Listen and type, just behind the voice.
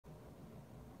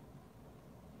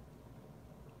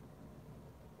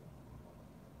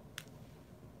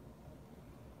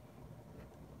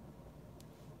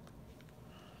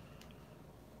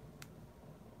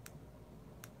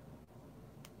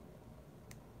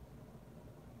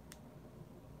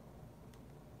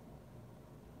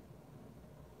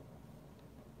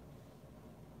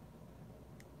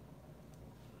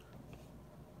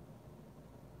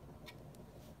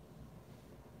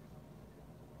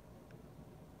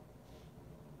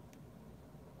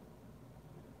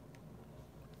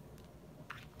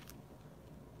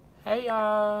Hey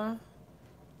y'all.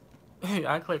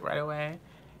 I click right away.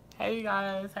 Hey you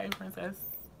guys. Hey Princess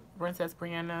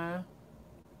Brianna.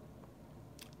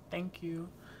 Thank you.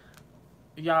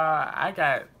 Y'all, I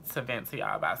got to vent to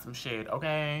y'all about some shit,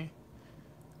 okay?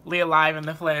 Live live in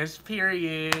the flesh,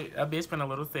 period. A bitch been a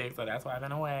little sick, so that's why I've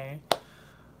been away.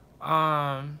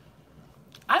 I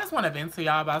just want to vent to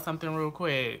y'all about something real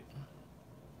quick.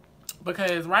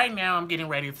 Because right now I'm getting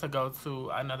ready to go to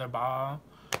another ball.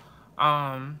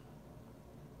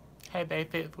 Hey,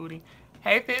 babe, Fit Foodie.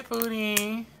 Hey, Fit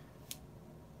Foodie.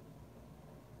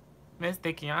 Miss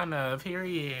Dickiana,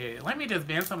 period. Let me just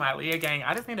vent to my Leah gang.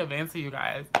 I just need to vent to you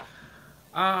guys.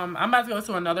 I'm about to go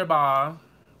to another ball.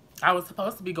 I was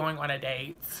supposed to be going on a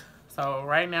date. So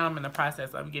right now I'm in the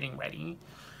process of getting ready.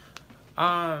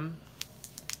 As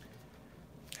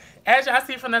y'all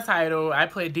see from the title, I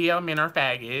put DL men are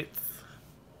faggots.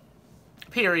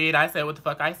 Period. I said what the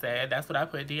fuck I said. That's what I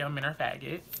put, DL men are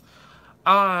faggots.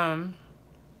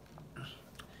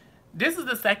 This is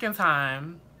the second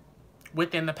time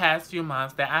within the past few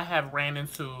months that I have ran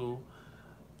into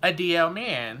a DL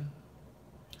man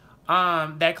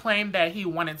that claimed that he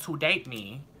wanted to date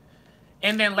me.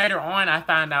 And then later on, I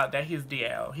found out that he's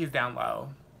DL. He's down low.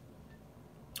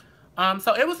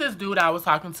 So it was this dude I was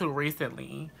talking to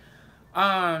recently.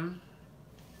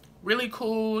 Really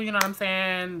cool, you know what I'm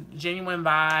saying? Genuine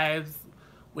vibes.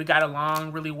 We got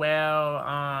along really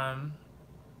well.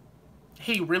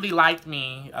 He really liked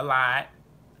me a lot.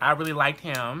 I really liked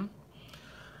him.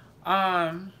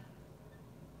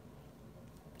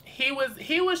 He was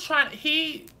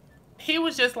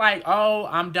just like, oh,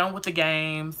 I'm done with the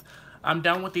games. I'm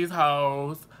done with these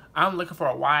hoes. I'm looking for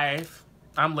a wife.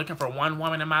 I'm looking for one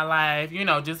woman in my life. You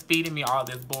know, just feeding me all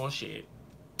this bullshit.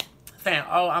 Saying,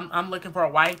 oh, I'm looking for a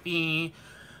wifey.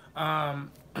 I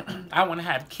want to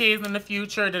have kids in the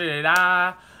future.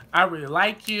 Da-da-da-da. I really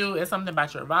like you. It's something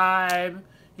about your vibe.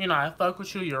 You know, I fuck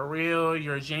with you. You're real.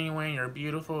 You're genuine. You're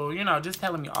beautiful. You know, just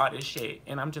telling me all this shit.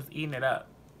 And I'm just eating it up.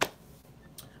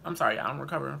 I'm sorry, I'm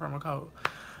recovering from a cold.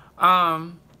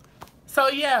 So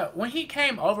yeah, when he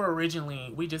came over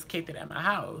originally, we just kicked it at my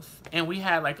house. And we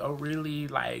had like a really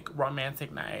like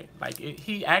romantic night. Like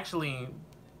he actually,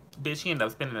 bitch, he ended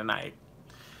up spending the night.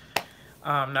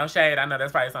 No shade, I know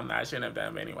that's probably something I shouldn't have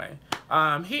done, but anyway.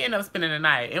 He ended up spending the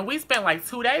night. And we spent like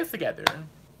 2 days together.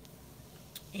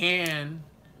 And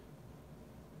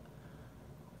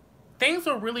things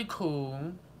were really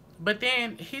cool. But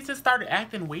then he just started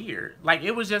acting weird. Like,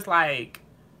 it was just like,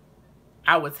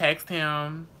 I would text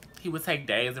him. He would take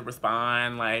days to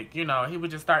respond. Like, you know, he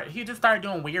just started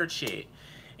doing weird shit.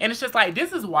 And it's just like,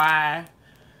 this is why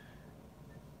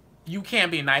you can't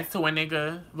be nice to a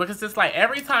nigga. Because it's like,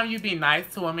 every time you be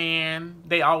nice to a man,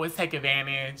 they always take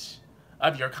advantage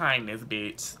of your kindness,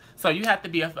 bitch. So you have to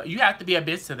be a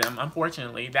bitch to them,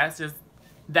 unfortunately. That's just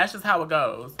how it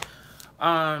goes.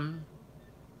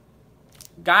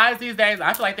 Guys these days,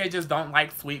 I feel like they just don't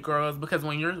like sweet girls, because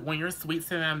when you're sweet to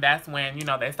them, that's when, you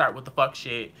know, they start with the fuck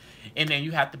shit, and then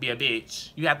you have to be a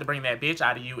bitch. You have to bring that bitch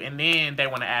out of you, and then they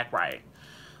want to act right.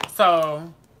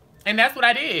 So, and that's what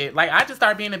I did. Like, I just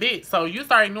started being a bitch. So you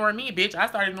started ignoring me, bitch. I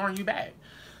started ignoring you back.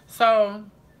 So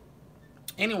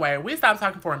anyway, we stopped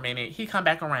talking for a minute. He come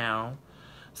back around.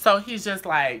 So he's just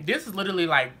like, this is literally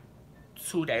like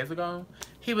 2 days ago.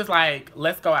 He was like,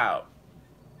 let's go out.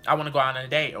 I want to go out on a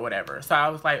date or whatever. So I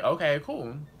was like, okay,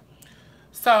 cool.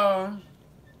 So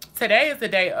today is the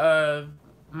day of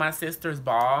my sister's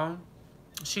ball.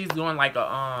 She's doing like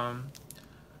a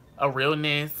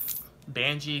realness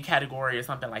Banji category or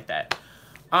something like that.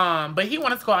 But he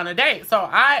wanted to go on a date. So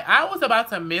I was about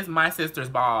to miss my sister's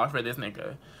ball for this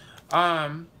nigga.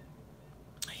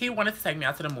 He wanted to take me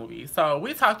out to the movie. So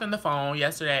we talked on the phone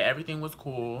yesterday. Everything was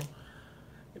cool.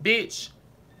 Bitch,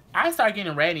 I started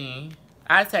getting ready.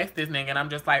 I text this nigga and I'm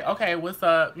just like, okay, what's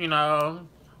up? You know,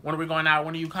 when are we going out?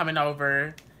 When are you coming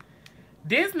over?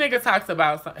 This nigga talks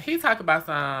about some, he talked about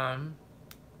some,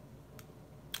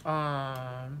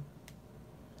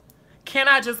 can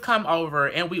I just come over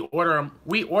and we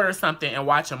order something and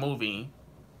watch a movie?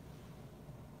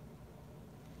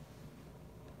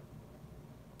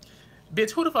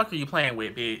 Bitch, who the fuck are you playing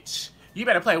with, bitch? You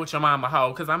better play with your mama, hoe,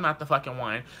 because I'm not the fucking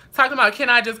one. Talking about, can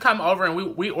I just come over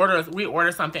and we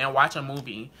order something and watch a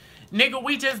movie? Nigga,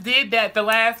 we just did that the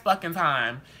last fucking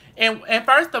time. And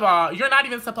first of all, you're not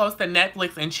even supposed to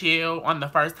Netflix and chill on the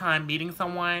first time meeting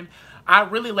someone. I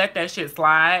really let that shit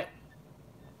slide.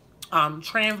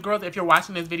 Trans girls, if you're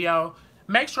watching this video,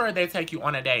 make sure they take you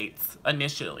on a date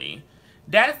initially.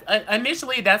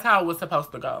 Initially, that's how it was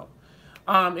supposed to go.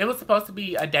 It was supposed to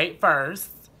be a date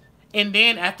first. And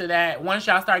then after that, once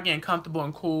y'all start getting comfortable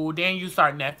and cool, then you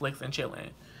start Netflix and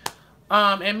chilling.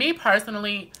 And me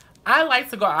personally, I like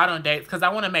to go out on dates because I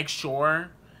want to make sure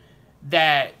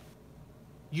that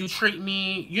you treat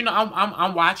me, you know,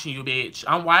 I'm watching you, bitch.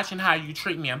 I'm watching how you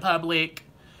treat me in public.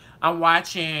 I'm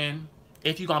watching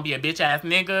if you're gonna be a bitch ass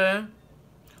nigga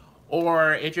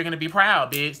or if you're gonna be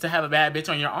proud, bitch, to have a bad bitch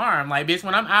on your arm. Like, bitch,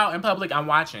 when I'm out in public, I'm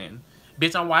watching.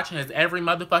 Bitch, I'm watching his every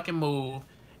motherfucking move,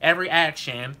 every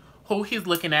action, who he's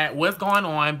looking at, what's going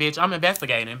on, bitch. I'm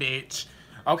investigating, bitch.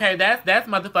 Okay, that's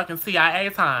motherfucking CIA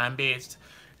time, bitch.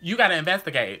 You gotta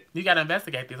investigate. You gotta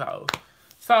investigate these hoes.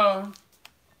 So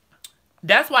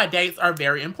that's why dates are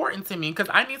very important to me, because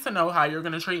I need to know how you're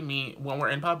going to treat me when we're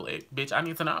in public. Bitch, I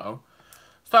need to know.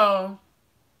 So,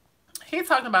 he's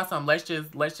talking about some, let's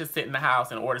just sit in the house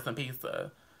and order some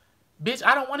pizza. Bitch,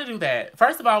 I don't want to do that.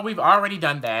 First of all, we've already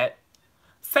done that.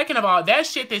 Second of all, that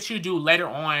shit that you do later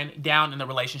on down in the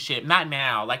relationship, not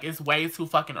now. Like, it's way too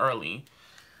fucking early.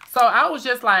 So, I was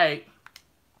just like,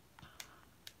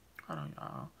 hold on,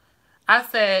 y'all. I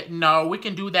said, no, we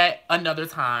can do that another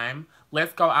time.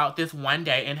 Let's go out this one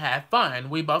day and have fun.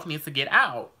 We both need to get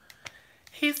out.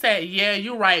 He said, yeah,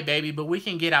 you're right, baby, but we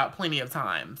can get out plenty of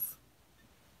times.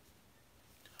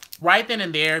 Right then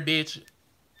and there, bitch,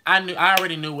 I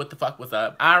already knew what the fuck was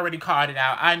up. I already called it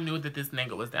out. I knew that this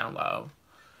nigga was down low.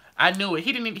 I knew it.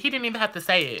 He didn't even have to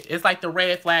say it. It's like the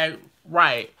red flag,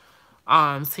 right.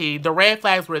 See, the red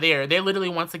flags were there. They literally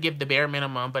want to give the bare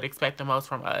minimum, but expect the most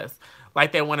from us.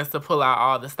 Like they want us to pull out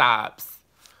all the stops.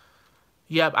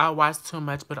 Yep, I watch too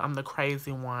much, but I'm the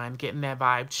crazy one. Getting that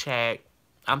vibe check.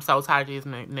 I'm so tired of these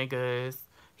niggas.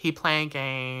 He playing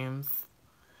games.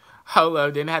 Hold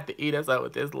up, didn't have to eat us up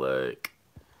with this look.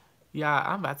 Yeah,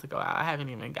 I'm about to go out. I haven't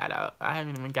even got out. I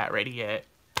haven't even got ready yet.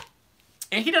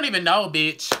 And he don't even know,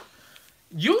 bitch.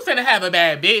 You finna have a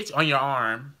bad bitch on your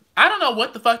arm. I don't know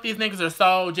what the fuck these niggas are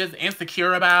so just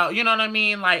insecure about. You know what I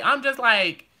mean? Like, I'm just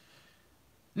like,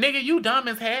 nigga, you dumb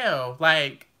as hell.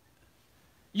 Like,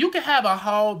 you could have a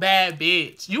whole bad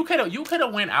bitch. You could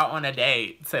have went out on a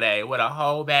date today with a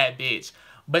whole bad bitch,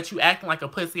 but you acting like a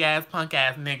pussy ass punk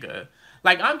ass nigga.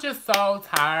 Like, I'm just so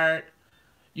tired.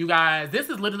 You guys, this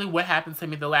is literally what happened to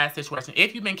me the last situation.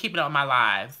 If you've been keeping up with my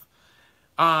lives,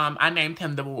 I named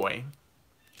him the boy.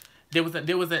 There was a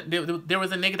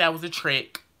nigga that was a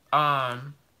trick.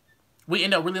 We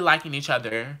ended up really liking each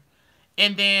other,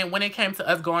 and then when it came to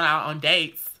us going out on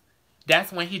dates,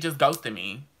 that's when he just ghosted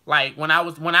me. Like, when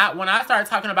I started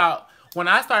talking about, when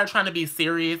I started trying to be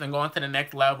serious and going to the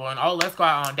next level and, oh, let's go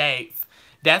out on dates,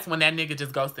 that's when that nigga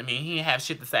just ghosted me. He didn't have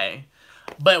shit to say.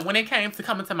 But when it came to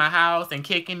coming to my house and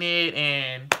kicking it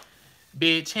and,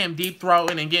 bitch, him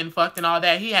deep-throating and getting fucked and all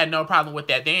that, he had no problem with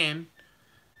that then.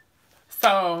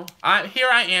 So, here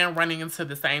I am running into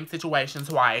the same situation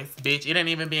twice, bitch. It ain't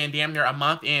even been damn near a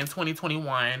month in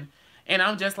 2021. And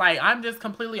I'm just like, I'm just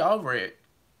completely over it.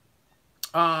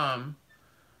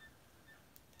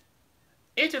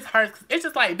 It just hurts. It's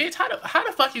just like, bitch, how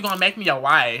the fuck you gonna make me your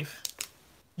wife?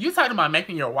 You talking about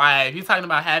making your wife. You talking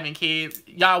about having kids.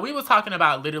 Y'all, we was talking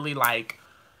about literally, like,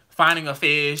 finding a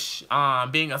fish,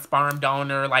 being a sperm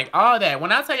donor, like, all that.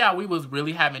 When I tell y'all we was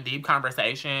really having deep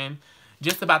conversation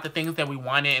just about the things that we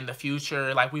wanted in the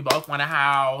future. Like, we both want a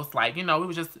house. Like, you know, we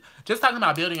was just talking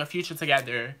about building a future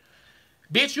together.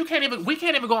 Bitch, we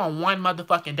can't even go on one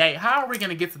motherfucking date. How are we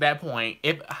gonna get to that point?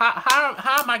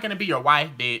 How am I gonna be your wife,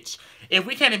 bitch, if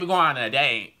we can't even go on a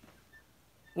date?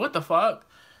 What the fuck?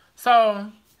 So,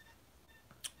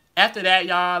 after that,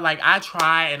 y'all, like, I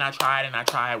tried and I tried and I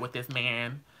tried with this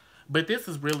man. But this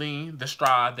is really the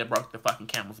straw that broke the fucking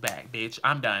camel's back, bitch.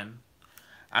 I'm done.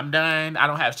 I'm done. I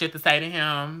don't have shit to say to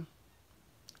him.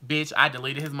 Bitch, I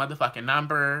deleted his motherfucking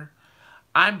number.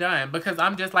 I'm done, because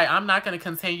I'm just like, I'm not going to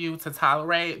continue to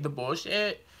tolerate the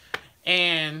bullshit.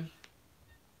 And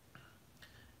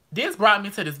this brought me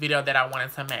to this video that I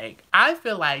wanted to make. I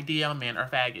feel like DL men are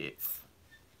faggots.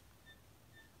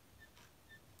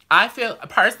 I feel,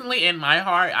 personally, in my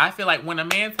heart, I feel like when a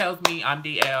man tells me I'm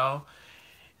DL, all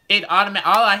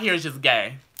I hear is just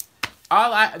gay.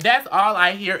 That's all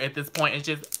I hear at this point is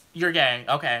just, you're gay,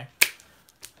 okay.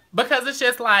 Because it's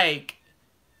just like,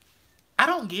 I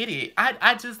don't get it. I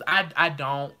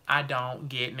don't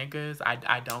get niggas.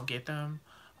 I don't get them.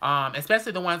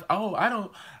 Especially the ones, oh, I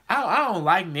don't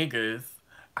like niggas.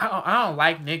 I don't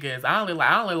like niggas. I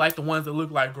only like the ones that look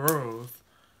like girls.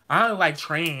 I only like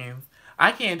trans.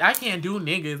 I can't do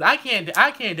niggas. I can't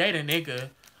date a nigga.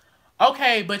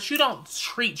 Okay, but you don't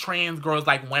treat trans girls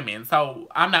like women. So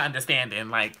I'm not understanding.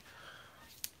 Like,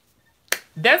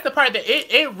 that's the part that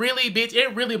it really, bitch,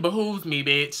 it really behooves me,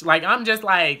 bitch. Like, I'm just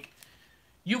like,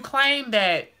 you claim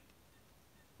that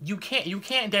you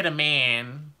can't date a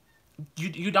man.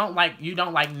 You don't like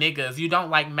niggas. You don't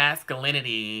like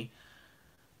masculinity.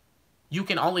 You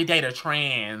can only date a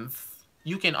trans.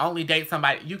 You can only date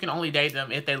somebody. You can only date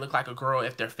them if they look like a girl,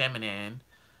 if they're feminine.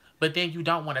 But then you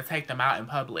don't want to take them out in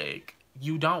public.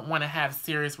 You don't want to have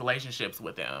serious relationships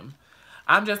with them.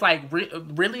 I'm just like,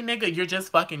 really, nigga? You're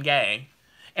just fucking gay.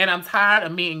 And I'm tired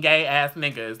of meeting gay ass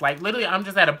niggas. Like, literally, I'm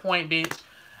just at a point, bitch.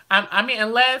 I mean,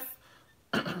 unless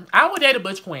I would date a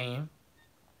butch queen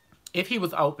if he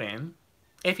was open,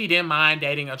 if he didn't mind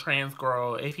dating a trans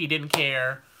girl, if he didn't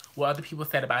care what other people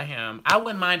said about him. I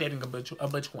wouldn't mind dating a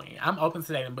butch queen. I'm open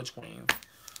to dating butch queens.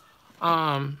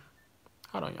 Hold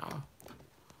on, y'all.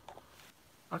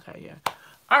 Okay, yeah.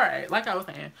 All right, like I was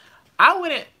saying, I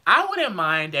wouldn't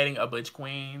mind dating a butch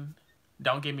queen.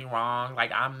 Don't get me wrong.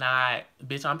 Like, I'm not,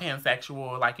 bitch, I'm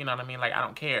pansexual. Like, you know what I mean? Like, I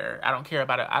don't care. I don't care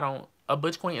about it. A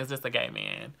butch queen is just a gay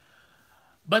man.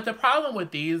 But the problem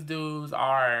with these dudes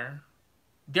are,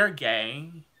 they're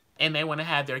gay, and they want to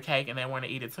have their cake, and they want to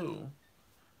eat it too.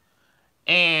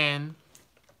 And,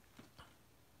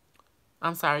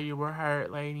 I'm sorry you were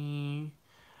hurt, lady.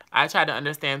 I try to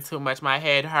understand too much. My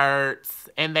head hurts.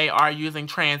 And they are using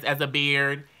trans as a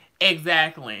beard.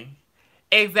 Exactly.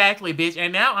 Exactly, bitch.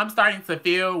 And now I'm starting to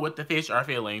feel what the fish are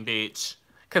feeling, bitch.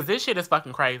 Because this shit is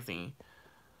fucking crazy.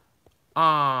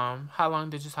 How long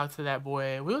did you talk to that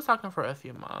boy? We was talking for a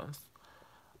few months.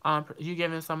 You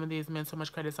giving some of these men so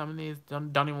much credit. Some of these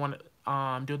don't even want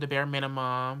to do the bare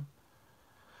minimum.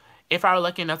 If I were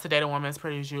lucky enough to date a woman as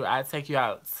pretty as you, I'd take you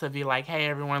out to be like, hey,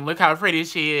 everyone, look how pretty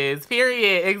she is.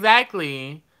 Period.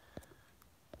 Exactly.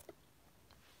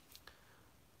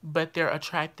 But they're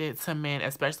attracted to men,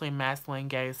 especially masculine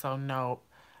gays, so no.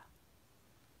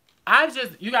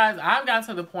 You guys, I've gotten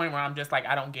to the point where I'm just like,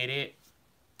 I don't get it.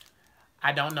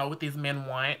 I don't know what these men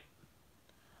want.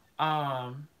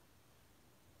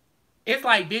 It's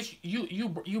like, bitch,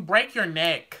 you break your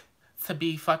neck to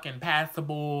be fucking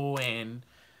passable and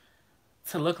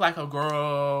to look like a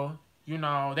girl. You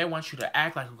know, they want you to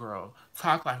act like a girl,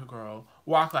 talk like a girl,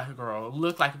 walk like a girl,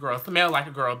 look like a girl, smell like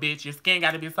a girl, bitch. Your skin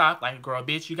got to be soft like a girl,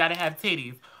 bitch. You got to have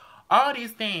titties. All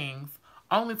these things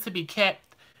only to be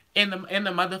kept in the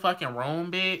motherfucking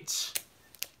room, bitch.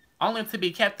 Only to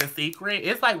be kept a secret.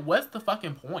 It's like, what's the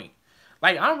fucking point?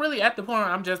 Like, I'm really at the point where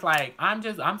I'm just like, I'm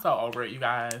so over it, you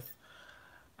guys.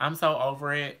 I'm so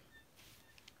over it.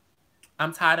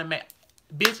 I'm tired of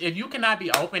bitch, if you cannot be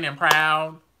open and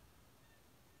proud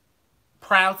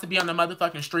to be on the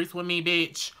motherfucking streets with me,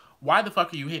 bitch, why the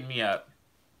fuck are you hitting me up?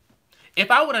 If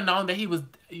I would have known that he was,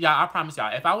 y'all, I promise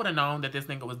y'all, if I would have known that this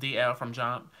nigga was DL from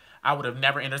jump, I would have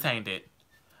never entertained it.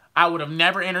 I would have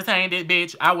never entertained it,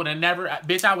 bitch. I would have never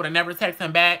texted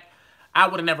him back. I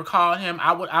would have never called him.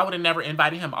 I would have never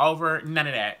invited him over. None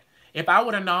of that. If I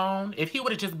would have known, if he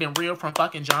would have just been real from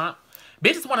fucking jump,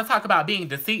 bitches want to talk about being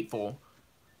deceitful.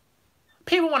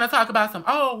 People want to talk about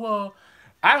oh, well,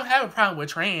 I don't have a problem with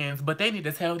trans, but they need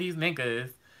to tell these niggas.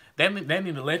 They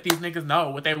need to let these niggas know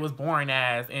what they was born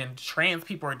as, and trans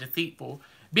people are deceitful.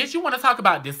 Bitch, you want to talk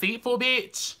about deceitful,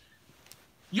 bitch?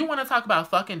 You want to talk about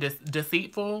fucking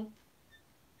deceitful?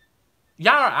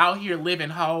 Y'all are out here living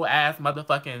whole ass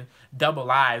motherfucking double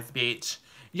lives, bitch.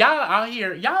 Y'all are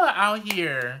out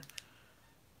here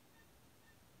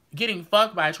getting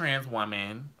fucked by a trans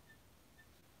woman.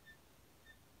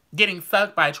 Getting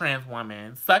sucked by a trans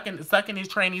woman. Sucking these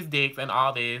trainees' dicks and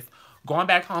all this. Going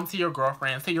back home to your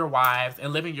girlfriends, to your wives,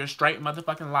 and living your straight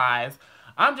motherfucking lives.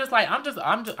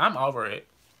 I'm over it.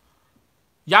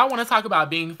 Y'all want to talk about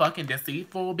being fucking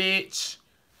deceitful, bitch?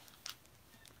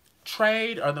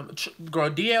 Trade or the girl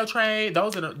DL trade,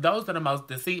 those are the most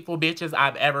deceitful bitches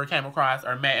I've ever came across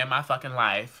or met in my fucking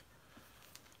life.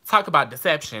 Talk about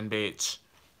deception, bitch.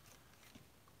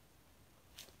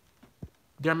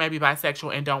 They may be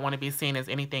bisexual and don't want to be seen as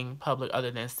anything public other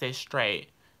than cis straight.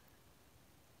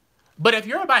 But if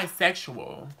you're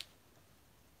bisexual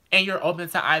and you're open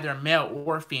to either male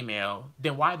or female,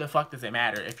 then why the fuck does it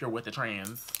matter if you're with a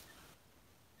trans?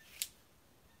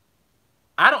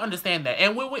 I don't understand that.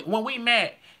 And when we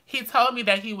met, he told me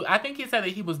that I think he said that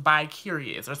he was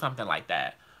bi-curious or something like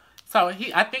that. So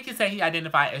I think he said he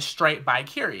identified as straight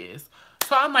bi-curious.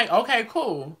 So I'm like, okay,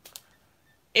 cool.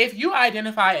 If you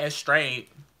identify as straight,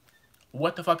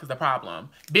 what the fuck is the problem?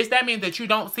 Bitch, that means that you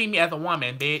don't see me as a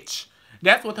woman, bitch.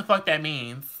 That's what the fuck that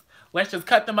means. Let's just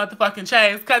cut the motherfucking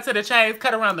chase. Cut to the chase.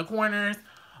 Cut around the corners.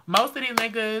 Most of these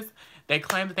niggas, they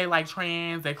claim that they like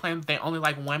trans. They claim that they only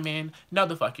like women. No,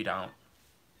 the fuck you don't.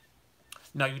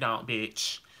 No, you don't,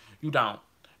 bitch. You don't.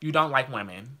 You don't like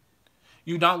women.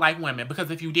 You don't like women. Because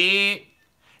if you did,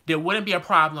 there wouldn't be a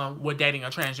problem with dating a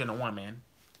transgender woman.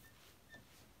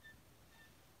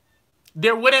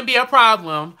 There wouldn't be a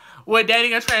problem with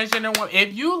dating a transgender woman.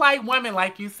 If you like women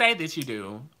like you say that you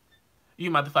do, you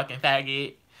motherfucking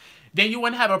faggot, then you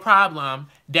wouldn't have a problem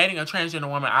dating a transgender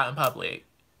woman out in public.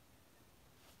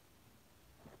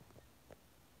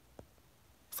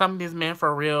 Some of these men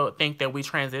for real think that we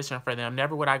transition for them.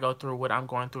 Never would I go through what I'm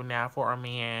going through now for a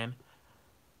man.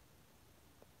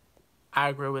 I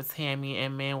agree with Tammy,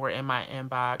 and men were in my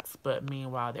inbox, but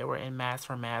meanwhile they were in mass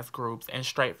for mass groups and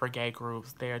straight for gay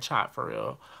groups. They're chopped for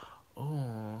real.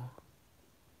 Ooh.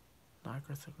 I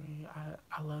disagree.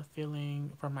 I love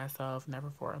feeling for myself,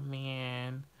 never for a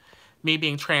man. Me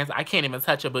being trans, I can't even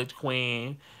touch a butch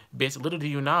queen. Bitch, little do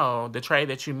you know, the trade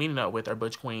that you're meeting up with are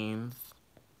butch queens.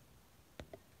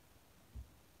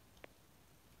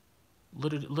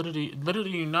 Little do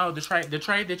you know, the trade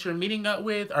that you're meeting up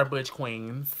with are butch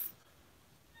queens.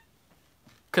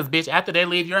 Cause bitch, after they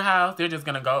leave your house, they're just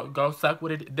gonna go suck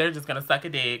with it. They're just gonna suck a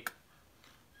dick.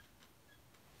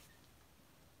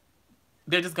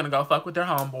 They're just gonna go fuck with their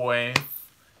homeboys.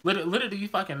 Little do you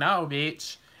fucking know,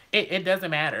 bitch. It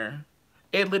doesn't matter.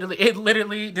 It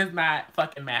literally does not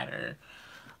fucking matter.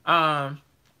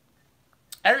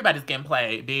 Everybody's getting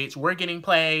played, bitch. We're getting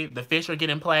played. The fish are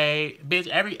getting played, bitch.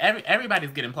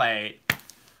 Everybody's getting played.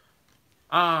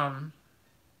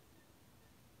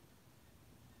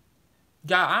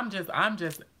 Y'all, I'm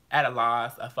just at a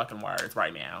loss of fucking words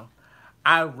right now.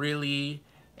 I really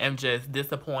am just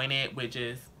disappointed with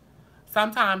just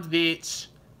sometimes, bitch.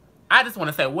 I just want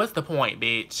to say, what's the point,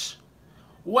 bitch?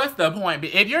 What's the point?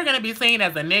 If you're gonna be seen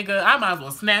as a nigga, I might as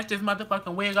well snatch this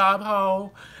motherfucking wig off,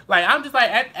 ho. Like, I'm just like,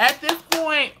 at this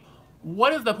point,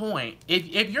 what is the point?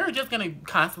 If you're just gonna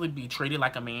constantly be treated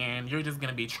like a man, you're just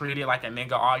gonna be treated like a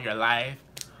nigga all your life,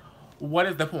 what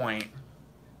is the point?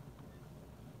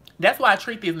 That's why I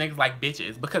treat these niggas like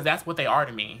bitches, because that's what they are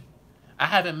to me. I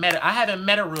haven't met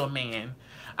a real man.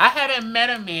 I haven't met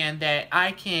a man that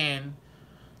I can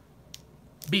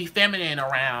be feminine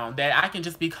around, that I can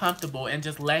just be comfortable and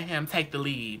just let him take the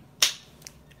lead.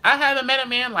 I haven't met a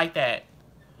man like that.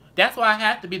 That's why I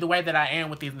have to be the way that I am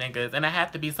with these niggas, and I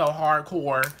have to be so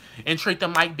hardcore and treat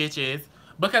them like bitches,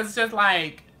 because it's just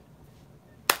like,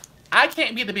 I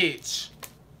can't be the bitch.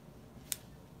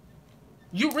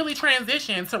 You really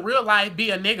transition to real life, be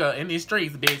a nigga in these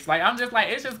streets, bitch. Like, I'm just like,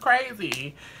 it's just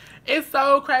crazy. It's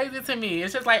so crazy to me.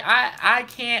 It's just like,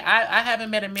 I haven't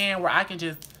met a man where I can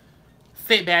just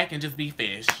sit back and just be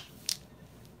fish.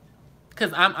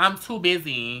 Because I'm too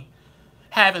busy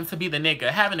having to be the nigga,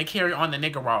 having to carry on the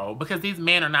nigga role, because these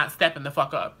men are not stepping the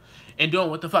fuck up and doing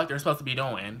what the fuck they're supposed to be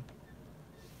doing.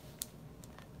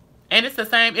 And it's the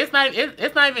same. It's not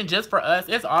even just for us.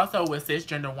 It's also with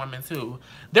cisgender women too.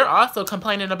 They're also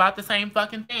complaining about the same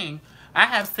fucking thing. I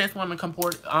have cis women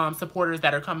supporters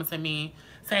that are coming to me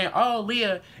saying, "Oh,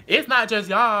 Leah, it's not just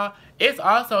y'all. It's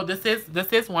also the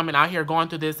cis women out here going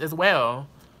through this as well."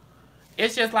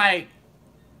 It's just like,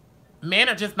 men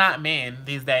are just not men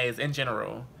these days in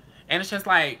general, and it's just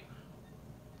like,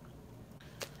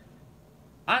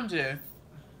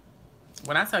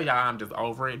 when I tell y'all I'm just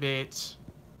over it, bitch.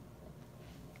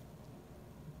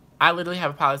 I literally have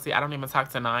a policy. I don't even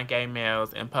talk to non-gay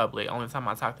males in public. Only time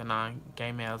I talk to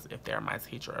non-gay males if they're my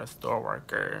teacher or store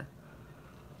worker.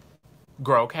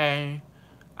 Girl, okay?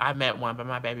 I met one, but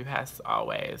my baby passed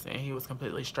always, and he was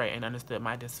completely straight and understood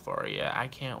my dysphoria. I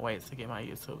can't wait to get my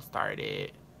YouTube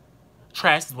started.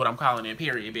 Trash is what I'm calling it,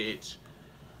 period, bitch.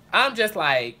 I'm just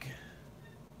like,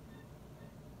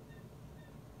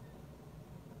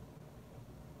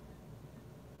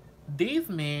 these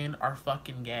men are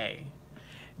fucking gay.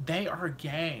 They are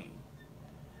gay.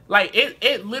 Like,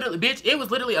 it literally, bitch, it was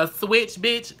literally a switch,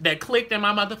 bitch, that clicked in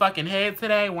my motherfucking head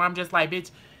today where I'm just like, bitch,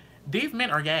 these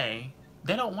men are gay.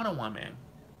 They don't want a woman.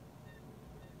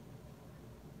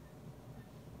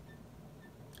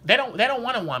 They don't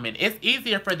want a woman. It's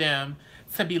easier for them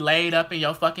to be laid up in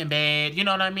your fucking bed. You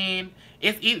know what I mean?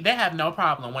 They have no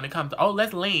problem when it comes to, oh,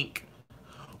 let's link.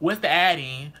 What's the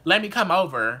addy? Let me come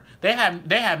over. They have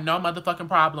no motherfucking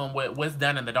problem with what's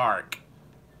done in the dark.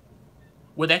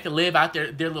 Where they can live out their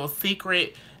little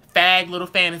secret fag little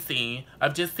fantasy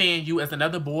of just seeing you as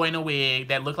another boy in a wig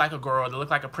that look like a girl, that look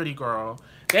like a pretty girl.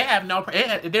 They have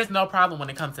there's no problem when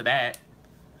it comes to that.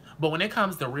 But when it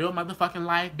comes to real motherfucking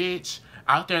life, bitch,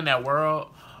 out there in that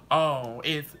world, oh,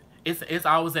 it's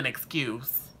always an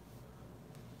excuse.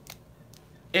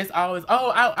 It's always,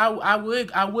 oh,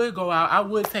 I would go out, I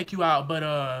would take you out,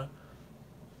 but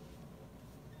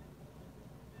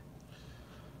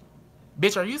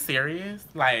bitch, are you serious?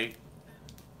 Like,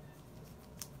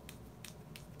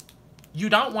 you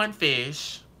don't want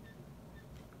fish,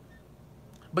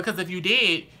 Because if you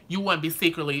did, you wouldn't be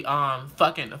secretly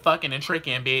fucking and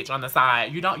tricking, bitch, on the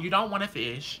side. You don't want a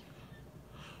fish.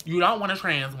 You don't want a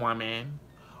trans woman.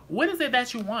 What is it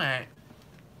that you want?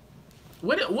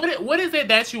 What is it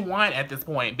that you want at this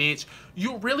point, bitch?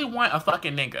 You really want a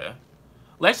fucking nigga.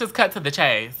 Let's just cut to the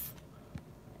chase.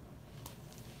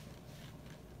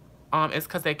 It's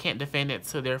because they can't defend it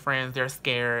to their friends. They're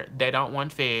scared. They don't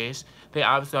want fish. They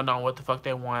obviously don't know what the fuck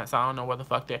they want, so I don't know what the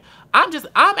fuck they're... I'm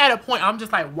at a point, I'm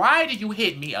just like, why do you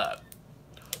hit me up?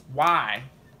 Why?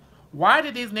 Why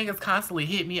did these niggas constantly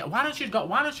hit me up? Why don't you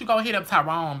go hit up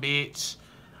Tyrone, bitch?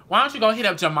 Why don't you go hit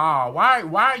up Jamal? Why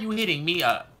are you hitting me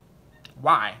up?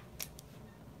 Why?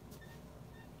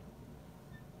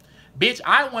 Bitch,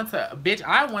 I want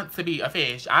to be a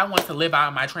fish. I want to live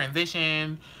out my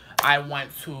transition. I want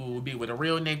to be with a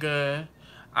real nigga.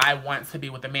 I want to be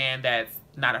with a man that's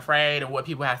not afraid of what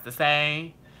people have to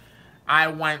say. I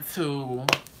want to...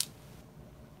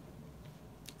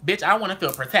 Bitch, I want to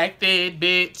feel protected,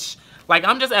 bitch. Like,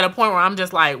 I'm just at a point where I'm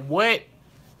just like, what?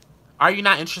 Are you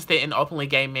not interested in openly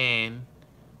gay men?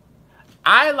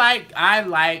 I like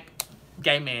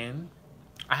gay men.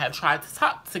 I have tried to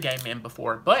talk to gay men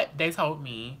before, but they told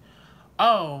me,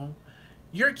 oh,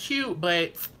 you're cute,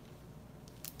 but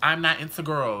I'm not into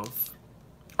girls.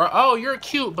 Or, oh, you're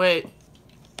cute, but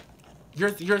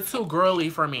you're too girly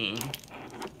for me.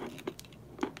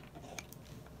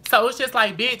 So it's just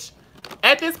like, bitch,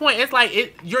 at this point, it's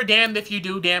like, you're damned if you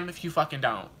do, damned if you fucking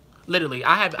don't. Literally,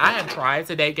 I have tried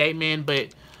to date gay men,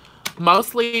 but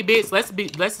mostly, bitch,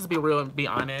 let's just be real and be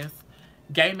honest.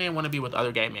 Gay men want to be with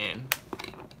other gay men.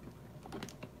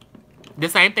 The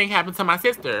same thing happened to my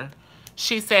sister.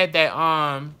 She said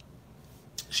that,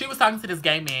 she was talking to this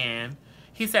gay man.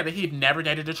 He said that he'd never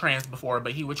dated a trans before,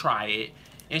 but he would try it.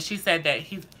 And she said that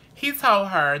he told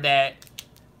her that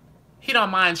he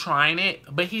don't mind trying it,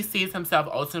 but he sees himself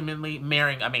ultimately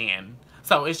marrying a man.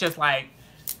 So it's just like,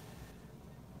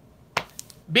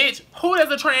 bitch, who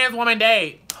does a trans woman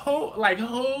date?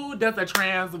 Who does a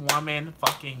trans woman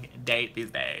fucking date these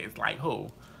days? Like, who?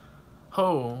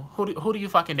 Who do you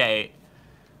fucking date?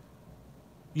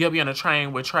 You'll be on a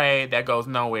train with Trey that goes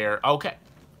nowhere. Okay.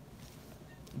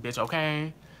 Bitch,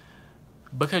 okay?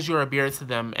 Because you're a beard to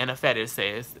them and a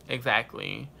fetishist.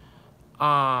 Exactly.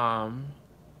 As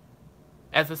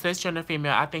a cisgender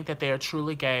female, I think that they are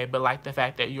truly gay, but like the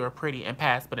fact that you're pretty and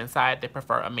past, but inside they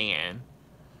prefer a man.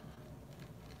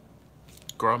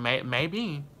 Girl,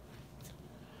 maybe.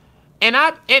 And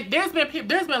there's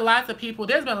been lots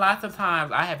of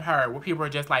times I have heard where people are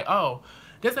just like, oh,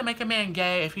 does it make a man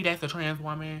gay if he dates a trans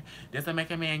woman? Does it make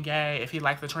a man gay if he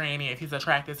likes a tranny, if he's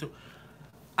attracted to...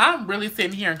 I'm really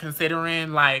sitting here and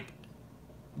considering, like,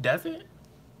 does it?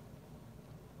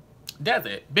 Does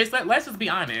it? Bitch, let's just be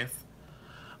honest.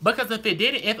 Because if it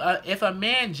didn't, if a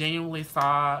man genuinely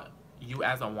saw you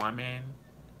as a woman,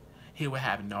 he would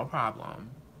have no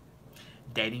problem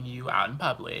dating you out in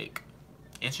public,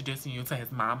 introducing you to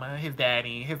his mama, his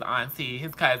daddy, his auntie,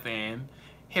 his cousin,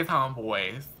 his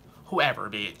homeboys, whoever,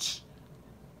 bitch.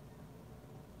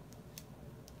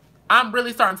 I'm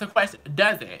really starting to question,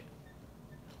 does it?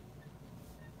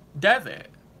 Does it?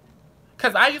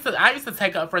 Because I used to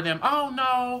take up for them, oh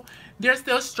no, they're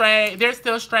still straight,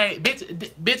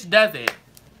 bitch, does it?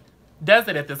 Does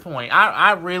it at this point?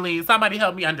 I really, somebody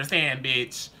help me understand,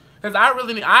 bitch. Because I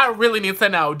really need to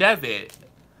know, does it?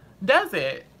 Does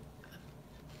it?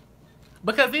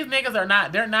 Because these niggas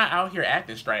they're not out here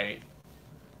acting straight.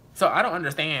 So I don't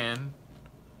understand.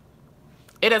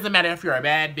 It doesn't matter if you're a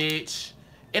bad bitch.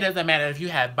 It doesn't matter if you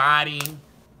have body.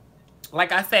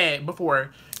 Like I said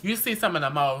before, you see some of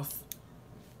the most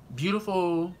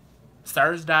beautiful,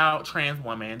 surged out trans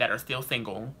women that are still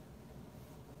single.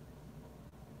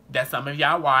 That some of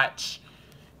y'all watch.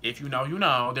 If you know, you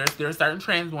know. There's certain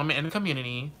trans women in the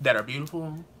community that are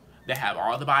beautiful, that have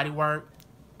all the body work,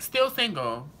 still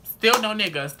single, still no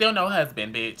nigga, still no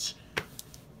husband, bitch.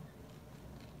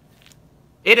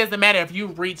 It doesn't matter if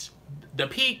you've reached the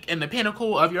peak and the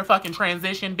pinnacle of your fucking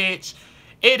transition, bitch.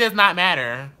 It does not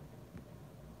matter.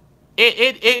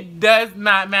 It does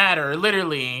not matter,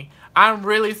 literally. I'm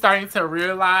really starting to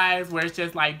realize where it's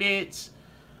just like, bitch,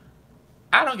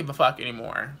 I don't give a fuck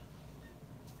anymore.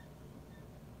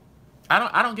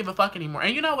 I don't give a fuck anymore.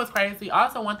 And you know what's crazy?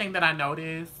 Also, one thing that I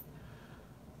noticed,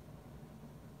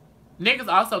 niggas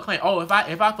also claim, oh, if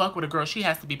I fuck with a girl, she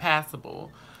has to be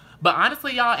passable. But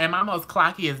honestly, y'all, in my most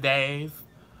clockiest days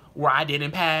where I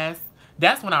didn't pass,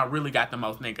 that's when I really got the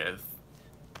most niggas.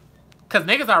 Because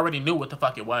niggas already knew what the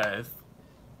fuck it was.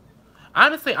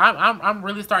 Honestly, I'm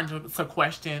really starting to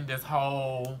question this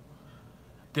whole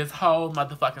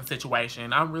motherfucking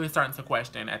situation. I'm really starting to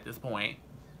question at this point.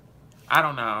 I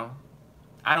don't know.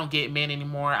 I don't get men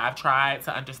anymore. I've tried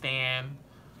to understand.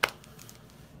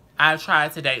 I've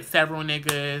tried to date several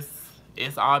niggas.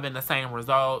 It's all been the same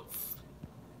results.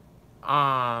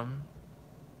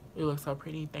 You look so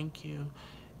pretty. Thank you.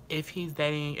 If he's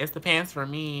dating, it depends for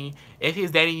me. If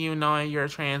he's dating you knowing you're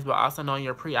trans, but also knowing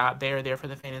you're pre-op, they're there for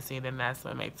the fantasy, then that's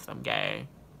what makes them gay.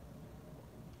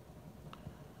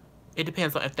 It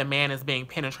depends on if the man is being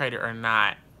penetrated or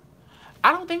not.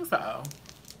 I don't think so.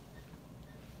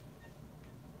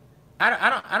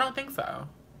 I don't think so.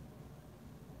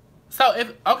 So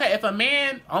if a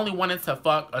man only wanted to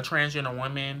fuck a transgender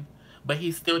woman, but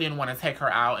he still didn't want to take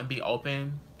her out and be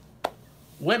open,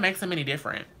 what makes him any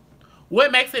different?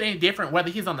 What makes it any different whether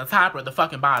he's on the top or the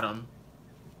fucking bottom?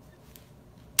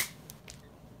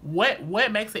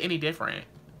 What makes it any different?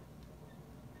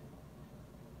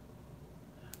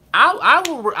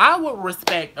 I would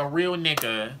respect a real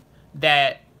nigga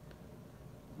that,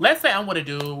 let's say I'm with a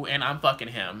dude and I'm fucking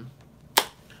him,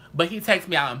 but he takes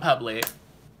me out in public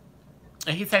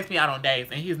and he takes me out on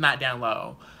dates and he's not down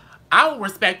low. I would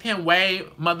respect him way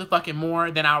motherfucking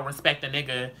more than I would respect a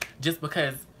nigga just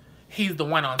because he's the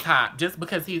one on top, just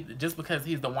because he's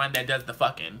the one that does the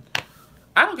fucking.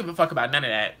 I don't give a fuck about none of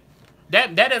that.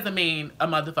 That doesn't mean a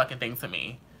motherfucking thing to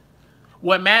me.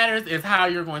 What matters is how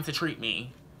you're going to treat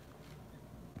me.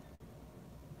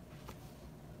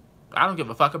 I don't give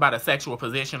a fuck about a sexual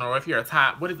position or if you're a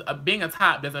top. Being a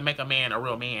top doesn't make a man a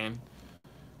real man.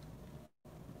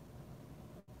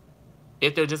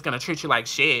 If they're just gonna treat you like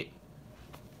shit.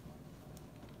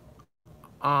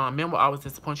 Men will always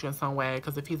disappoint you in some way,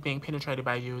 because if he's being penetrated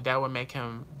by you, that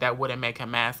wouldn't make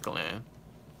him masculine.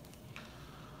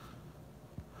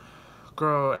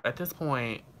 Girl, at this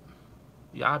point,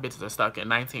 y'all bitches are stuck in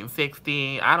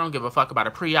 1960. I don't give a fuck about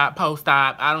a pre-op,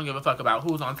 post-op. I don't give a fuck about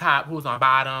who's on top, who's on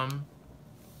bottom.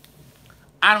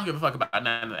 I don't give a fuck about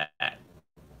none of that.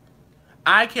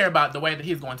 I care about the way that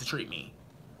he's going to treat me.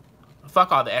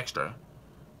 Fuck all the extra.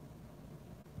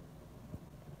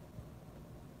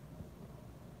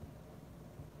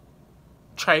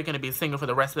 Trey gonna be single for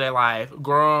the rest of their life.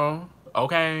 Girl,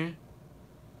 okay?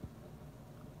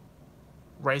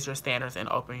 Raise your standards and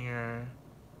open your...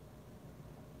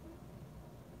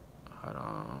 Hold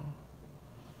on.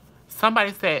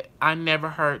 Somebody said, I never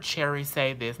heard Cherry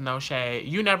say this. No shade.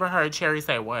 You never heard Cherry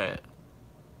say what?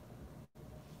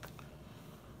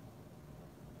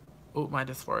 Ooh, my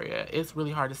dysphoria. It's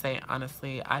really hard to say,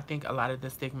 honestly. I think a lot of the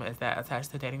stigma is that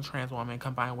attached to dating trans women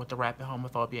combined with the rapid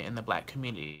homophobia in the black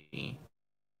community.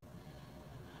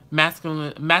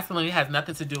 Masculinity has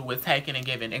nothing to do with taking and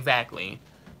giving. Exactly.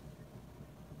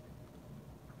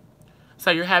 So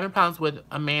you're having problems with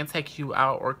a man taking you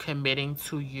out or committing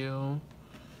to you.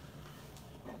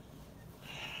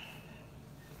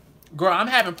 Girl, I'm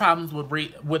having problems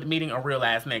with meeting a real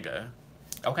ass nigga.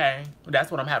 Okay? That's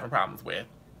what I'm having problems with.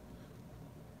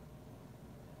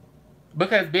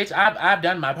 Because, bitch, I've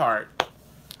done my part.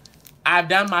 I've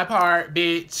done my part,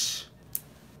 bitch.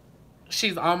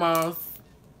 She's almost...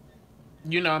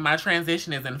 You know, my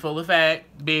transition is in full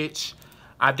effect, bitch.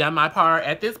 I've done my part.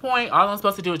 At this point, all I'm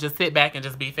supposed to do is just sit back and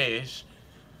just be fish.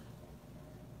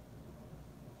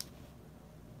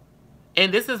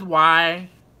 And this is why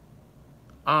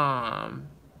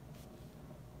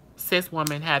cis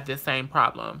women have this same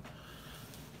problem.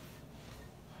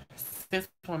 Cis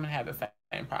women have the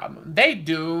same problem. They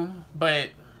do,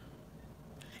 but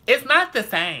it's not the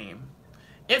same.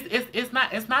 It's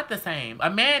not the same. A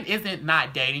man isn't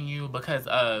not dating you because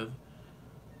of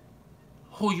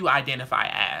who you identify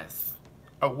as,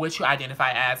 or what you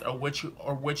identify as, or what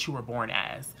you were born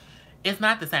as. It's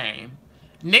not the same.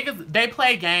 Niggas, they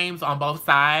play games on both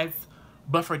sides,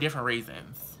 but for different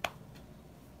reasons.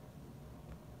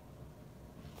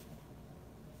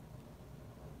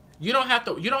 You don't have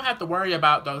to worry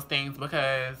about those things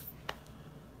because,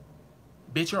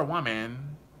 bitch, you're a woman.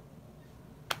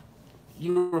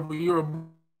 You were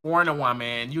born a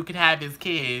woman. You could have his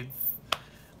kids.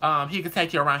 He could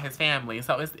take you around his family.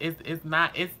 So it's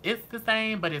the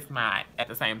same, but it's not at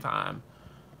the same time.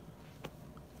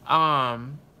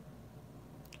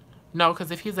 No, because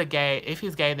if he's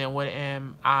gay, then what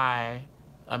am I?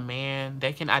 A man?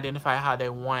 They can identify how they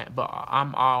want, but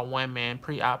I'm all women,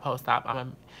 pre-op, post-op.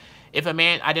 If a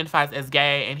man identifies as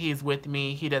gay and he's with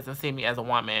me, he doesn't see me as a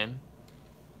woman.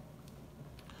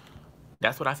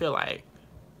 That's what I feel like.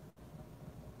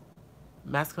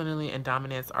 Masculinity and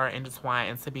dominance are intertwined,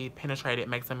 and to be penetrated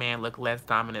makes a man look less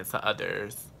dominant to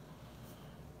others.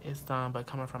 It's dumb, but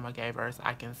coming from a gay verse,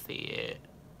 I can see it.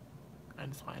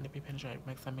 Intertwined, to be penetrated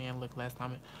makes a man look less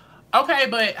dominant. Okay,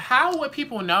 but how would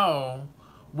people know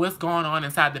what's going on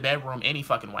inside the bedroom any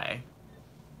fucking way?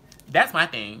 That's my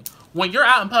thing. When you're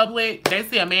out in public, they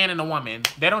see a man and a woman.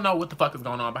 They don't know what the fuck is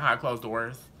going on behind closed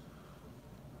doors.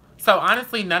 So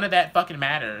honestly, none of that fucking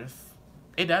matters.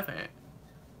 It doesn't.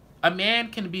 A man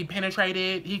can be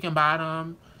penetrated, he can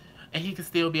bottom, and he can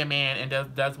still be a man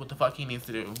and does what the fuck he needs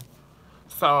to do.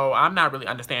 So I'm not really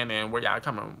understanding where y'all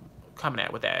coming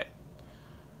at with that.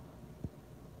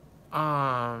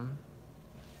 I'm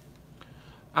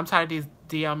tired of these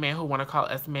DL men who want to call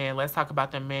us men. Let's talk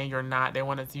about the men you're not. They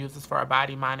want to use us for our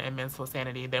body, mind, and mental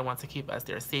sanity. They want to keep us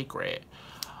their secret.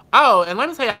 Oh, and let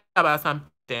me tell you about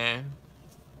something.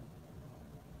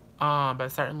 But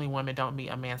certainly women don't meet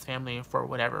a man's family for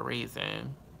whatever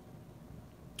reason.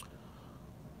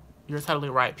 You're totally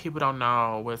right. People don't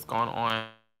know what's going on,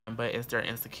 but it's their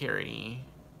insecurity.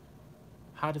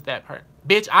 How does that part?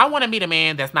 Bitch, I want to meet a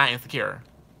man that's not insecure.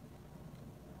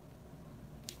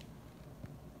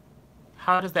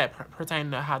 How does that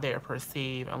pertain to how they are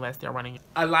perceived unless they're running?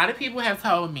 A lot of people have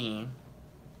told me,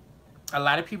 a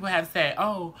lot of people have said,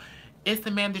 oh, it's the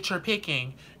man that you're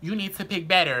picking. You need to pick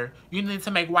better. You need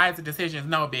to make wiser decisions.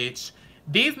 No, bitch.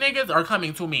 These niggas are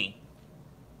coming to me.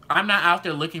 I'm not out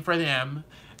there looking for them.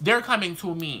 They're coming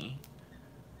to me.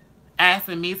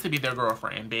 Asking me to be their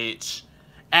girlfriend, bitch.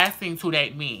 Asking to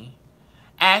date me.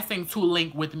 Asking to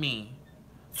link with me.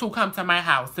 To come to my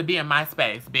house. To be in my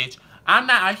space, bitch. I'm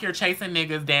not out here chasing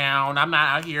niggas down. I'm not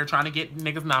out here trying to get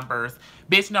niggas numbers.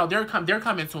 Bitch, no, they're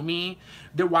coming to me.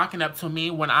 They're walking up to me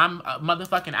when I'm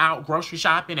motherfucking out grocery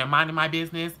shopping and minding my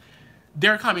business.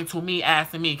 They're coming to me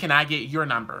asking me, can I get your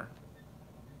number?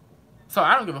 So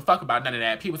I don't give a fuck about none of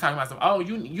that. People talking about some, oh,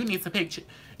 you need to pick,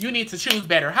 you need to choose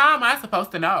better. How am I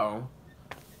supposed to know?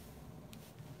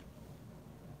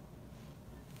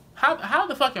 How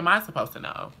the fuck am I supposed to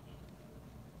know?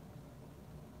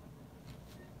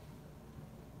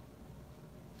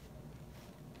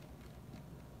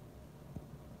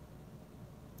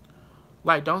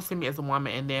 Like, don't see me as a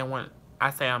woman, and then when I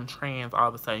say I'm trans, all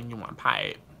of a sudden you want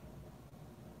pipe.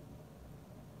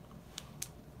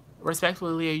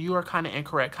 Respectfully, Leah, you are kind of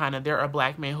incorrect, kind of. There are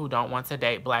black men who don't want to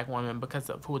date black women because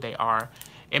of who they are.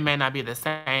 It may not be the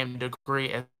same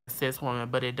degree as cis women,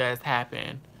 but it does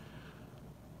happen.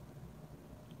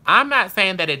 I'm not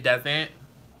saying that it doesn't.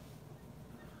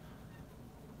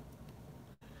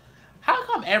 How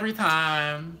come every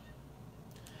time...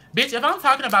 Bitch, if I'm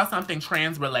talking about something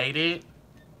trans-related,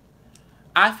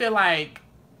 I feel like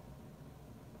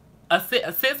a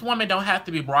cis woman don't have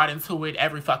to be brought into it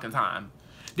every fucking time.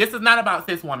 This is not about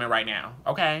cis woman right now,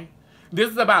 okay? This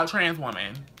is about trans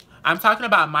woman. I'm talking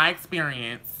about my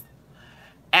experience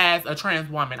as a trans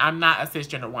woman. I'm not a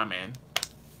cisgender woman.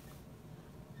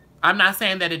 I'm not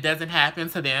saying that it doesn't happen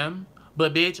to them,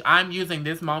 but bitch, I'm using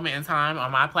this moment in time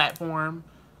on my platform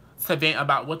to vent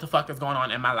about what the fuck is going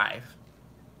on in my life.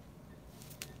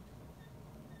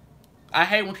 I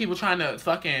hate when people trying to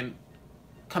fucking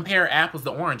compare apples to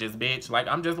oranges, bitch. Like,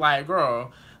 I'm just like,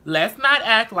 girl, let's not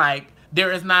act like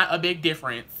there is not a big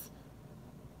difference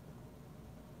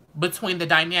between the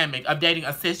dynamic of dating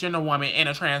a cisgender woman and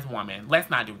a trans woman. Let's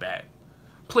not do that.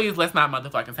 Please, let's not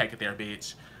motherfucking take it there,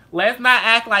 bitch. Let's not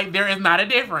act like there is not a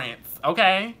difference,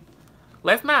 okay?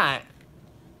 Let's not.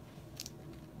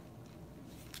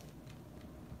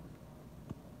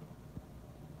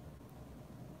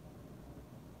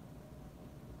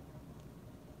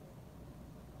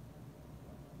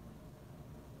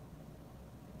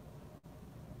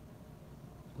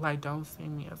 Like, don't see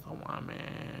me as a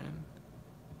woman.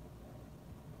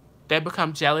 They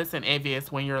become jealous and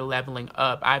envious when you're leveling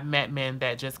up. I've met men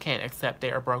that just can't accept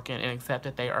they are broken and accept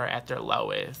that they are at their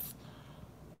lowest.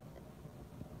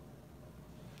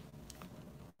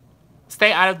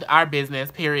 Stay out of our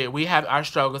business, period. We have our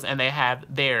struggles and they have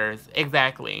theirs.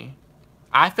 Exactly.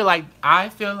 I feel like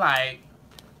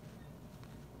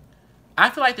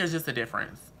there's just a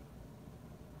difference.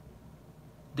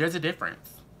 There's a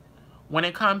difference. When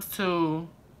it comes to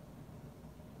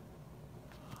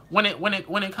when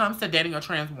it comes to dating a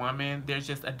trans woman, there's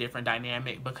just a different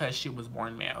dynamic because she was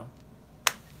born male.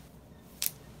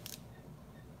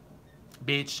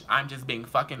 Bitch, I'm just being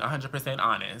fucking 100%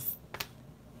 honest.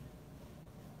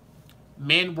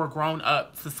 Men were grown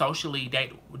up to socially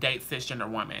date cisgender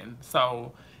women.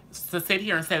 So to sit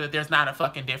here and say that there's not a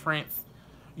fucking difference,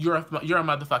 you're a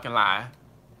motherfucking lie.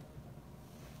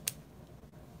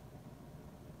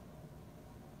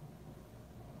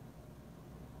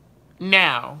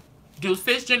 Now, do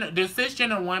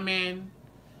cisgender women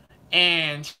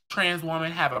and trans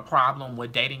women have a problem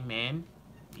with dating men?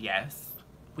 Yes,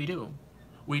 we do.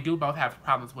 We do both have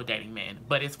problems with dating men,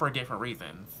 but it's for different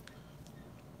reasons.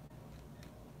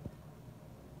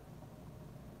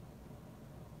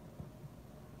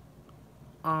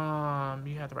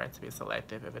 You have the right to be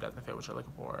selective if it doesn't fit what you're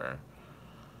looking for.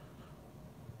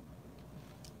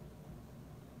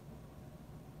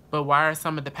 But why are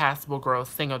some of the passable girls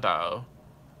single though?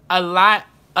 A lot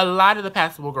of the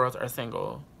passable girls are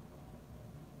single.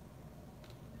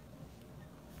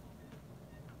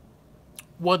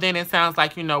 Well, then it sounds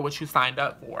like you know what you signed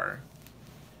up for.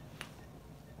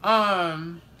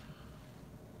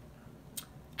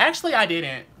 Actually, I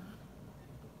didn't.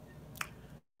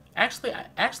 Actually,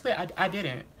 I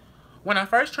didn't. When I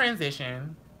first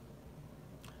transitioned,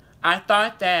 I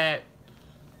thought that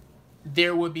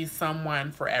there would be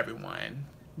someone for everyone.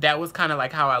 That was kind of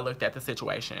like how I looked at the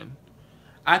situation.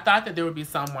 I thought that there would be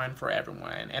someone for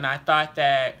everyone. And I thought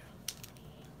that,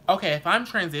 okay, if I'm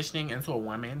transitioning into a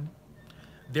woman,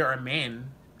 there are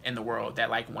men in the world that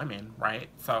like women, right?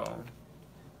 So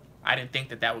I didn't think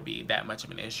that that would be that much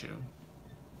of an issue,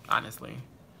 honestly.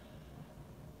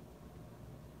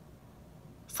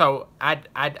 So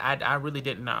I really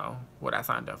didn't know what I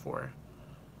signed up for.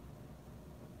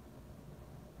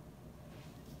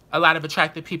 A lot of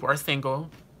attractive people are single.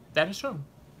 That is true.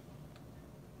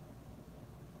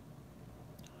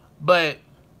 But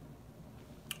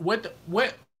what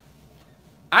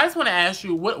I just want to ask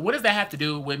you, what does that have to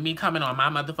do with me coming on my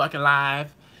motherfucking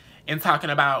live and talking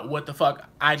about what the fuck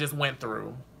I just went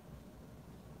through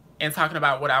and talking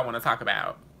about what I want to talk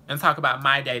about and talk about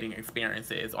my dating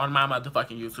experiences on my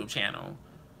motherfucking YouTube channel?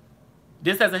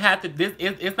 This doesn't have to,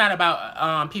 it's not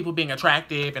about people being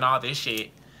attractive and all this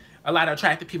shit. A lot of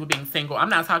attractive people being single. I'm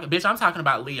not talking, bitch, I'm talking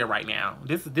about Leah right now.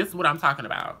 This is what I'm talking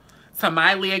about. To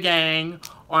my Leah gang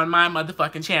on my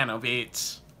motherfucking channel,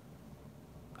 bitch.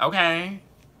 Okay?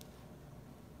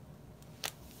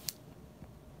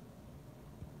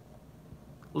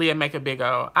 Leah, make a big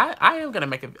O. I am gonna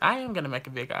make a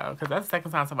big O because that's the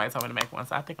second time somebody told me to make one,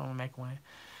 so I think I'm gonna make one.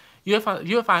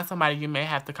 You'll find somebody you may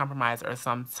have to compromise or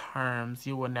some terms.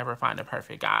 You will never find a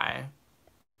perfect guy.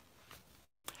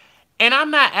 And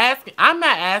I'm not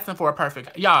asking for a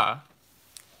perfect, y'all.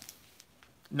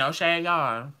 No shade,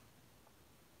 y'all.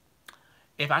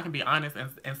 If I can be honest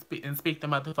and speak the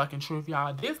motherfucking truth,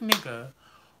 y'all, this nigga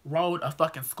rode a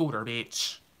fucking scooter,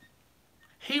 bitch.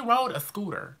 He rode a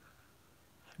scooter.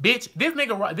 Bitch, this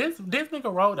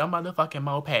nigga rode a motherfucking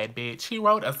moped, bitch. He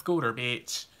rode a scooter,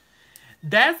 bitch.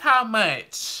 That's how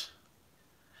much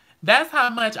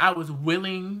I was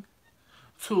willing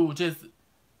to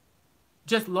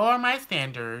just lower my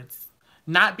standards,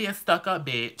 not be a stuck-up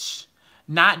bitch,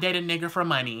 not date a nigga for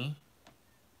money,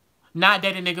 not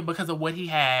date a nigga because of what he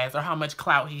has or how much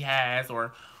clout he has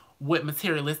or what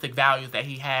materialistic values that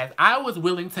he has. I was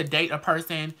willing to date a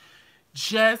person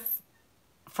just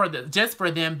for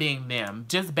them being them,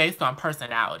 just based on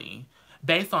personality,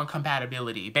 based on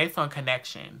compatibility, based on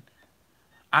connection.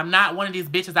 I'm not one of these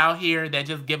bitches out here that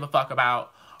just give a fuck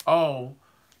about, oh,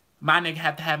 my nigga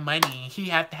have to have money. He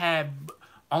have to have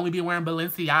only be wearing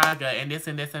Balenciaga and this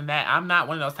and this and that. I'm not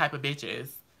one of those type of bitches.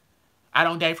 I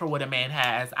don't date for what a man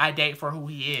has. I date for who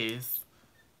he is.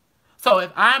 So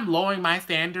if I'm lowering my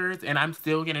standards and I'm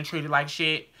still getting treated like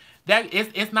shit,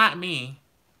 it's not me.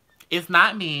 It's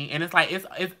not me. And it's like,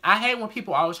 I hate when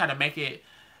people always try to paint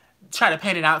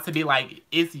it out to be like,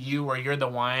 it's you or you're the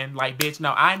one. Like, bitch,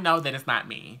 no, I know that it's not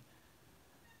me.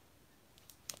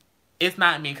 It's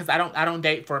not me because I don't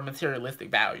date for materialistic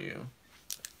value.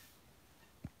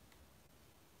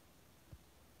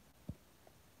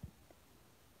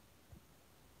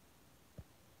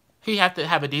 He have to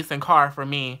have a decent car for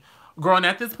me. Growing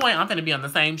at this point, I'm gonna be on the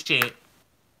same shit.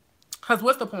 Cause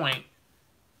what's the point?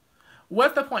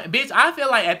 What's the point? Bitch, I feel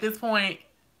like at this point,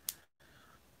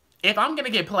 if I'm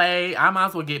gonna get played, I might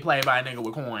as well get played by a nigga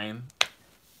with coin.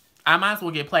 I might as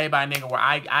well get played by a nigga where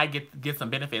I get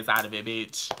some benefits out of it,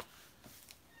 bitch.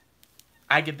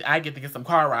 I get to get some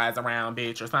car rides around,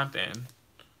 bitch, or something.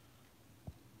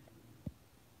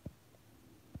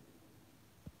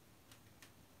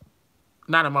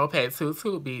 Not a moped,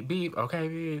 too. Beep. Okay,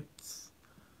 bitch.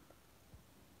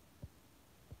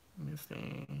 Let me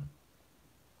see.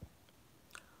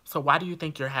 So why do you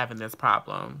think you're having this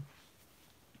problem?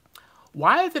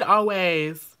 Why is it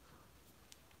always...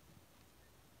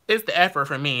 It's the effort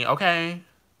for me, okay?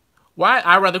 Why?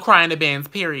 I'd rather cry in the bins,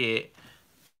 period.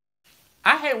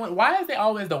 I hate when... Why is it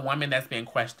always the woman that's being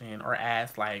questioned or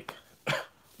asked, like,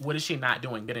 what is she not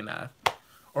doing good enough?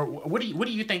 Or what do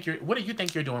you think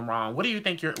you're doing wrong? What do you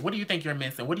think you're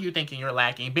missing? What do you think you're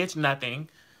lacking? Bitch, nothing.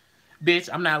 Bitch,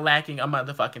 I'm not lacking a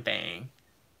motherfucking thing.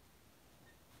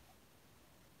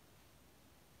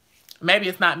 Maybe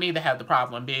it's not me that have the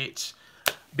problem, bitch.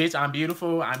 Bitch, I'm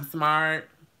beautiful. I'm smart.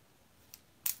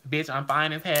 Bitch, I'm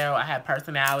fine as hell. I have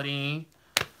personality.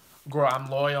 Girl, I'm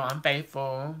loyal, I'm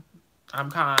faithful, I'm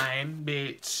kind,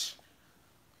 bitch.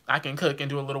 I can cook and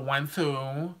do a little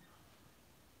 1-2.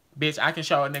 Bitch, I can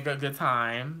show a nigga a good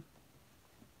time.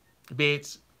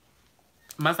 Bitch,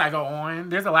 must I go on?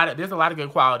 There's a lot of good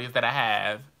qualities that I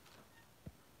have.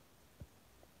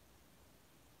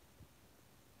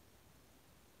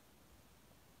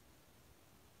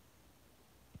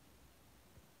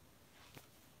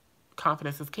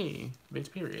 Confidence is key,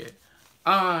 bitch, period.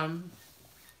 Um,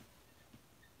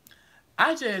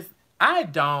 I just I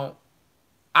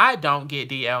don't get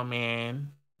DL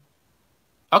men.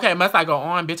 Okay, must I go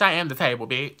on? Bitch, I am the table,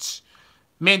 bitch.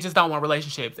 Men just don't want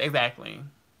relationships. Exactly.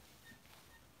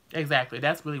 Exactly.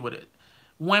 That's really what it.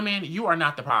 Women, you are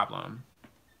not the problem.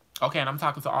 Okay, and I'm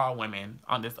talking to all women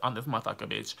on this motherfucker,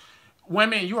 bitch.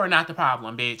 Women, you are not the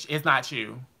problem, bitch. It's not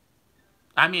you.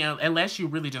 I mean, unless you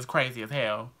really just crazy as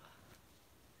hell.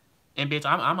 And bitch,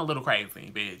 I'm a little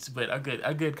crazy, bitch, but a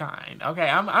good kind. Okay,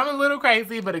 I'm a little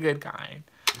crazy, but a good kind.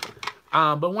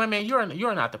 But women,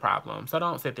 you're not the problem. So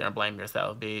don't sit there and blame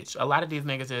yourself, bitch. A lot of these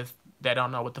niggas just that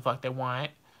don't know what the fuck they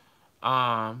want.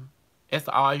 It's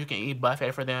all you can eat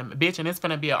buffet for them, bitch, and it's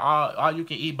gonna be an all you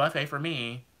can eat buffet for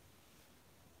me.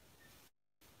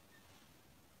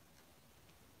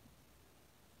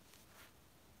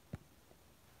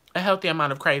 A healthy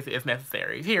amount of crazy is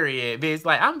necessary. Period, bitch.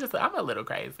 Like I'm a little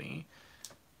crazy.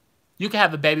 You can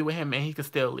have a baby with him and he can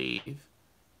still leave.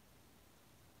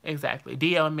 Exactly.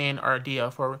 DL men or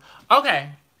DL for okay.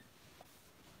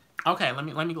 Okay,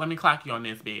 let me clock you on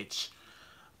this, bitch.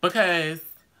 Because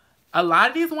a lot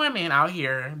of these women out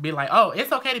here be like, oh,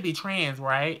 it's okay to be trans,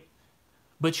 right?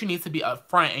 But you need to be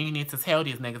upfront and you need to tell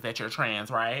these niggas that you're trans,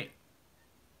 right?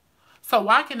 So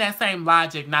why can that same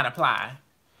logic not apply?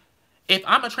 If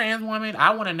I'm a trans woman, I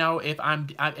want to know if I'm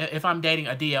dating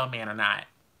a DL man or not.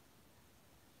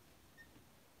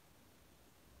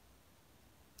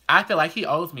 I feel like he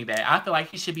owes me that. I feel like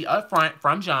he should be upfront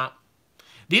from jump.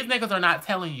 These niggas are not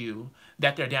telling you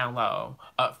that they're down low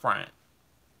upfront.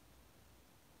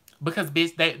 Because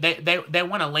bitch, they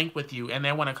want to link with you and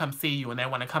they want to come see you and they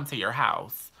want to come to your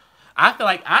house. I feel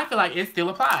like it still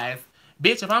applies.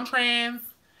 Bitch, if I'm trans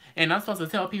and I'm supposed to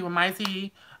tell people my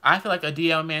tea, I feel like a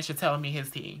DL man should tell me his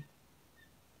tea.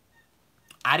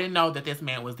 I didn't know that this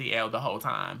man was DL the whole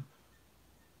time.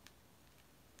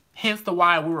 Hence the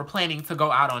why we were planning to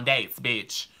go out on dates,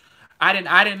 bitch. I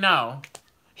didn't know.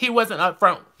 He wasn't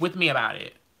upfront with me about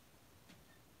it.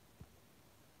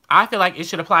 I feel like it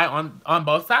should apply on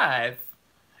both sides.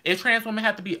 If trans women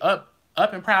have to be up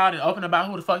and proud and open about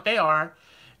who the fuck they are,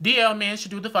 DL men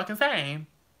should do the fucking same.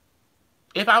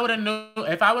 If I would have known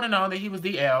that he was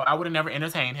DL, I would have never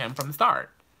entertained him from the start.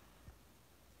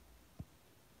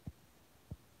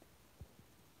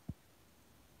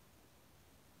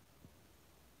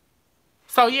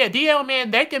 So yeah, DL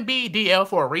men, they can be DL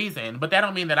for a reason, but that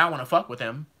don't mean that I want to fuck with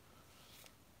him.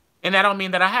 And that don't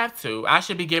mean that I have to. I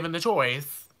should be given the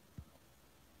choice.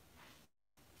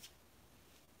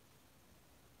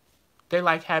 They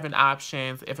like having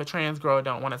options. If a trans girl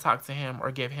don't want to talk to him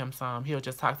or give him some, he'll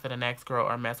just talk to the next girl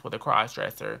or mess with a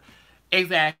cross-dresser.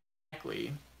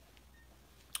 Exactly.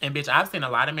 And bitch, I've seen a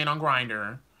lot of men on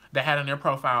Grindr that had on their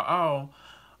profile, oh,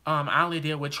 I only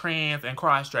deal with trans and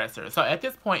cross-dressers. So at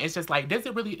this point, it's just like, does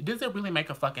it really make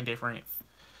a fucking difference?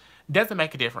 Does it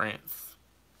make a difference?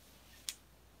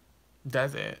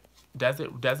 Does it? Does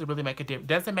it really make a difference?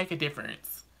 Does it make a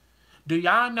difference? Do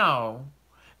y'all know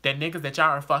that niggas that y'all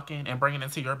are fucking and bringing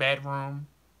into your bedroom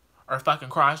are fucking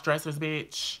cross-dressers,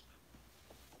 bitch?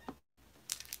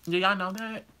 Do y'all know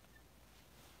that?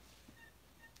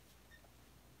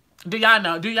 Do y'all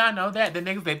know that the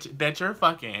niggas that you're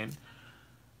fucking,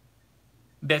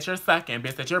 that you're sucking,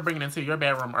 bitch, that you're bringing into your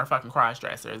bedroom are fucking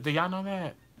cross-dressers? Do y'all know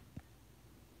that?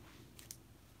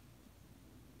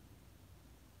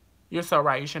 You're so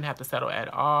right. You shouldn't have to settle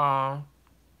at all.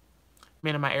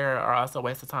 Men in my area are also a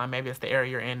waste of time. Maybe it's the area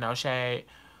you're in, no shade.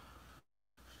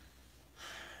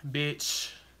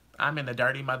 Bitch, I'm in the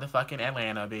dirty motherfucking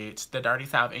Atlanta, bitch. The dirty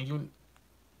South. And you...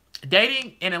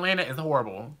 Dating in Atlanta is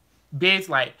horrible. Bitch,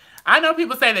 like... I know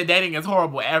people say that dating is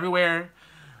horrible everywhere.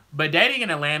 But dating in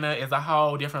Atlanta is a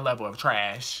whole different level of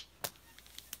trash.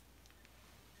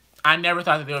 I never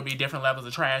thought that there would be different levels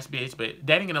of trash, bitch. But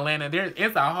dating in Atlanta,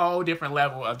 it's a whole different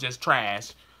level of just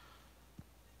trash.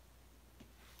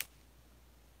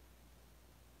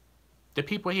 The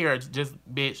people here are just,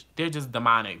 bitch, they're just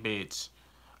demonic, bitch.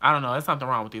 I don't know. There's something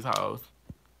wrong with these hoes.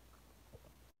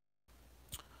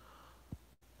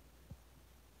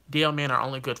 DL men are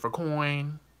only good for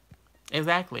coin.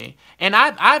 Exactly. And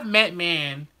I've met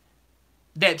men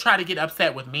that try to get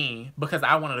upset with me because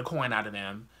I wanted a coin out of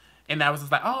them. And that was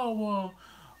just like, oh, well,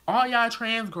 all y'all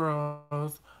trans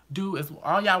girls do is,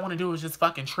 all y'all want to do is just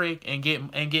fucking trick and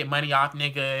get money off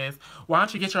niggas. Why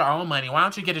don't you get your own money? Why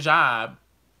don't you get a job?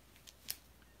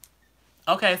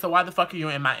 Okay, so why the fuck are you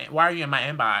in my, why are you in my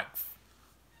inbox?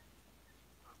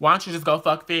 Why don't you just go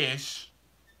fuck fish?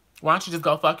 Why don't you just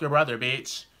go fuck your brother,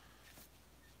 bitch?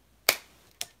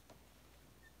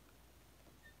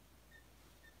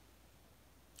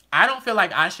 I don't feel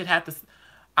like I should have to,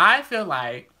 I feel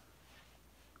like,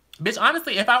 bitch,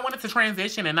 honestly, if I wanted to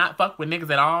transition and not fuck with niggas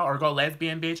at all or go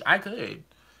lesbian, bitch, I could.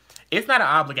 It's not an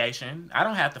obligation. I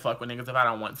don't have to fuck with niggas if I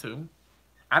don't want to.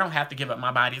 I don't have to give up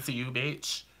my body to you,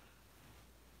 bitch.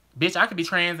 Bitch, I could be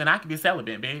trans and I could be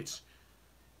celibate, bitch.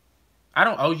 I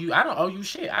don't owe you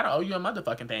shit. I don't owe you a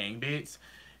motherfucking thing, bitch.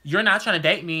 You're not trying to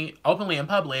date me openly in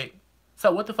public.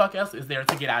 So what the fuck else is there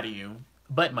to get out of you?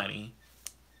 But money.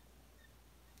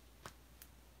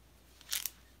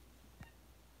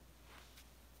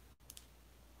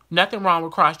 Nothing wrong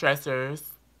with cross-dressers.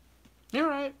 You're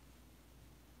right.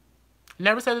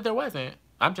 Never said that there wasn't.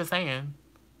 I'm just saying.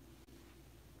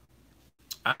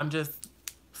 I'm just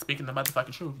speaking the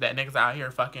motherfucking truth. That niggas out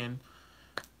here fucking...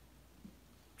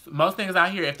 Most niggas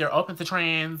out here, if they're open to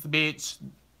trans, bitch,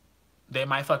 they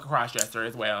might fuck a cross-dresser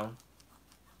as well.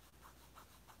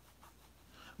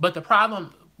 But the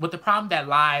problem that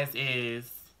lies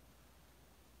is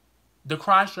the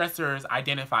cross-dressers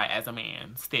identify as a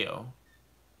man still.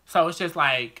 So it's just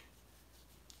like,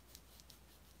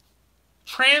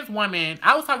 trans women,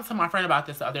 I was talking to my friend about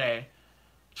this the other day.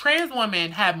 Trans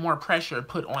women have more pressure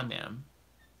put on them.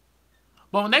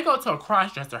 But when they go to a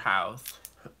cross-dresser house,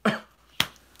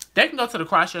 they can go to the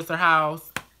cross-dresser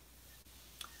house.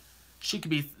 She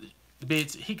could be,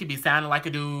 bitch, he could be sounding like a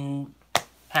dude,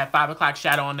 have 5 o'clock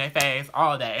shadow on their face,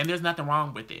 all that. And there's nothing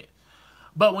wrong with it.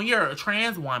 But when you're a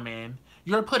trans woman,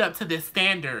 you're put up to this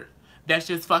standard that's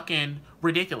just fucking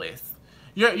ridiculous.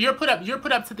 You're put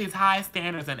up to these high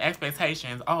standards and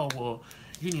expectations. Oh, well,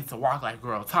 you need to walk like a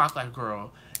girl, talk like a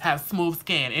girl, have smooth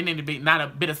skin, and need to be not a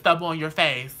bit of stubble on your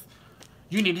face.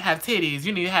 You need to have titties.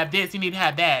 You need to have this. You need to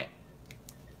have that.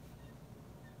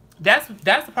 That's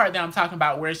the part that I'm talking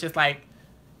about, where it's just like,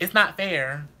 it's not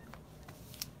fair.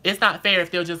 It's not fair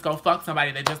if they'll just go fuck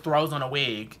somebody that just throws on a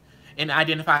wig and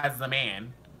identifies as a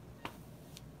man.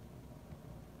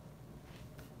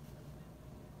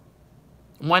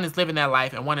 One is living that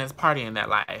life and one is partying that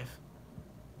life.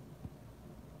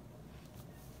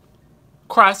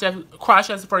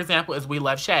 Cross-dresser, for example, is We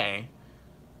Love Shay.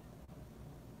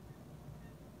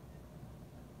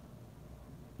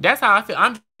 That's how I feel.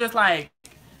 I'm just like,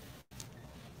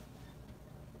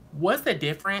 what's the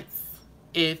difference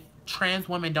if trans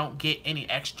women don't get any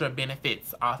extra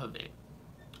benefits off of it?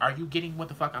 Are you getting what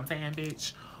the fuck I'm saying,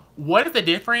 bitch? What is the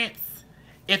difference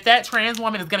if that trans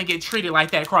woman is gonna get treated like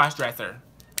that cross-dresser?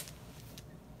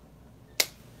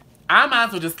 I might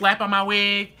as well just slap on my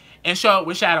wig and show it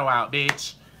with shadow out,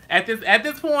 bitch. At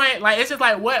this point, like, it's just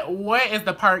like, what is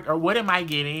the perk, or what am I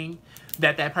getting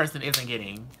that that person isn't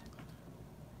getting?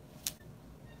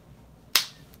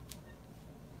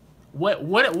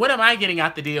 What am I getting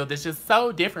out the deal that's just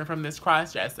so different from this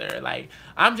cross-dresser? Like,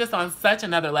 I'm just on such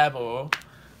another level.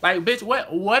 Like, bitch,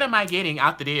 what am I getting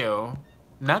out the deal?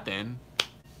 Nothing.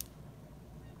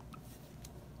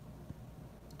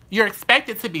 You're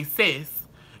expected to be cis.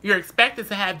 You're expected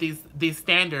to have these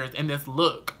standards and this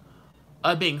look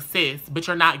of being cis, but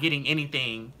you're not getting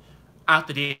anything out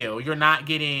the deal. You're not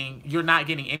getting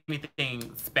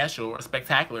anything special or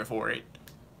spectacular for it.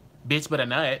 Bitch, but a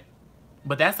nut.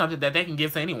 But that's something that they can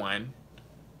give to anyone.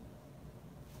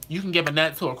 You can give a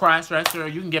nut to a cross-dresser.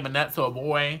 You can give a nut to a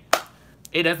boy.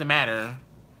 It doesn't matter.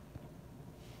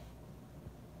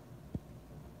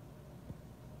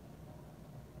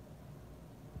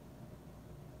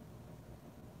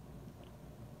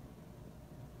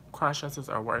 Cross-dressers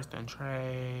are worse than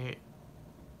trade.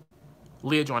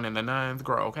 Leah joining the nuns.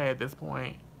 Girl, okay at this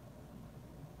point.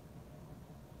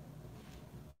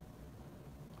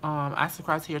 I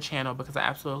subscribe to your channel because I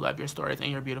absolutely love your stories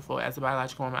and you're beautiful. As a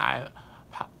biological woman,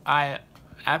 I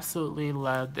absolutely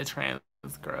love the trans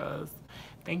girls.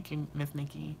 Thank you, Miss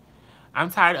Nikki.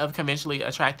 I'm tired of conventionally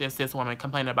attractive cis women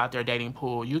complaining about their dating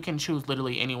pool. You can choose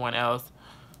literally anyone else.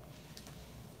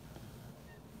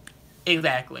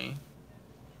 Exactly.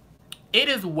 It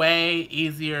is way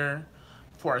easier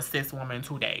for a cis woman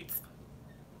to date.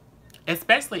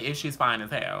 Especially if she's fine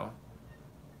as hell.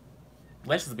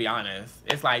 Let's just be honest.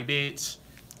 It's like, bitch,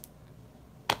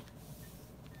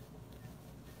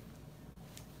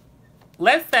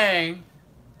 let's say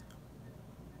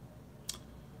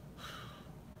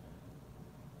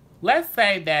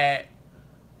that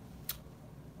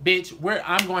Bitch,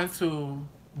 I'm going to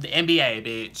the NBA,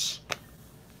 bitch.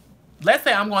 Let's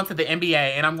say I'm going to the NBA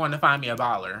and I'm going to find me a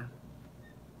baller.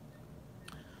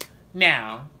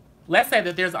 Now, let's say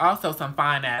that there's also some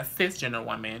fine-ass cisgender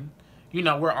woman. You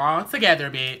know, we're all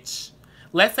together, bitch.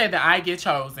 Let's say that I get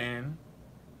chosen.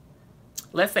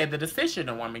 Let's say that the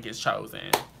cisgender woman gets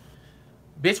chosen.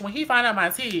 Bitch, when he find out my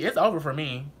tea, it's over for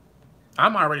me.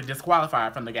 I'm already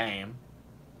disqualified from the game.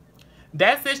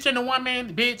 That cisgender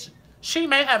woman, bitch, she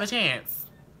may have a chance.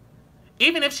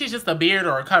 Even if she's just a beard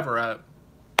or a cover-up.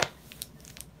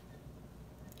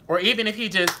 Or even if he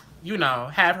just, you know,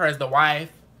 have her as the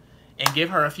wife and give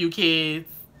her a few kids.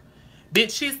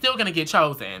 Bitch, she's still gonna get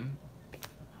chosen.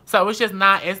 So it's just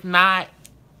not, it's not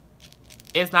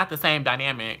the same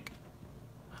dynamic.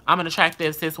 I'm an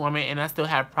attractive cis woman and I still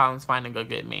have problems finding a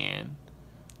good man.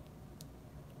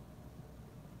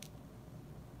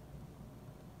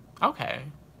 Okay.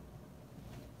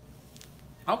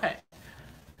 Okay.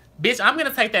 Bitch, I'm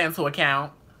gonna take that into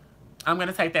account. I'm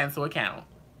gonna take that into account.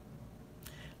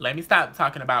 Let me stop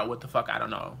talking about what the fuck I don't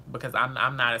know. Because I'm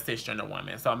not a cisgender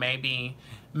woman. So maybe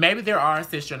there are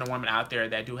cisgender women out there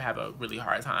that do have a really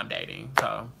hard time dating.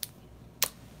 So,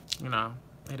 you know,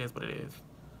 it is what it is.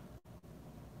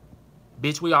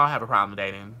 Bitch, we all have a problem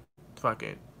dating. Fuck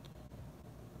it.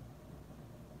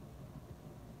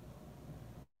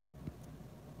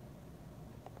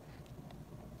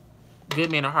 Good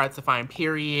men are hard to find,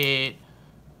 period.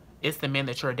 It's the men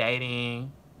that you're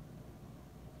dating.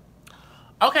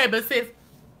 Okay, but sis,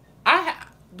 I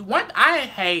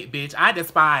hate, bitch, I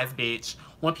despise, bitch,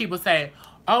 when people say,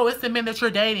 oh, it's the men that you're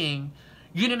dating.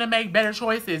 You need to make better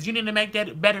choices. You need to make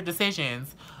better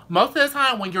decisions. Most of the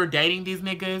time when you're dating these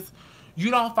niggas,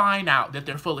 you don't find out that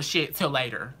they're full of shit till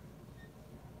later.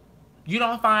 You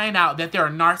don't find out that they're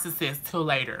a narcissist till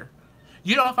later.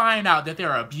 You don't find out that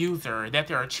they're an abuser, that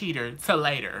they're a cheater till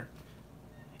later.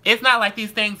 It's not like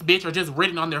these things, bitch, are just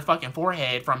written on their fucking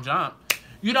forehead from jump.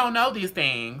 You don't know these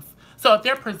things. So if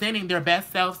they're presenting their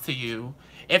best selves to you,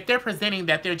 if they're presenting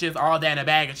that they're just all that in a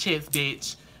bag of chips,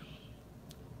 bitch,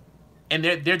 and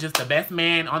they're just the best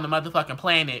man on the motherfucking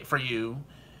planet for you,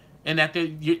 and that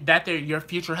they're your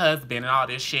future husband and all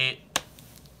this shit,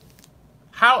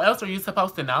 how else are you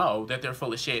supposed to know that they're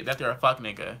full of shit, that they're a fuck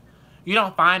nigga? You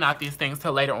don't find out these things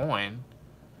till later on.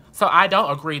 So I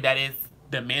don't agree that it's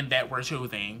the men that we're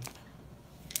choosing.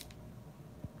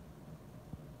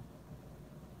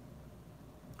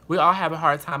 We all have a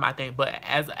hard time, I think, but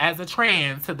as a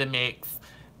trans to the mix,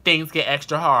 things get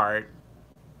extra hard.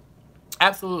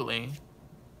 Absolutely.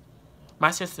 My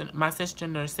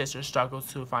cisgender sister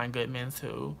struggles to find good men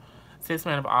too. Cis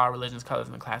men of all religions, colors,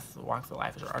 and classes, walks of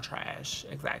life are trash.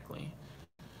 Exactly.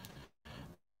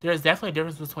 There's definitely a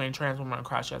difference between trans women and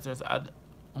cross-dressers.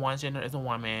 One gender is a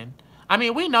woman. I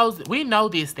mean, we know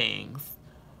these things.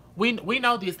 We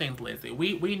know these things, Lizzie.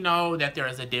 We know that there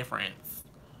is a difference.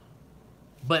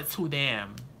 But to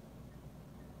them,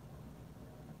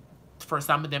 for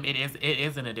some of them, it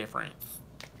isn't a difference.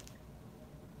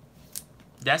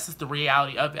 That's just the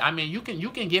reality of it. I mean, you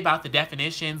can give out the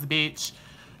definitions, bitch.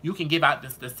 You can give out the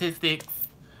statistics.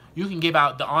 You can give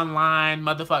out the online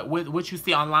motherfucker, what you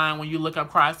see online when you look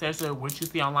up cross-dresser, what you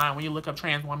see online when you look up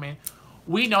trans woman.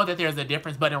 We know that there's a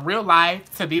difference, but in real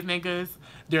life, to these niggas,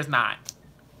 there's not.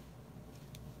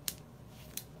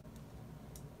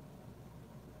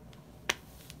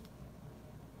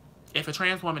 If a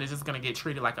trans woman is just gonna get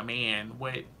treated like a man,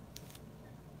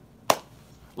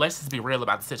 let's just be real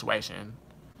about the situation.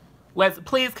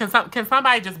 Please, can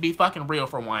somebody just be fucking real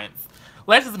for once?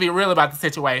 Let's just be real about the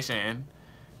situation.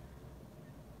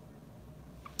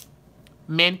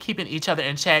 Men keeping each other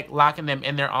in check, locking them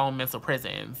in their own mental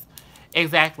prisons.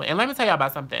 Exactly. And let me tell y'all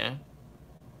about something.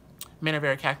 Men are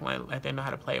very calculated, like they know how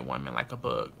to play a woman like a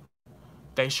book.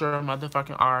 They sure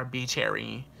motherfucking are,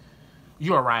 B-Cherry.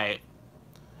 You are right.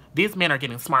 These men are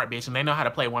getting smart, bitch, and they know how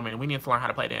to play women. We need to learn how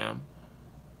to play them.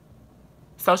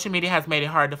 Social media has made it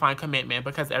hard to find commitment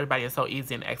because everybody is so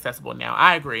easy and accessible now.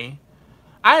 I agree.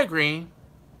 I agree.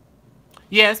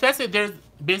 Yeah, especially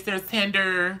there's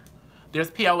Tinder, there's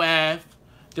POF,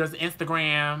 there's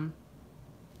Instagram,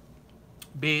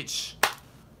 bitch.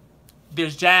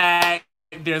 There's Jack,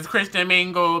 there's Christian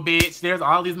Mingle, bitch. There's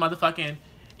all these motherfucking...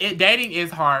 dating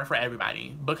is hard for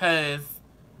everybody because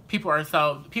people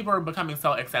are becoming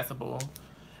so accessible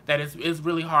that it's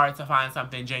really hard to find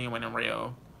something genuine and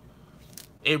real.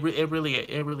 It really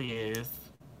is.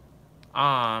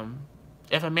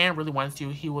 If a man really wants you,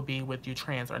 he will be with you,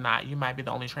 trans or not. You might be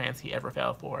the only trans he ever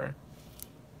fell for.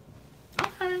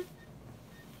 Okay.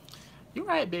 You're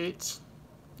right, bitch.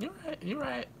 You're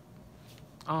right.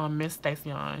 Miss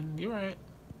Stacion. You're right.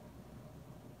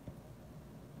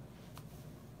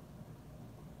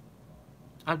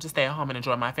 I'm just stay at home and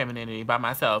enjoy my femininity by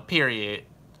myself, period.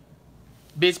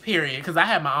 Bitch, period. Because I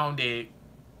have my own dick.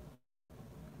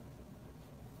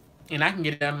 And I can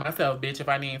get it done myself, bitch, if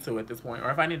I need to at this point.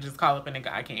 Or if I need to just call up a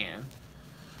nigga, I can.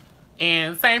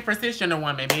 And same for cisgender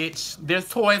women, bitch. There's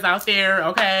toys out there,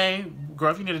 okay?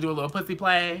 Girl, if you need to do a little pussy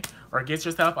play or get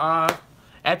yourself off.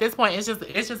 At this point, it's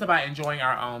just about enjoying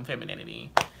our own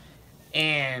femininity.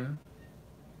 And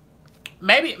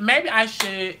maybe I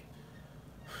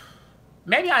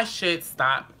should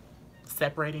stop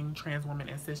separating trans women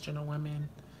and cisgender women.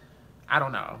 I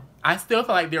don't know. I still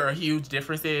feel like there are huge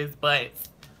differences, but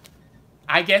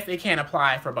I guess it can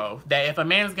apply for both. That if a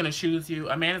man is going to choose you,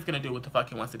 a man is going to do what the fuck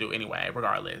he wants to do anyway,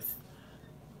 regardless.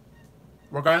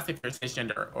 Regardless if you're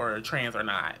cisgender or trans or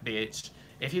not, bitch.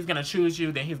 If he's going to choose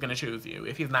you, then he's going to choose you.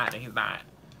 If he's not, then he's not.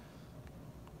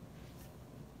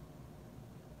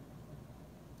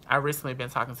 I've recently been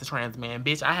talking to trans men.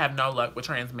 Bitch, I have no luck with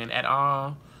trans men at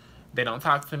all. They don't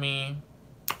talk to me.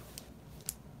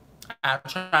 I've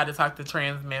tried to talk to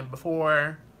trans men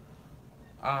before.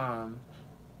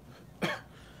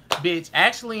 Bitch,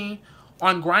 actually,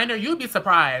 on Grindr, you'd be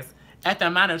surprised at the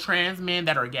amount of trans men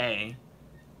that are gay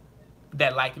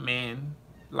that like men.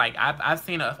 Like I've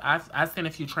seen a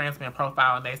few trans men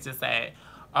profile and they just say,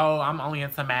 "Oh, I'm only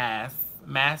into mass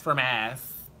for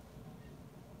mass.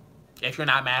 If you're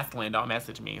not masculine, don't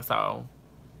message me." So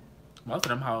most of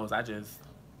them hoes,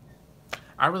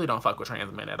 I really don't fuck with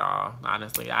trans men at all.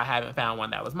 Honestly, I haven't found one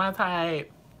that was my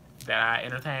type that I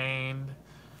entertained.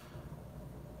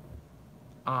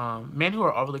 Men who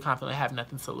are overly confident have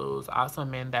nothing to lose. Also,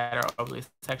 men that are overly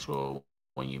sexual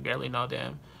when you barely know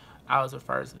them. I was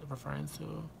referring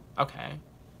to. Okay.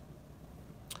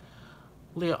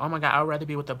 Leah, oh my god, I would rather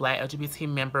be with a black LGBT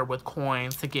member with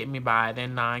coins to get me by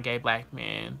than non-gay black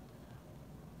men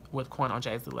with coin on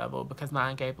Jay-Z level, because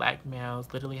non-gay black males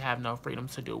literally have no freedom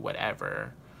to do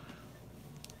whatever.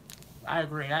 I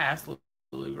agree. I absolutely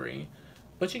agree.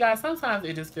 But you guys, sometimes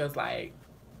it just feels like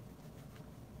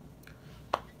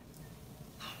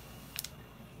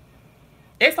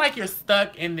it's like you're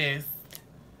stuck in this,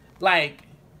 like,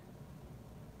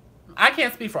 I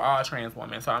can't speak for all trans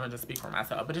women, so I'm gonna just speak for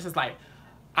myself. But it's just like,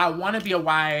 I want to be a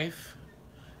wife.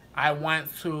 I want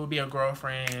to be a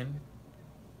girlfriend.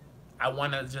 I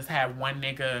want to just have one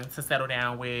nigga to settle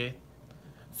down with,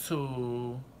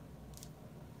 to,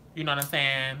 you know what I'm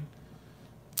saying,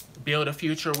 build a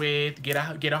future with, get a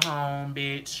home,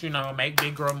 bitch, you know, make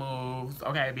big girl moves,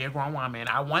 okay, be a grown woman.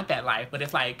 I want that life, but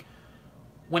it's like,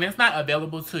 when it's not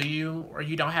available to you or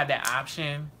you don't have that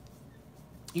option,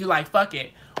 you like, fuck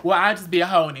it. Well, I'll just be a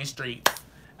hoe in these streets.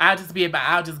 I'll just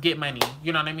get money.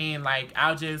 You know what I mean? Like,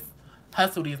 I'll just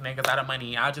hustle these niggas out of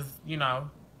money. I'll just, you know,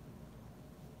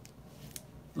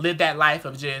 live that life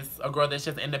of just a girl that's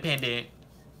just independent,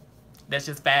 that's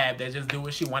just fab, that just do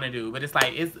what she want to do. But it's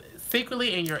like, it's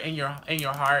secretly in your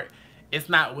heart, it's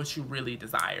not what you really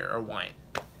desire or want.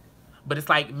 But it's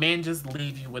like men just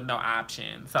leave you with no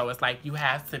option. So it's like you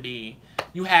have to be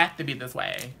this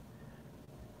way.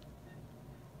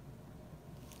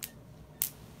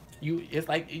 It's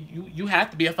like you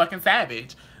have to be a fucking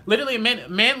savage. Literally,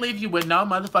 men leave you with no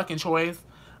motherfucking choice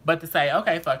but to say,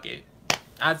 okay, fuck it,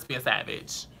 I'll just be a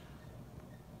savage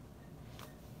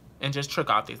and just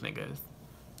trick off these niggas.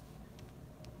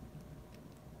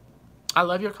 I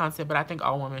love your concept, but I think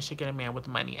all women should get a man with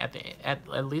money. At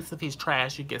least if he's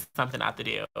trash, you get something out the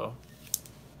deal.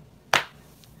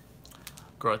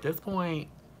 Girl, at this point,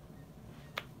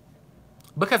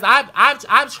 because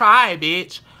I've tried,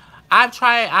 bitch. I've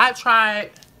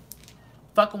tried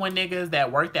fucking with niggas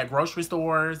that worked at grocery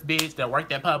stores, bitch, that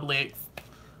worked at Publix,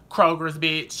 Kroger's,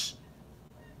 bitch.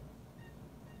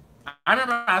 I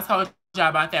remember I told y'all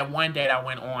about that one date I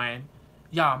went on.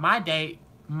 Y'all,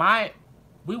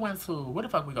 we went to, where the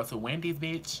fuck we go to? Wendy's,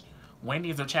 bitch.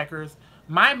 Wendy's or Checkers.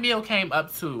 My meal came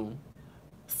up to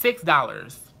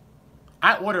 $6.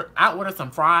 I ordered some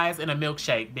fries and a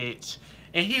milkshake, bitch.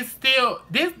 And he's still,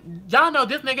 y'all know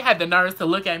this nigga had the nerves to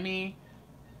look at me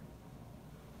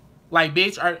like,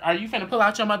 bitch, are you finna pull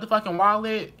out your motherfucking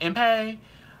wallet and pay?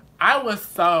 I was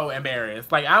so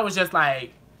embarrassed. Like, I was just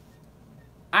like,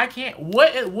 I can't,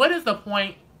 what is the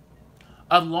point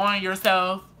of lowering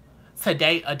yourself to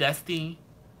date a Dusty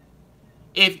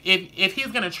if he's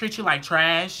gonna treat you like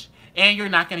trash and you're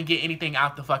not gonna get anything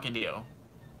out the fucking deal?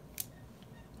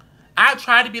 I've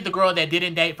tried to be the girl that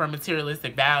didn't date for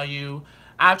materialistic value.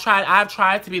 I've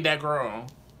tried to be that girl.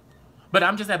 But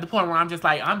I'm just at the point where I'm just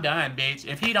like, I'm done, bitch.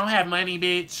 If he don't have money,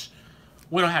 bitch,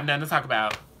 we don't have nothing to talk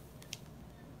about.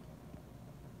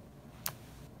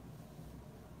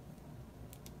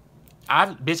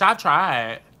 I've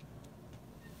tried.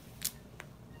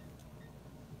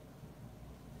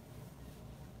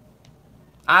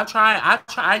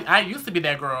 I used to be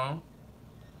that girl.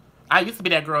 I used to be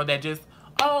that girl that just,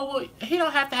 oh, well, he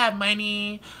don't have to have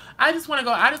money. I just want to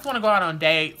go out on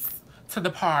dates to the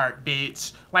park,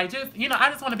 bitch. Like, just, I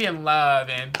just want to be in love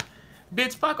and,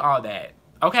 bitch, fuck all that.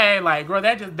 Okay? Like, girl,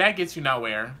 that gets you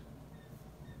nowhere.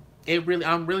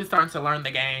 I'm really starting to learn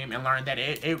the game and learn that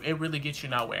it really gets you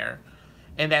nowhere.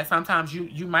 And that sometimes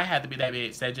you might have to be that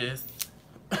bitch that just,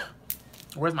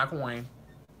 where's my coin?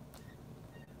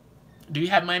 Do you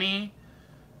have money?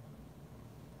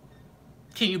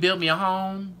 Can you build me a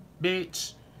home,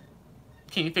 bitch?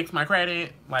 Can you fix my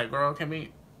credit? Like, girl, can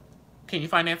you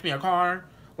finance me a car?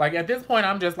 Like, at this point,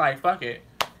 I'm just like, fuck it.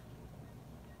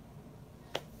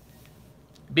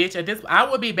 Bitch, I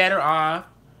would be better off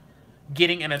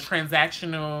getting in a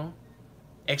transactional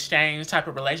exchange type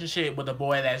of relationship with a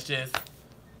boy that's just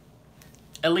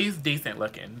at least decent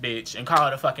looking, bitch, and call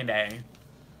it a fucking day.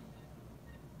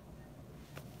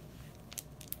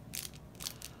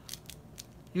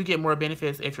 You get more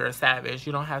benefits if you're a savage.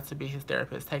 You don't have to be his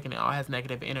therapist taking it all has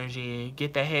negative energy.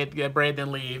 Get the head, get bread,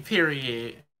 then leave.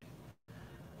 Period.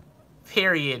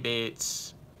 Period,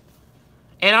 bitch.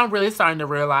 And I'm really starting to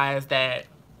realize that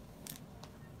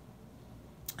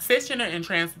cisgender and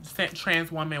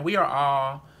trans women, we are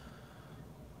all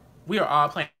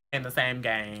playing the same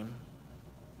game.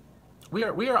 We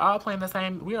are all playing the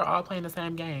same game. We are all playing the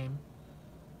same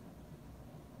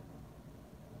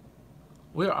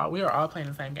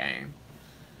game.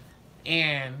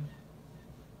 And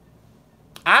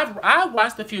I've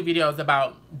watched a few videos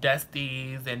about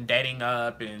dusties and dating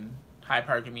up and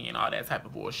hypergamy and all that type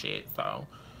of bullshit. So,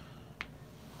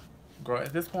 girl,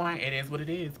 at this point, it is what it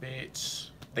is, bitch.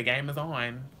 The game is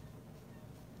on.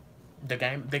 The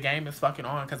game is fucking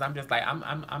on. Cause I'm just like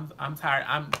I'm tired.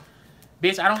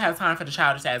 Bitch, I don't have time for the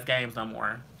childish ass games no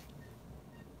more.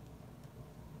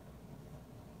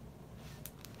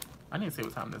 I need to see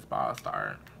what time this ball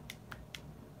start.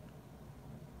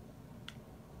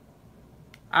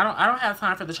 I don't have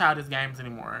time for the childish games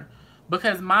anymore.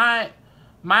 Because my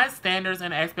standards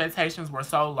and expectations were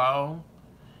so low.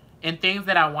 And things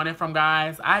that I wanted from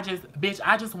guys, I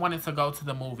just wanted to go to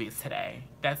the movies today.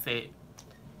 That's it.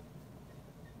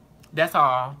 That's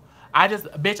all. I just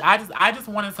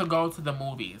wanted to go to the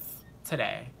movies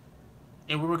today.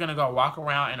 And we were gonna go walk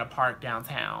around in a park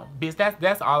downtown. Bitch,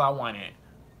 that's all I wanted.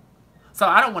 So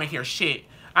I don't want to hear shit.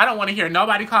 I don't want to hear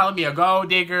nobody calling me a gold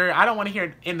digger. I don't want to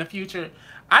hear in the future.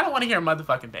 I don't want to hear a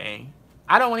motherfucking thing.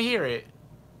 I don't want to hear it.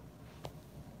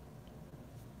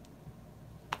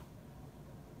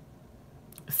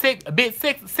 $6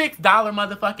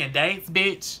 motherfucking dates,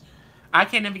 bitch. I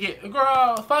can't even get,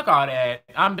 girl, fuck all that.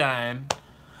 I'm done.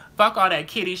 Fuck all that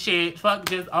kitty shit. Fuck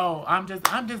just, oh, I'm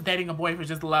just dating a boy for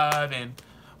just love and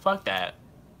fuck that.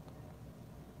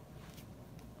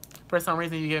 For some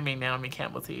reason, you give me Naomi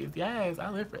Campbell teas. Yes, I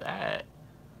live for that.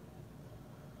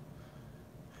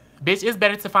 Bitch, it's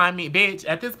better to find me. Bitch,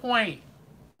 at this point,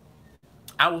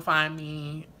 I will find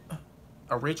me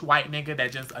a rich white nigga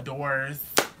that just adores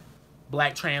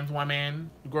black trans woman,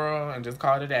 girl, and just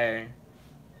call it a day.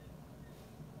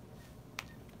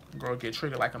 Girl, get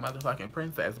treated like a motherfucking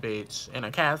princess, bitch, in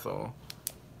a castle.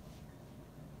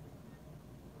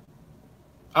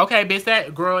 Okay, bitch,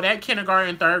 that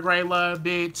kindergarten, third grade love,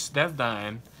 bitch, that's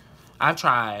done. I've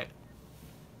tried.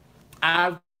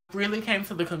 I really came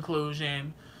to the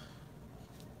conclusion.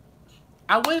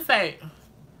 I would say,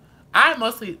 I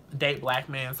mostly date black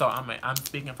men, so I'm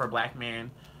speaking for black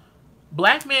men.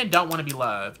 Black men don't want to be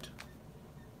loved.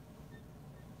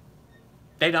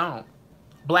 They don't.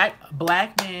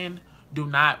 Black men do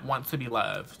not want to be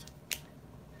loved.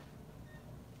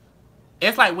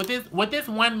 It's like with this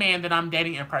one man that I'm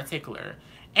dating in particular,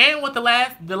 and with the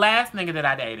last nigga that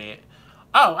I dated.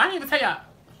 Oh, I didn't even tell y'all.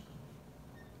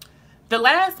 The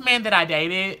last man that I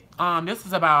dated, this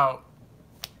was about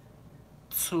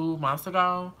 2 months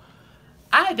ago.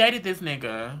 I dated this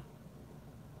nigga.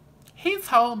 He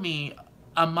told me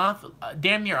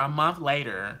damn near a month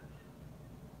later,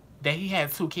 that he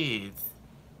had 2 kids.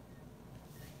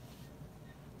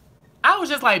 I was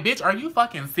just like, bitch, are you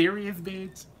fucking serious,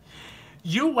 bitch?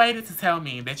 You waited to tell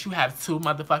me that you have 2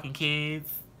 motherfucking kids.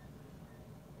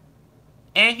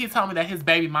 And he told me that his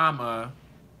baby mama,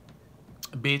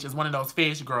 bitch, is one of those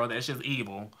fish girl that's just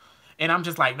evil. And I'm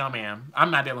just like, no, ma'am. I'm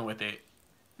not dealing with it.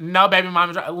 No, baby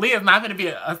mama. Leah's not going to be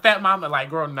a stepmama. Like,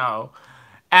 girl, no.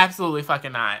 Absolutely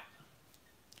fucking not.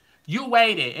 You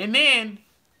waited. And then,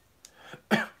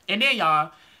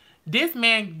 y'all, this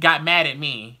man got mad at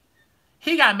me.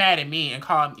 He got mad at me and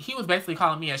he was basically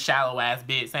calling me a shallow ass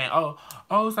bitch, saying, oh,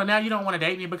 so now you don't want to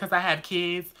date me because I have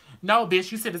kids? No,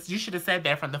 bitch, you should have said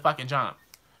that from the fucking jump.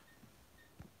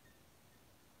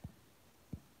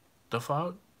 The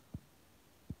fuck?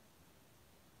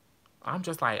 I'm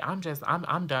done.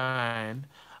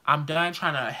 I'm done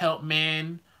trying to help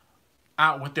men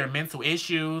out with their mental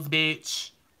issues,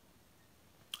 bitch.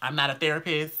 I'm not a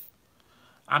therapist.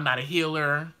 I'm not a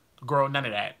healer. Girl, none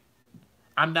of that.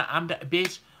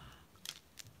 Bitch.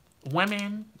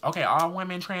 Women, okay, all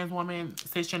women, trans women,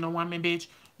 cisgender women, bitch,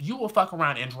 you will fuck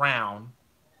around and drown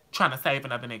trying to save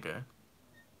another nigga.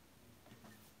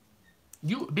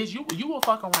 Bitch, you will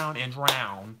fuck around and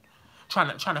drown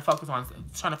trying to focus on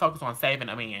saving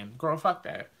a man. Girl, fuck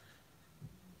that.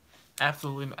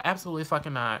 Absolutely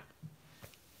fucking not.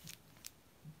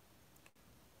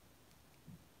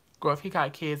 Girl, if he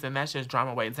got kids and that's just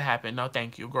drama waiting to happen, no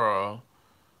thank you, girl.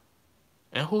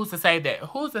 And who's to say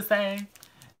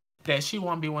that she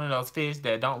won't be one of those fish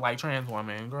that don't like trans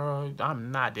women? Girl,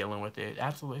 I'm not dealing with it.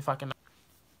 Absolutely fucking not.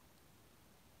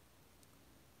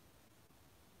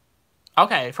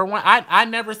 Okay, for one, I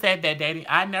never said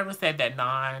that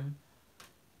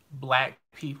non-black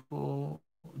people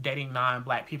dating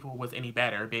non-black people was any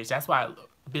better, bitch. That's why,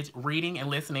 bitch, reading and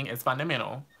listening is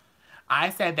fundamental. I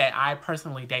said that I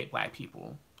personally date black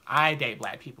people. I date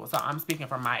black people, so I'm speaking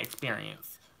from my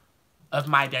experience of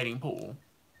my dating pool.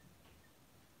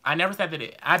 I never said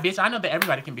that I know that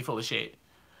everybody can be full of shit.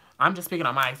 I'm just speaking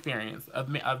on my experience of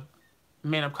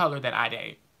men of color that I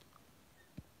date.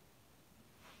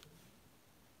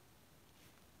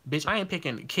 Bitch, I ain't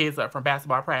picking kids up from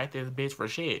basketball practice, bitch, for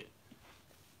shit.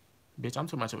 Bitch, I'm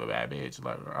too much of a bad bitch.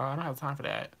 Like, I don't have time for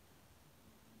that.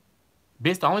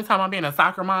 Bitch, the only time I'm being a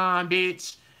soccer mom,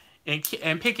 bitch,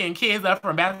 and picking kids up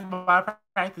from basketball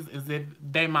practice is if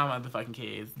they my motherfucking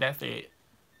kids. That's it.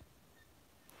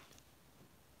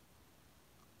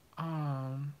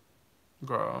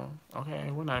 Girl,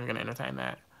 okay, we're not even gonna entertain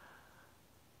that.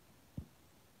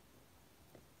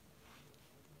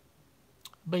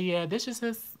 But yeah, this is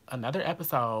just another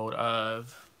episode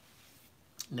of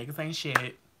Niggas Ain't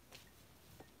Shit.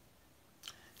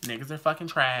 Niggas are fucking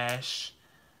trash.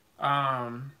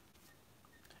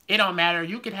 It don't matter.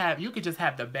 You could just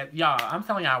have the best. Y'all, I'm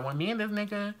telling y'all, when me and this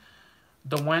nigga,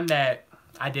 the one that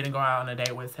I didn't go out on a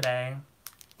date with today,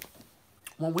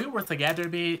 when we were together,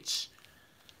 bitch,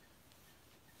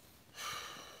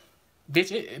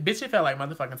 it felt like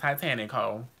motherfucking Titanic,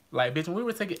 ho. Like, bitch, when we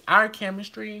were together, our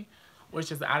chemistry was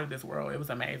just out of this world. It was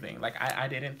amazing. Like, I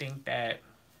didn't think that,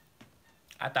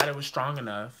 I thought it was strong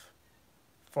enough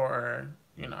for,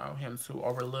 you know, him to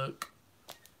overlook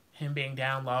him being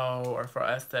down low or for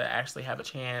us to actually have a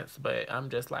chance. But I'm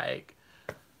just like,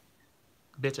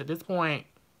 bitch, at this point,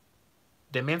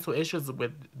 the mental issues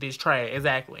with these traits,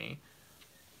 exactly.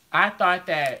 I thought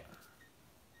that,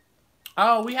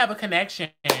 oh, we have a connection.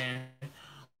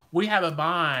 We have a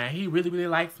bond. He really, really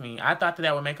likes me. I thought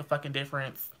that would make a fucking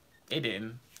difference. It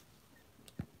didn't.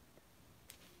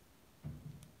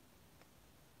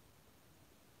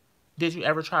 Did you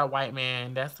ever try white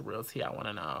man? That's the real tea I want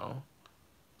to know.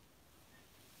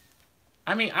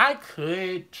 I mean, I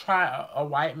could try a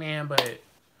white man, but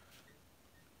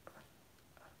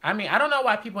I mean, I don't know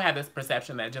why people have this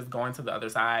perception that just going to the other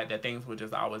side, that things would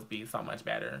just always be so much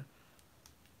better.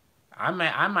 I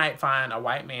might find a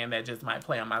white man that just might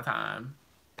play on my time.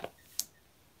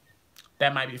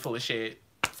 That might be full of shit.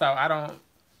 So I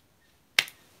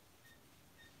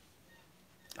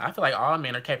feel like all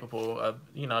men are capable of,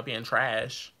 you know, being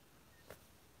trash.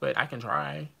 But I can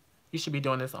try. You should be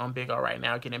doing this on Big O right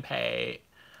now, getting paid.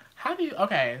 How do you...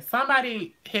 Okay,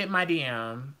 somebody hit my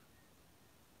DM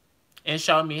and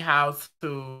show me how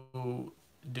to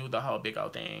do the whole Big O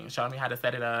thing. Show me how to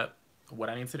set it up, what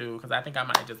I need to do, because I think I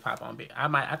might just pop on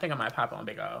I think I might pop on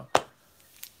Big O.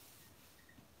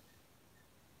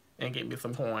 And get me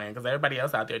some coin, because everybody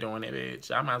else out there doing it,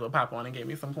 bitch. I might as well pop on and get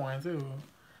me some coin, too.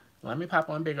 Let me pop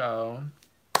on Big O.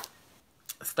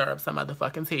 Stir up some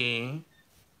motherfucking tea.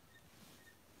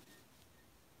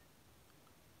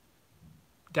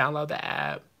 Download the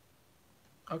app.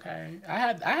 Okay. I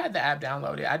had the app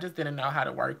downloaded. I just didn't know how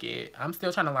to work it. I'm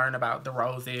still trying to learn about the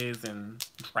roses and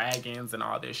dragons and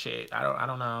all this shit. I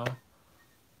don't know.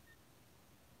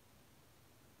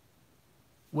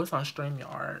 What's on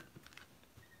StreamYard?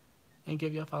 And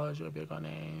give your followers your Big O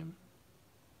name.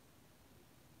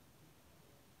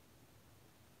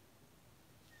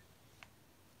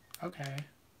 Okay.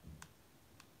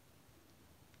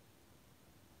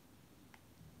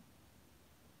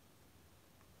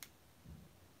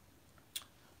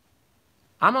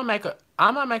 I'm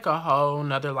gonna make a whole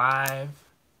nother live.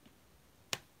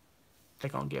 They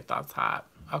gonna gift off top.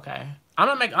 Okay. I'm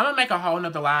gonna make a whole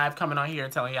nother live coming on here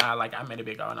telling y'all like I made a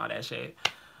Big O and all that shit.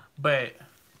 But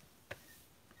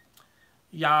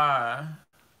y'all,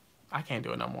 I can't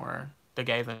do it no more. The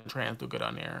gays and trans do good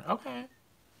on there. Okay.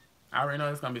 I already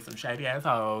know it's gonna be some shady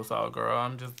assholes. So, girl,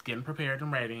 I'm just getting prepared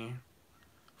and ready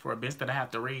for a bitch that I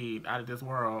have to read out of this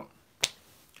world.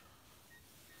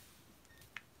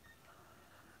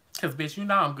 Cause, bitch, you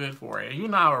know I'm good for it. You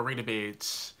know I will read a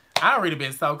bitch. I'll read a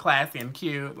bitch so classy and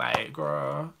cute. Like,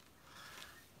 girl,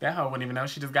 that hoe wouldn't even know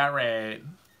she just got read.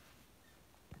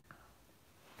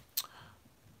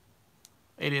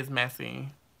 It is messy.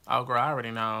 Oh, girl, I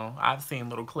already know. I've seen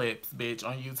little clips, bitch,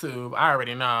 on YouTube. I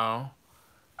already know.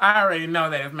 I already know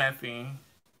that it's messy.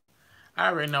 I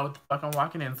already know what the fuck I'm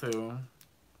walking into.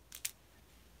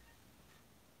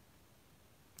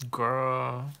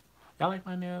 Girl. Y'all like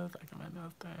my nails? I got my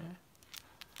nails done.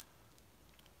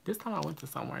 This time I went to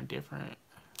somewhere different.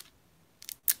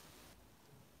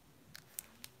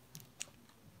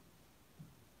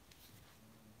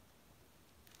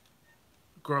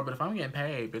 Girl, but if I'm getting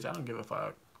paid, bitch, I don't give a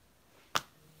fuck.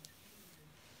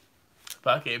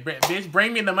 Fuck it. Bitch,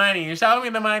 bring me the money. Show me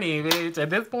the money, bitch.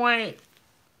 At this point,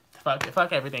 fuck it.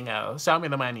 Fuck everything else. Show me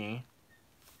the money.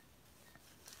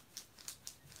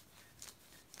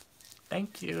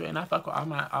 Thank you. And I fuck with all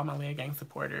my Leah Gang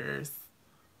supporters.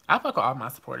 I fuck with all my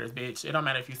supporters, bitch. It don't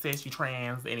matter if you cis, you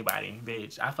trans, anybody,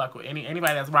 bitch. I fuck with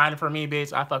anybody that's riding for me,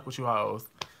 bitch. I fuck with you hoes.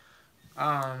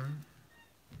 And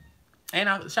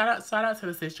shout out to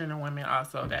the cisgender women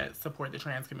also that support the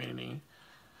trans community.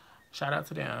 Shout out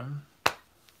to them.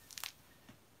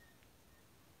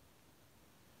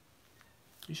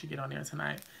 You should get on there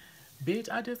tonight. Bitch,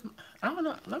 I don't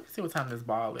know. Let me see what time this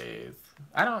ball is.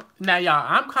 Now, y'all,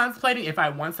 I'm contemplating if I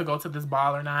want to go to this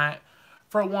ball or not.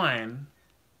 For one,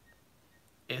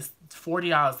 it's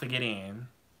 $40 to get in.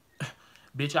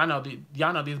 Bitch,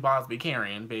 y'all know these balls be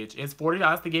carrying, bitch. It's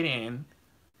 $40 to get in.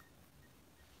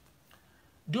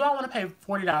 Do I want to pay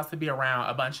 $40 to be around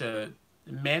a bunch of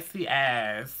messy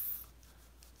ass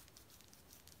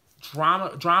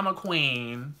drama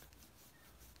queen,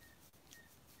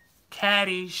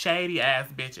 catty, shady ass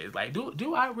bitches? Like,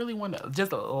 do I really want to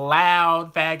just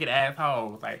loud faggot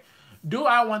assholes? Like, do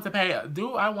I want to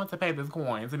pay this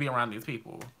coin to be around these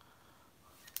people?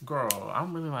 Girl,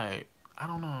 I'm really like, I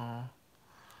don't know.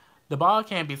 The ball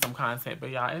can be some content, but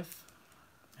y'all,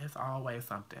 it's always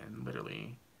something,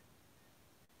 literally.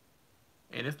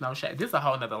 It is no shade. This is a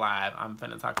whole nother live I'm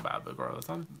finna talk about, but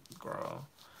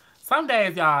some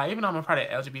days, y'all, even though I'm a part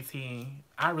of LGBT,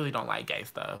 I really don't like gay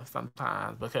stuff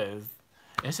sometimes because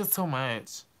it's just too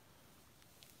much.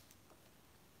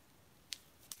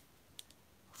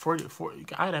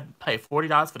 I had to pay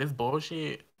 $40 for this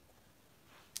bullshit.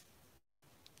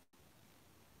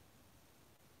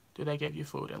 Do they give you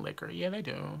food and liquor? Yeah, they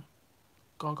do.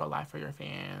 Go live for your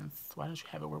fans. Why don't you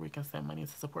have it where we can send money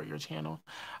to support your channel?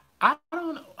 I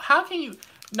don't know. How can you...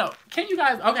 No, can you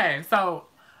guys... Okay, so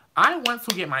I want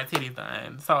to get my titties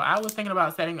done. So I was thinking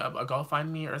about setting up a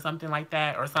GoFundMe or something like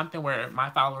that. Or something where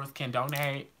my followers can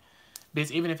donate.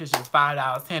 Bitch, even if it's just $5,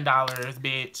 $10,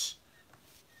 bitch.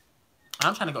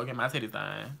 I'm trying to go get my titties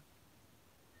done.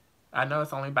 I know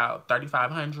it's only about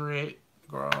 $3,500,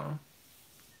 girl.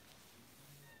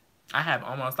 I have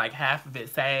almost like half of it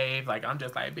saved. Like, I'm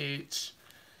just like, bitch.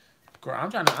 Girl,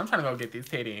 I'm trying to go get these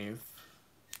titties.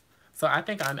 So I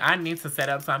think I need to set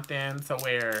up something to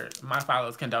where my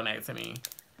followers can donate to me.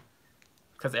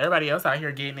 Because everybody else out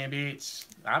here getting it, bitch.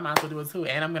 I might as well do it too.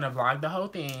 And I'm going to vlog the whole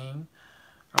thing.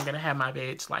 I'm going to have my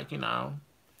bitch, like, you know,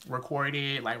 record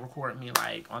me,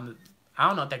 like, on the... I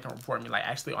don't know if they can record me, like,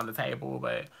 actually on the table.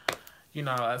 But, you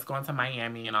know, us going to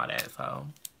Miami and all that, so...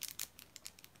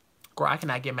 Girl, I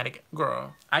cannot get Medicaid.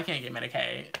 Girl, I can't get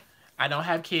Medicaid. I don't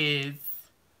have kids.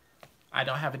 I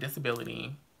don't have a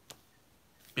disability.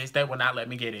 Bitch, they will not let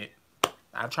me get it.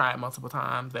 I've tried multiple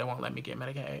times. They won't let me get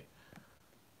Medicaid.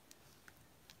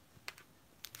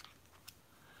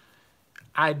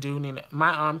 I do need it.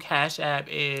 My Cash App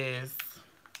is...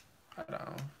 Hold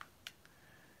on.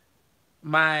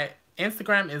 My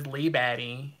Instagram is Lee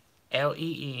Batty.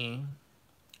 LeeBaddy.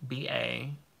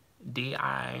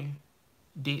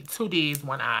 2 D's,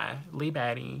 1 I. Lee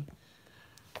Batty.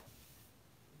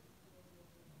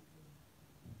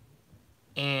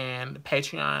 And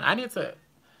Patreon. I need to...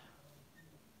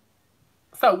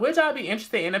 So, would y'all be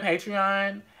interested in a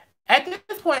Patreon? At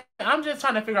this point, I'm just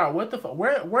trying to figure out what the fuck...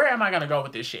 Where am I going to go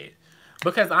with this shit?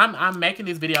 Because I'm making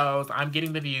these videos. I'm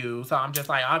getting the views. So, I'm just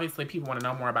like, obviously, people want to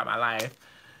know more about my life.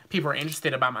 People are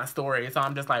interested about my story. So,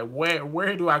 I'm just like,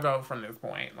 where do I go from this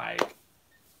point? Like,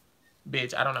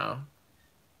 bitch, I don't know.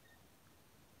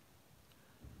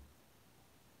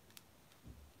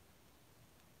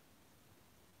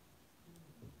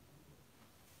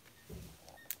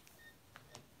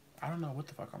 I don't know what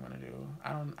the fuck I'm gonna do.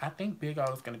 I think Big O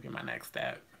is gonna be my next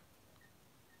step.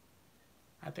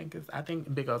 I think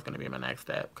Big O is gonna be my next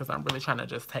step because I'm really trying to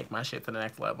just take my shit to the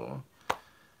next level.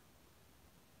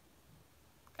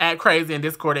 Act crazy in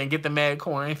Discord and get the mad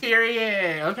coin.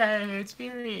 Period. Okay, bitch.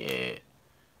 Period.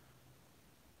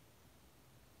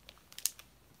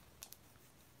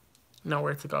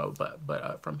 Nowhere to go but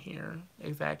up from here.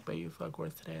 Exactly. You so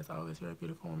gorgeous today as always. You're a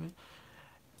beautiful woman.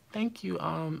 Thank you,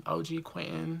 OG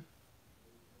Quentin.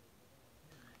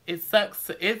 It sucks.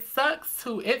 It sucks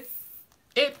to it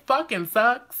fucking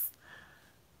sucks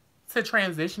to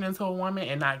transition into a woman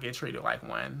and not get treated like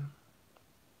one.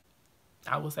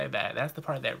 I will say that. That's the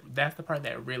part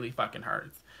that really fucking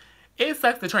hurts. It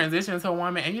sucks to transition into a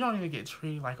woman and you don't even get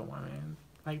treated like a woman.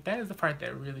 Like that is the part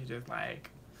that really just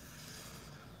like,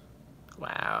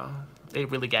 wow. It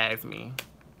really gags me.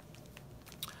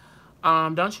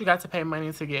 Don't you got to pay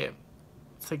money to get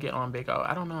on Big O?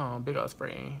 I don't know. Big O's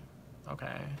free.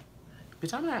 Okay.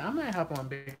 Bitch, I might hop on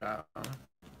Big O.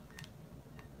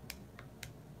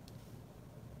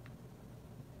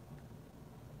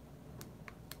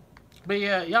 But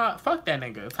yeah, y'all, fuck that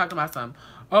nigga. Talking about some,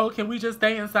 oh, can we just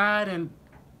stay inside and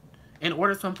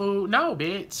order some food? No,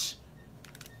 bitch.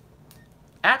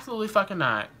 Absolutely fucking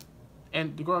not.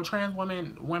 And the girl, trans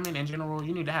women in general,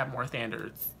 you need to have more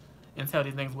standards and tell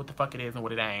these niggas what the fuck it is and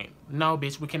what it ain't. No,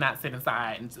 bitch, we cannot sit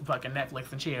inside and fucking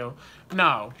Netflix and chill.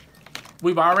 No.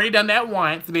 We've already done that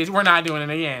once, bitch. We're not doing it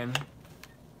again.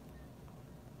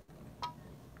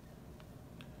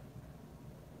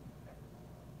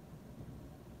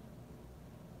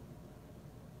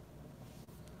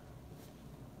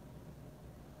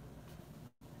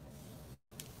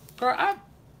 Girl,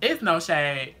 it's no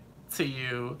shade to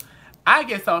you. I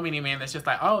get so many men that's just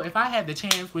like, oh, if I had the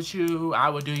chance with you, I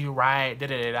would do you right,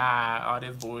 da-da-da-da, all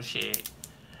this bullshit.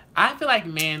 I feel like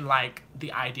men like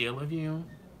the ideal of you.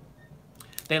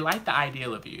 They like the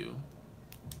ideal of you.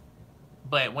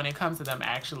 But when it comes to them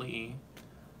actually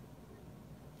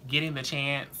getting the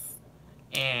chance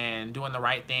and doing the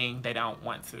right thing, they don't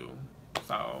want to.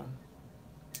 So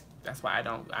that's why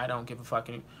I don't give a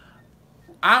fucking...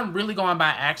 I'm really going by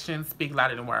actions speak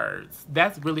louder than words.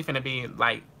 That's really finna be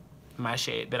like my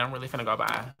shit that I'm really finna go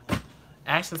by.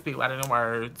 Actions speak louder than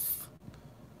words.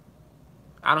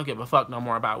 I don't give a fuck no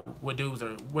more about what dudes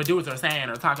are saying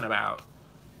or talking about.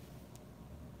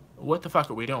 What the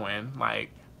fuck are we doing? Like,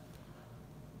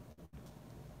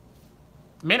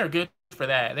 men are good for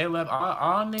that. They love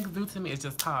all niggas do to me is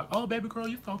just talk. Oh, baby girl,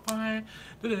 you so fine.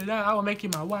 Da, da, da, da. I will make you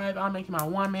my wife. I'll make you my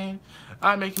woman.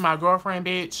 I'll make you my girlfriend,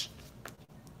 bitch.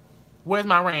 Where's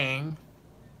my ring?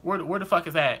 Where the fuck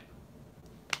is that?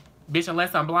 Bitch,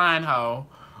 unless I'm blind, hoe.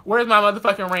 Where's my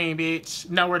motherfucking ring, bitch?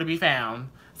 Nowhere to be found.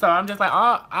 So I'm just like,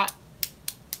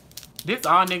 this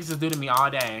all niggas just do to me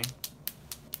all day.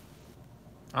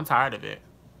 I'm tired of it.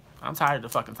 I'm tired of the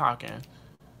fucking talking.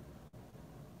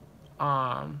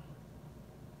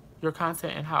 Your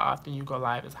content and how often you go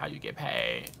live is how you get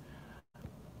paid.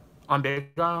 On Big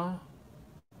O?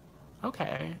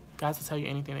 Okay. Guys will tell you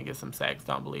anything to get some sex.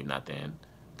 Don't believe nothing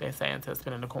they say until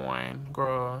spending the coin.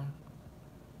 Girl.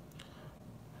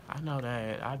 I know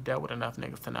that. I've dealt with enough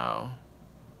niggas to know.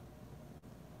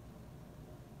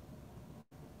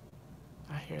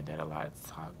 I hear that a lot.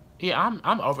 Talk. Yeah,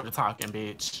 I'm over the talking,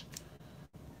 bitch.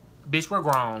 Bitch, we're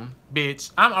grown.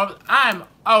 Bitch, I'm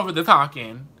over the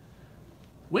talking.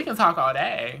 We can talk all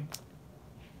day.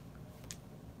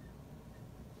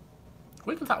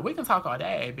 We can talk all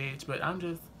day, bitch, but I'm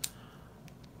just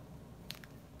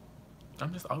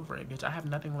over it, bitch. I have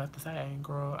nothing left to say,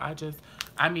 girl.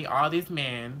 I meet all these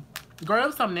men.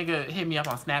 Girl, some nigga hit me up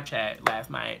on Snapchat last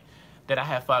night that I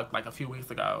had fucked like a few weeks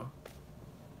ago.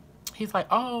 He's like,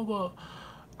 oh, well,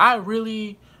 I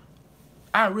really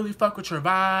fuck with your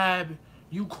vibe.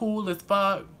 You cool as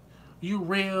fuck. You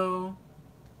real.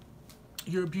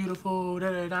 You're beautiful,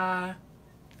 da-da-da.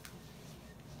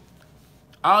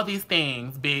 All these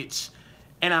things, bitch.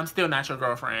 And I'm still not your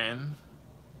girlfriend.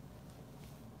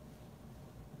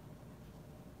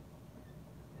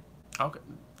 Okay,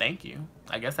 thank you.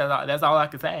 I guess that's all I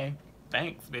can say.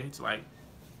 Thanks, bitch. Like,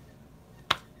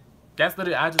 that's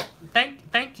literally,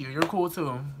 thank you. You're cool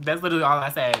too. That's literally all I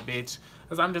said, bitch.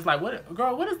 Because I'm just like,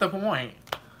 girl, what is the point?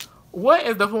 What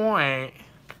is the point?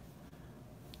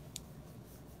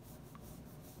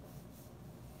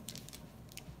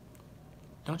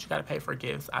 Don't you gotta pay for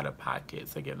gifts out of pocket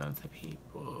to give them to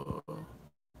people?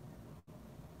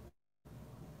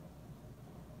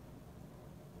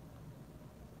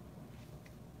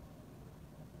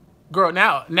 Girl,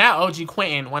 now OG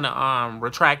Quentin wanna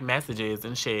retract messages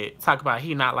and shit. Talk about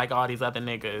he not like all these other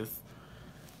niggas.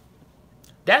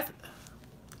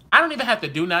 I don't even have to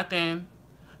do nothing.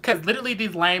 Because literally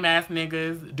these lame ass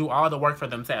niggas do all the work for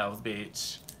themselves,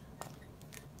 bitch.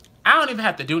 I don't even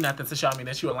have to do nothing to show me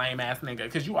that you a lame ass nigga.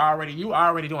 Because you already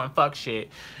doing fuck shit.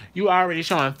 You already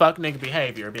showing fuck nigga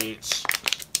behavior, bitch.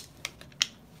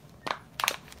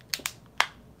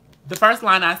 The first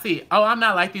line I see, oh, I'm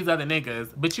not like these other niggas.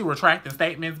 But you retracting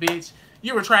statements, bitch.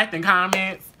 You retracting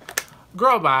comments.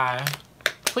 Girl, bye.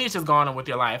 Please just go on with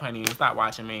your life, honey. Stop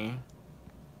watching me.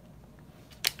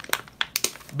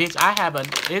 Bitch, I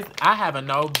have a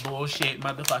no bullshit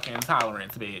motherfucking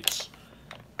tolerance, bitch.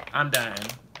 I'm done.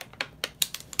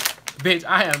 Bitch,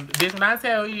 bitch, when I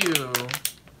tell you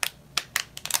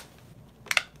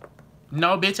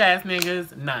no bitch ass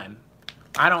niggas, none.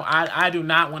 I do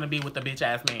not want to be with a bitch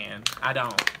ass man. I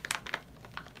don't.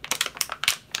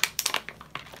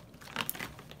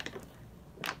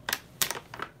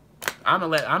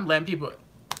 I'm letting people,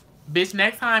 bitch,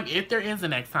 next time, if there is a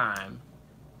next time,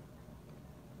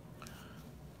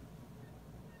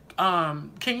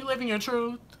 can you live in your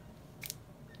truth?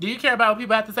 Do you care about what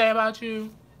people have to say about you?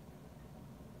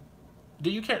 Do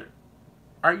you care?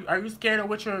 Are you scared of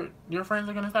what your friends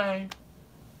are gonna say?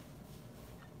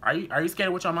 Are you scared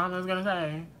of what your mama is gonna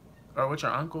say? Or what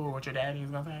your uncle or what your daddy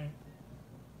is gonna say?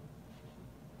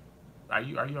 Are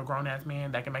you a grown ass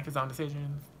man that can make his own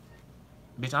decisions?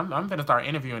 Bitch, I'm finna start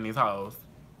interviewing these hoes.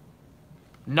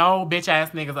 No bitch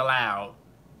ass niggas allowed.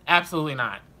 Absolutely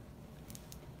not.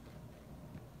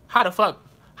 How the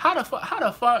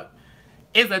fuck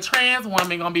is a trans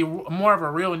woman gonna be more of a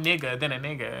real nigga than a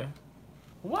nigga?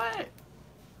 What?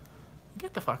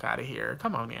 Get the fuck out of here.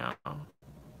 Come on now.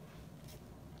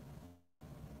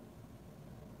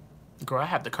 Girl, I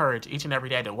have the courage each and every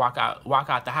day to walk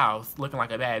out the house looking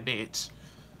like a bad bitch.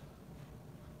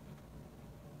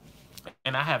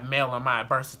 And I have mail on my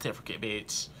birth certificate,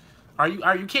 bitch. Are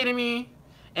you kidding me?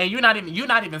 And you're not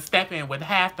even stepping with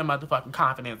half the motherfucking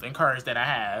confidence and courage that I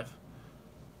have.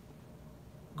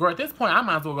 Girl, at this point, I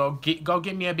might as well go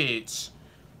get me a bitch.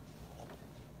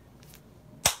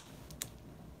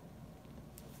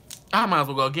 I might as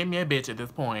well go get me a bitch at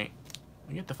this point.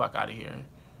 Get the fuck out of here.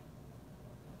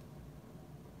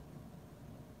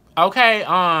 Okay,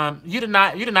 you did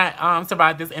not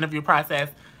survive this interview process.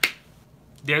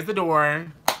 There's the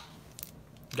door.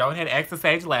 Go ahead and exit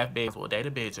stage left, bitch. We'll date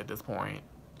a bitch at this point.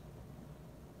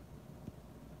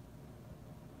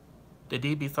 The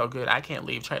D be so good, I can't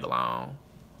leave trade alone.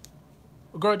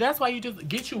 Girl, that's why you just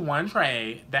get you one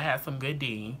trade that has some good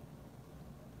D.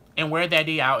 And wear that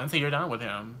D out until you're done with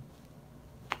him.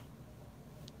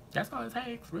 That's all it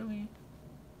takes, really.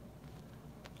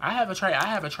 I have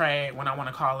a trade when I want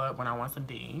to call up when I want some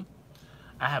D.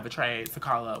 I have a trade to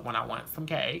call up when I want some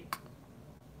cake.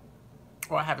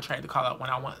 Or I have a trade to call up when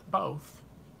I want both.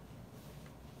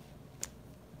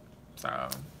 So,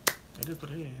 it is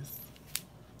what it is.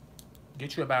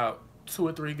 Get you about 2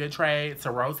 or 3 good trades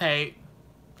to rotate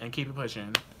and keep it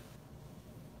pushing.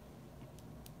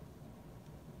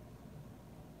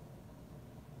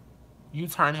 You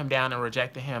turned him down and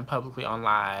rejected him publicly on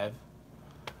live.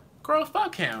 Girl,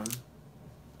 fuck him.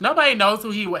 Nobody knows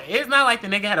who he was. It's not like the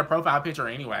nigga had a profile picture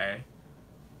anyway.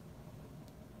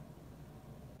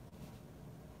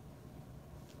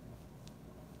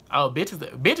 Oh,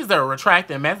 bitches are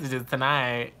retracting messages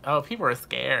tonight. Oh, people are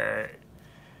scared.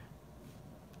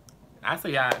 I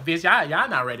see y'all, bitch, y'all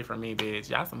not ready for me, bitch.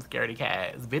 Y'all some scaredy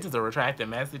cats. Bitches are retracting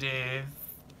messages.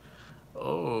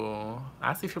 Oh,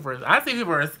 I see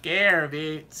people are scared,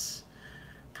 bitch.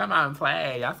 Come on and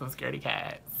play. Y'all some scaredy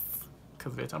cats.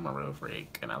 Cause bitch, I'm a real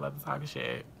freak and I love to talk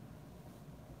shit.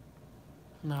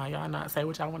 No, y'all not say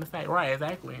what y'all want to say. Right,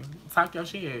 exactly. Talk your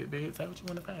shit, bitch. Say what you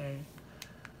want to say.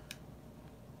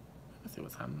 Let's see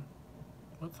what time.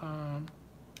 What time?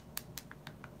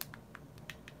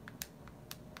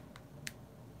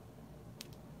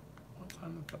 What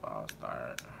time does the ball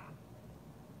start?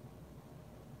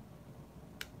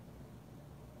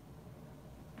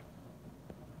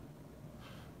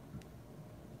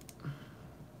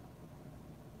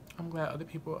 I'm glad other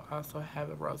people also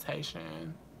have a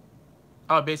rotation.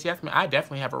 Oh, bitch, yes, I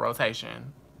definitely have a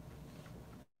rotation.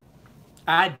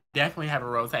 I definitely have a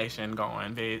rotation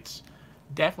going, bitch.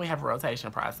 Definitely have a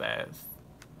rotation process.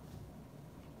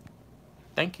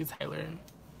 Thank you, Taylor.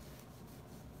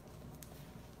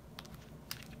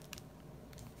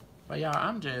 But y'all,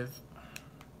 I'm just...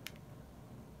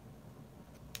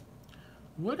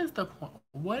 What is the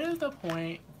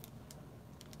point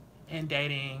in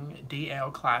dating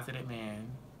DL closeted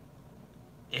men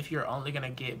if you're only gonna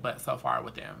get but so far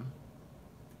with them?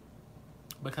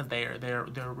 Because they're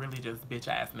really just bitch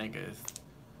ass niggas.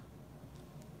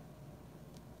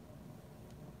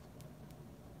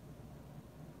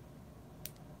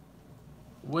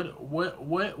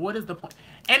 What is the point?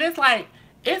 And it's like,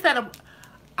 it's at a,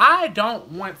 I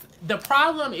don't want, the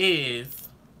problem is,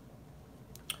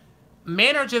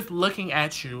 men are just looking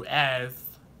at you as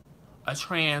a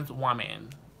trans woman.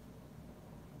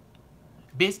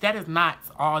 Bitch, that is not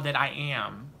all that I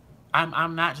am.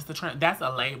 I'm not just a trans, that's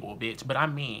a label, bitch, but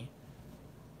I'm me.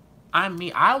 I'm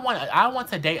me. I want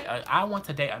to date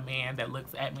a man that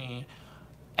looks at me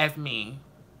as me.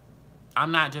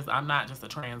 I'm not just a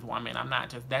trans woman.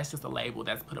 That's just a label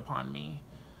that's put upon me.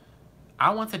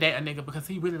 I want to date a nigga because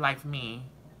he really likes me.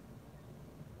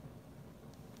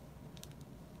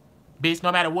 Bitch,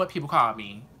 no matter what people call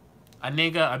me. A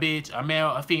nigga, a bitch, a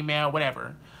male, a female,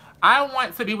 whatever. I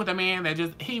want to be with a man that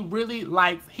just, he really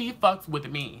likes, he fucks with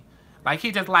me. Like,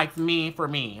 he just likes me for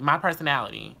me, my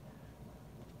personality.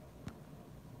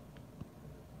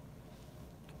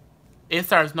 It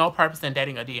serves no purpose in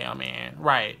dating a DL man.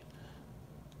 Right.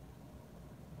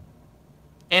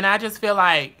 And I just feel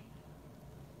like,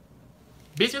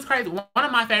 bitch is crazy. One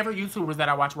of my favorite YouTubers that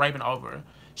I watch, Raven Over,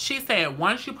 she said,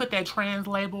 once you put that trans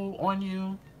label on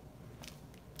you,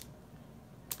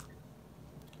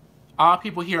 all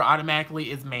people hear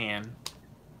automatically is man.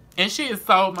 And she is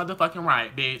so motherfucking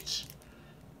right, bitch.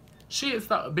 She is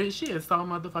so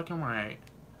motherfucking right.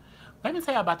 Let me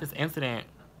tell you about this incident.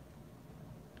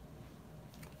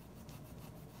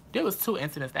 There was 2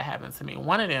 incidents that happened to me.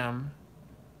 One of them,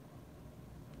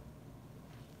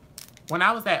 when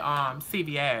I was at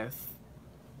CVS.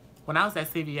 When I was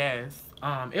at CVS,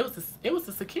 it was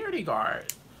a security guard.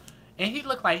 And he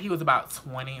looked like he was about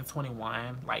 20 and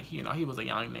 21. Like, you know, he was a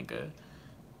young nigga.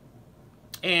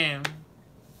 And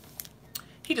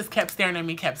he just kept staring at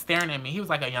me, He was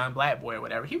like a young black boy or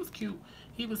whatever. He was cute.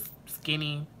 He was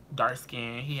skinny, dark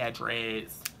skin. He had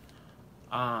dreads.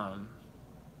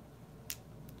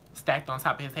 Stacked on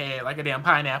top of his head like a damn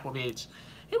pineapple, bitch.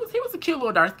 He was a cute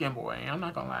little dark skinned boy. I'm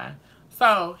not gonna lie.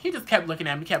 So, he just kept looking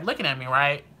at me,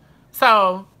 right?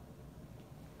 So,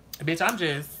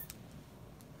 bitch,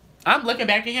 I'm looking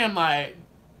back at him like,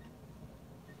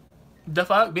 the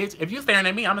fuck, bitch? If you staring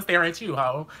at me, I'm gonna stare at you,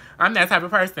 ho. I'm that type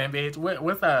of person, bitch.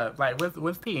 What's up? Like,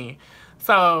 what's tea?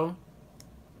 So,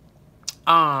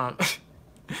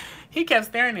 he kept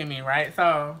staring at me, right?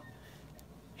 So,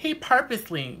 he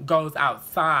purposely goes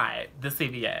outside the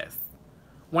CVS.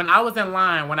 When I was in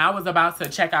line, when I was about to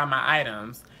check out my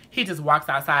items, he just walks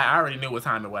outside. I already knew what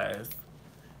time it was.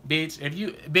 Bitch,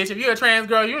 if you're a trans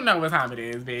girl, you know what time it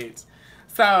is, bitch.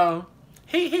 So,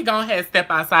 he go ahead and step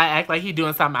outside, act like he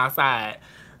doing something outside.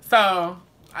 So,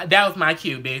 that was my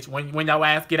cue, bitch. When your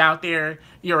ass get out there,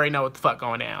 you already know what the fuck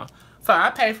going down. So, I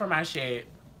paid for my shit.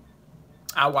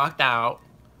 I walked out.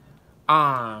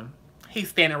 He's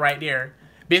standing right there.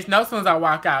 Bitch, no, as soon as I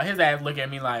walk out, his ass look at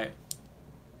me like...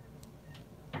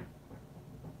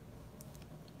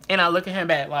 And I look at him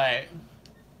back like...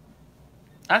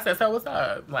 I said, so what's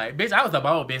up? Like, bitch, I was a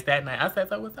bold bitch that night. I said,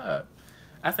 so what's up?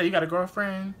 I said, you got a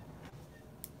girlfriend?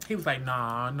 He was like,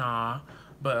 nah.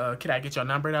 But can I get your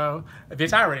number, though?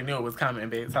 Bitch, I already knew it was coming,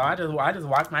 bitch. So I just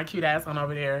walked my cute ass on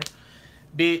over there.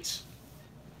 Bitch,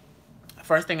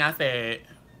 first thing I said,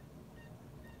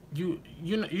 you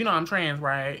know I'm trans,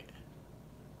 right?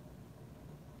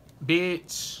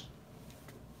 Bitch.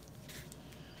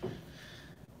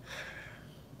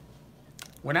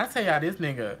 When I tell y'all this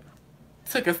nigga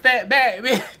took a step back,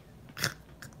 bitch.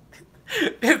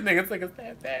 This nigga took a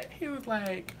step back. He was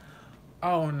like,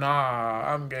 oh, nah,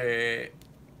 I'm good.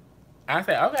 I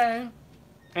said, okay.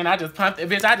 And I just pumped it.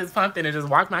 Bitch, I just pumped it and just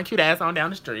walked my cute ass on down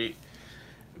the street.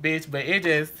 Bitch, but it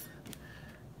just...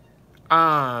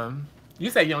 You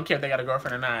say you don't care if they got a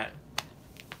girlfriend or not.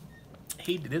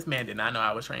 This man did not know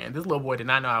I was trans. This little boy did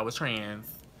not know I was trans.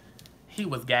 He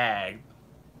was gagged.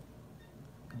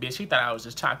 Bitch, he thought I was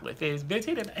just chocolate fish. Bitch,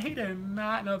 he did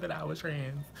not know that I was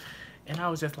trans. And I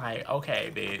was just like,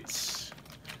 okay, bitch.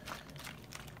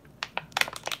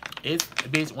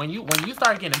 Bitch, when you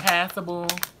start getting passable,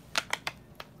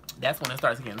 that's when it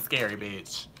starts getting scary,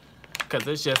 bitch. Cause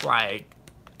it's just like,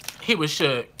 he was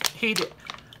shook.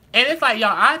 And it's like,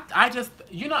 y'all, I just,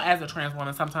 you know, as a trans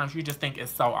woman, sometimes you just think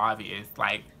it's so obvious.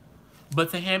 Like,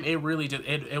 but to him, it really just,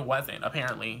 it wasn't,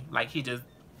 apparently. Like, he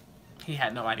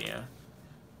had no idea.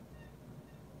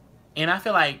 And I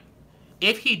feel like,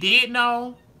 if he did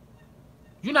know,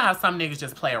 you know how some niggas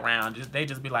just play around. They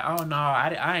just be like, oh, no,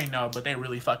 I ain't know, but they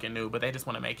really fucking knew. But they just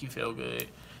want to make you feel good.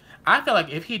 I feel like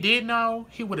if he did know,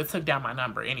 he would have took down my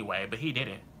number anyway, but he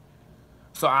didn't.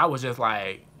 So I was just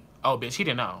like, oh, bitch, he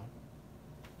didn't know.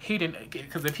 He didn't,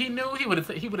 because if he knew, he would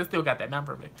have still got that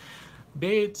number. But,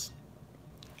 bitch,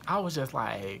 I was just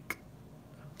like,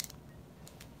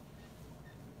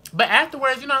 But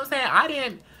afterwards, you know what I'm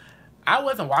saying? I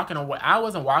wasn't walking away. I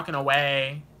wasn't walking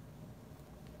away,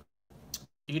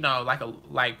 you know, like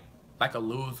a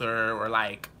loser or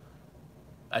like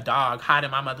a dog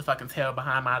hiding my motherfucking tail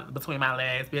between my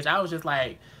legs, bitch. I was just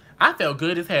like, I felt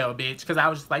good as hell, bitch, because I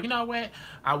was just like, you know what?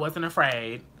 I wasn't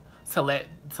afraid to let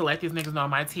these niggas know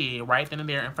my tea right then and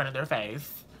there in front of their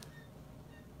face.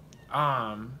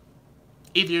 Either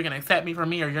you're gonna accept me for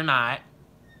me or you're not.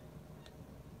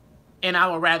 And I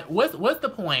would rather, what's the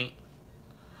point?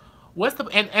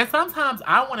 And sometimes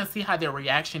I want to see how their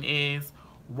reaction is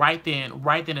right then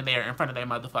and there in front of their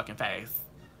motherfucking face.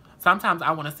 Sometimes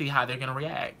I want to see how they're gonna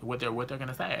react, what they're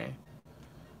gonna say.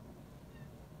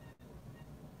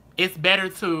 It's better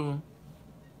to,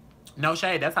 no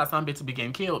shade, that's how some bitches be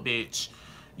getting killed, bitch.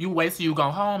 You wait till you go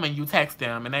home and you text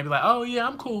them and they be like, oh yeah,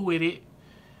 I'm cool with it.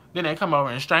 Then they come over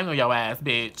and strangle your ass,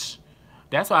 bitch.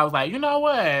 That's why I was like, you know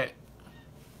what?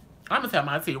 I'm gonna tell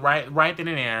my tea right then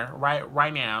and there,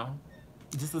 right now.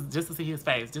 Just to see his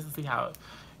face, just to see how,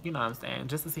 you know what I'm saying,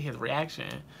 just to see his reaction.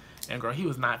 And girl, he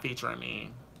was not featuring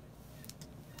me.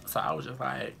 So I was just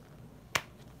like,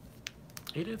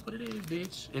 it is what it is,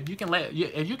 bitch. If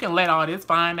you can let all this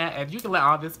fineness,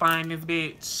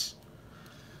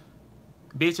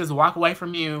 bitches walk away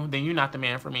from you, then you're not the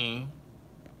man for me.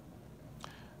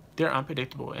 They're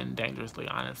unpredictable and dangerously,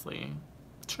 honestly.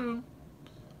 True.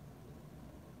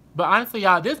 But honestly,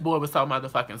 y'all, this boy was so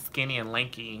motherfucking skinny and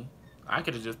lanky. I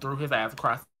could have just threw his ass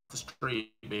across the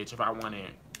street, bitch, if I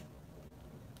wanted.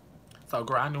 So,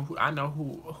 girl, I know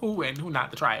who and who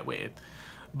not to try it with.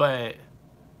 But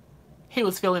he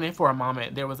was feeling it for a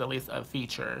moment. There was at least a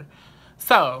feature.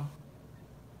 So,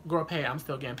 girl, pay. I'm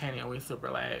still getting panty and we super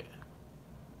late.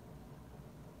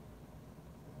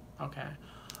 Okay.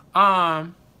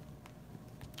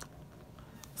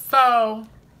 So,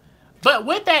 but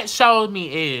what that shows me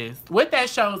is,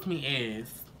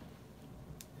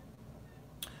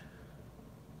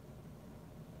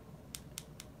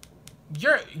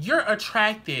 you're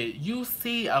attracted. You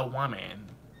see a woman.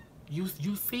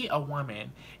 You see a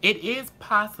woman. It is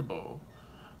possible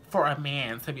for a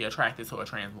man to be attracted to a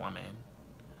trans woman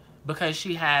because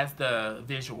she has the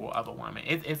visual of a woman.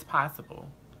 It's possible.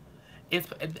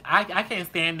 I can't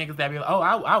stand niggas that be like, oh,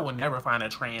 I will never find a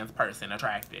trans person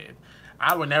attractive.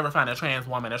 I will never find a trans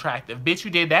woman attractive. Bitch,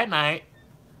 you did that night.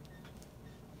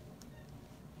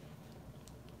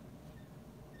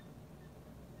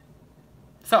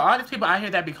 So all these people out here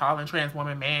that be calling trans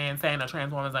woman man, saying a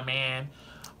trans woman's a man.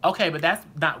 Okay, but that's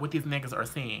not what these niggas are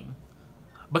seeing.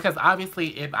 Because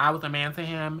obviously, if I was a man to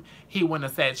him, he wouldn't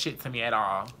have said shit to me at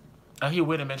all. Or he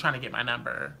wouldn't have been trying to get my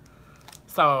number.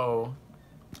 So,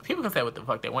 people can say what the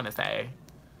fuck they want to say.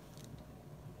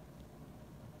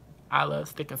 I love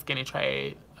stick and skinny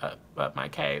trade up my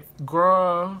case.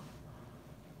 Girl.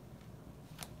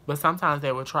 But sometimes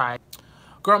they will try.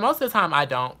 Girl, most of the time I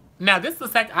don't. Now, this is the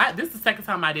second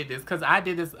time I did this. Because I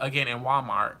did this again in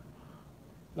Walmart.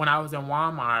 When I was in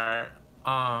Walmart,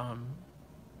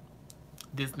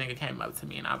 this nigga came up to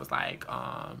me and I was like,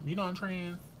 you know I'm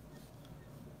trans?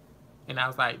 And I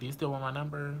was like, do you still want my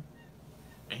number?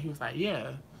 And he was like,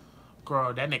 yeah.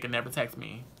 Girl, that nigga never texted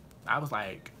me. I was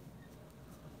like,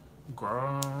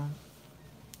 girl,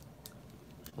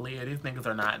 Leah, these niggas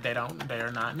are not,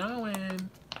 they're not knowing. And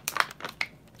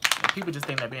people just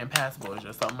think that being passable is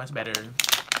just so much better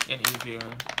and easier.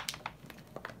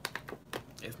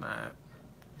 It's not.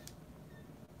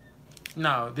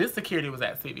 No, this security was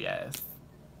at CVS.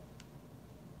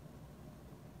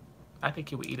 I think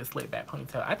he would eat a slick back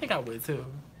ponytail. I think I would too.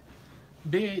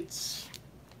 Bitch.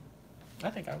 I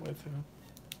think I would too.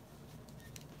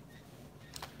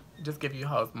 Just give you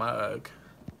hoes mug.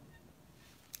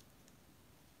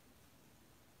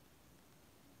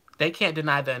 They can't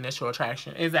deny the initial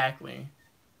attraction. Exactly.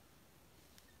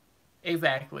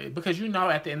 Exactly. Because you know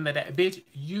at the end of that, bitch,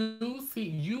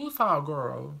 you saw a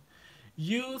girl.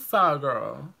 You saw a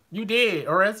girl. You did.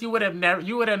 Or else you would have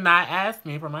not asked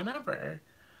me for my number.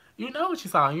 You know what you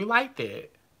saw and you liked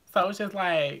it. So it's just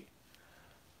like,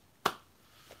 I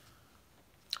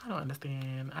don't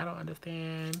understand. I don't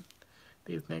understand.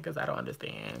 These niggas, I don't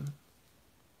understand.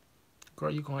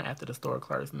 Girl, you going after the store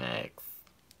clerks next.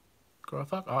 Girl,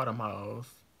 fuck all them hoes.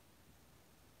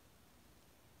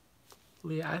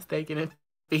 Leah, I stake in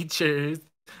features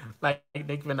like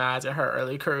Nicki Minaj in her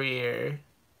early career.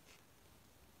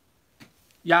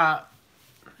 Y'all,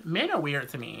 men are weird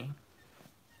to me.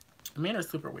 Men are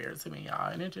super weird to me,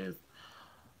 y'all. And it just,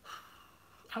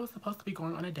 I was supposed to be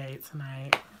going on a date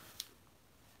tonight.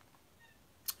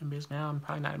 And bitch, now I'm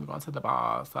probably not even going to the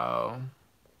ball, so.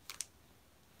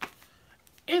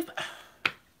 It's,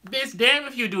 bitch, damn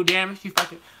if you do, damn if you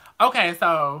fucking. Okay,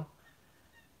 so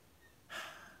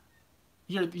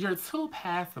you're too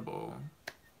passable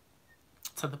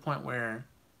to the point where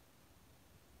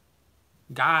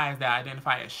guys that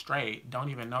identify as straight don't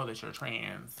even know that you're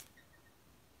trans.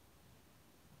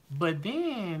 But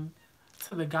then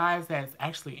to the guys that's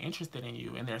actually interested in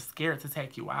you and they're scared to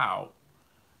take you out,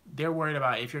 they're worried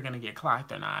about if you're gonna get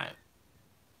clocked or not.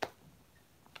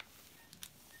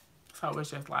 So it's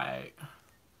just like,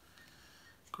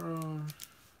 girl,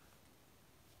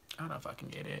 I don't fucking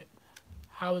get it.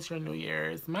 How was your New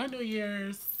Year's? My New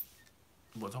Year's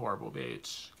was horrible,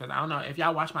 bitch. Because I don't know, if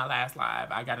y'all watched my last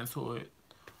live, I got into it.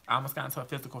 I almost got into a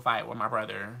physical fight with my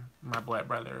brother, my blood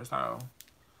brother, so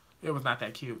it was not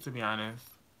that cute, to be honest.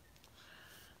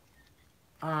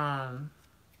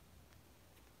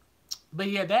 But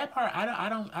yeah, that part, I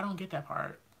don't get that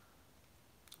part.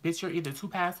 Bitch, you're either too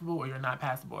passable or you're not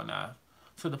passable enough.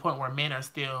 To the point where men are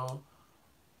still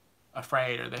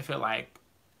afraid or they feel like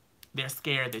they're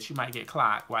scared that you might get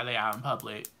clocked while they're out in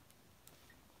public.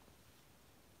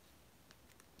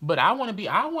 But I want to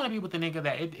be with the nigga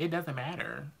that it doesn't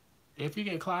matter. If you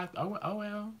get clocked, oh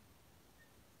well.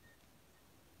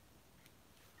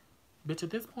 Bitch, at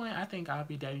this point, I think I'll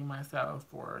be dating myself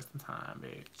for some time,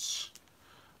 bitch.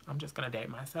 I'm just gonna date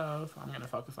myself. I'm gonna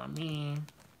focus on me.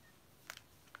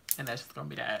 And that's just gonna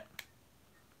be that.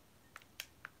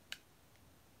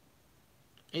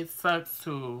 It sucks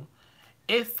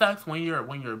when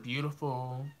you're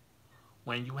beautiful,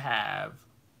 when you have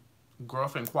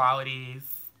girlfriend qualities,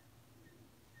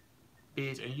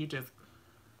 bitch, and you just,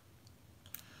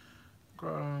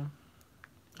 girl,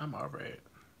 I'm over it.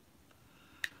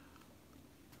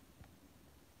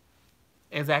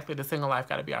 Exactly, the single life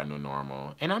gotta be our new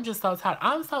normal. And I'm just so tired.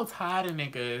 I'm so tired of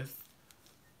niggas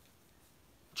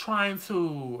trying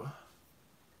to,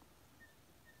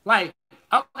 like,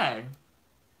 okay.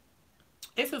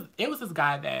 It was this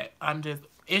guy that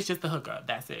it's just a hookup.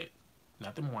 That's it.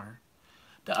 Nothing more.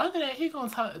 The other day, he gonna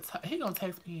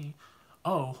text me,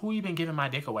 oh, who you been giving my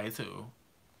dick away to?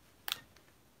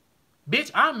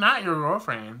 Bitch, I'm not your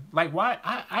girlfriend. Like, why?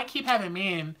 I keep having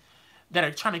men that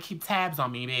are trying to keep tabs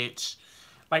on me, bitch.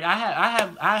 Like,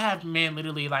 I have men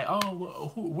literally like,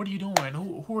 oh, what are you doing?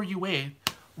 Who are you with?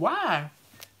 Why?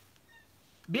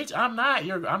 Bitch, I'm not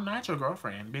your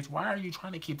girlfriend. Bitch, why are you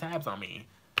trying to keep tabs on me?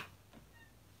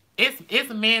 It's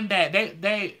men that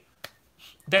they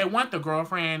want the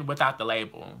girlfriend without the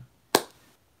label.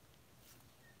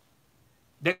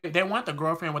 They want the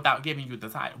girlfriend without giving you the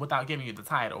title, without giving you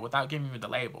the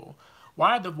label.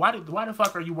 Why the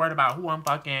fuck are you worried about who I'm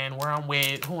fucking, where I'm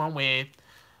with, who I'm with?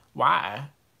 Why?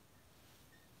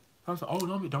 I'm so, oh,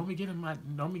 don't be giving my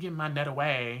nut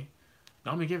away.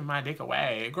 Don't be giving my dick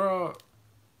away. Girl,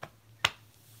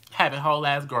 having whole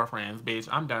ass girlfriends, bitch.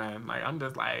 I'm done. Like, I'm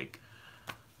just like,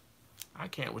 I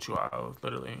can't with you all,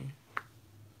 literally.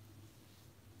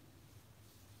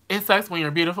 It sucks when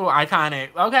you're beautiful,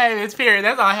 iconic. Okay, it's period.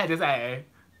 That's all I had to say.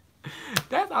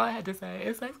 That's all I had to say.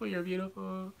 It sucks when you're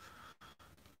beautiful.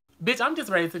 Bitch, I'm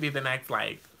just ready to be the next,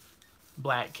 like,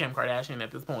 black Kim Kardashian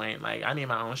at this point. Like, I need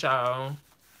my own show.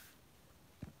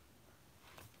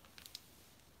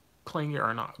 Clingy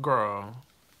or not. Girl.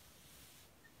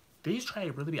 These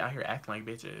trade really be out here acting like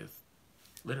bitches.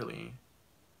 Literally.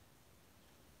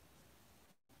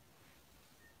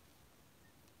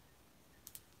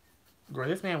 Girl,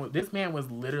 this man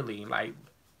was literally like,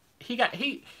 he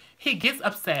gets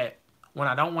upset when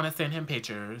I don't want to send him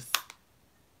pictures.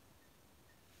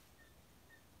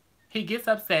 He gets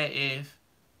upset if,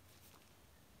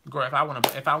 girl, if I want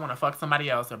to fuck somebody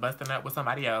else or bust a nut with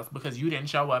somebody else because you didn't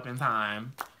show up in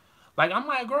time. Like, I'm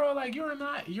like, girl, like, you're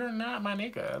not my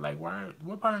nigga. Like,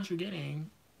 what part aren't you getting?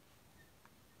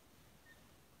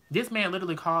 This man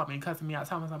literally called me, cussing me out,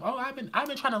 telling me something. Oh, I've been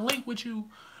trying to link with you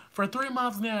for 3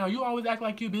 months now. You always act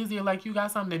like you busy or like you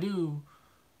got something to do.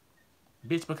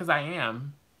 Bitch, because I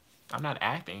am. I'm not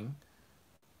acting.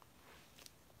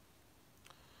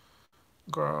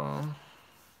 Girl.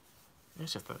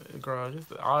 It's just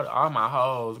all my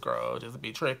hoes, girl, just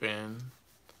be tripping.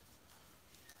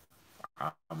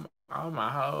 All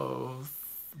my hoes,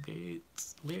 bitch.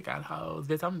 We got hoes.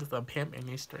 Bitch, I'm just a pimp in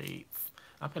these streets.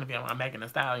 I'm finna be on my Megan Thee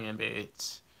Stallion,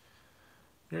 bitch.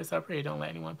 You're so pretty, don't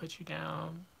let anyone put you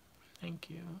down. Thank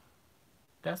you.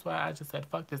 That's why I just said,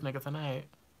 fuck this nigga tonight.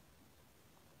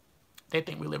 They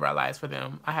think we live our lives for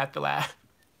them. I have to laugh.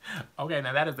 Okay,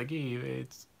 now that is the key,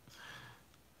 bitch.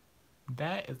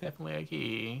 That is definitely a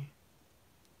key.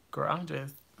 Girl,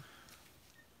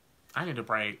 I need a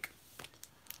break.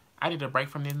 I need a break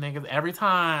from these niggas every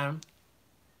time.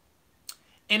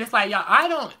 And it's like, y'all,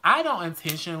 I don't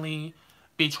intentionally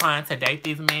be trying to date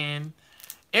these men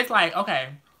It's like, okay,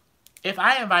 if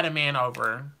I invite a man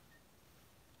over,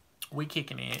 we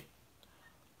kicking it.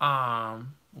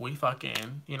 We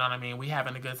fucking, you know what I mean? We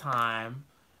having a good time.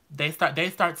 They start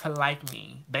to like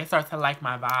me. They start to like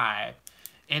my vibe.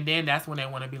 And then that's when they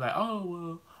want to be like, oh,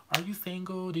 well, are you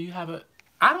single? Do you have a...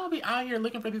 I don't be out here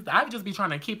looking for these. I would just be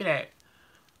trying to keep it at,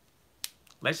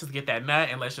 let's just get that nut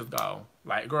and let's just go.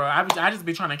 Like, girl, I just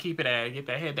be trying to keep it at, get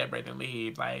that head, that breath, and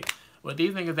leave. Like, with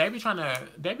these niggas, they be trying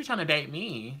to date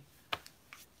me.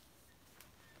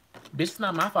 Bitch, it's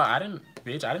not my fault. I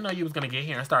didn't know you was gonna get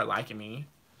here and start liking me.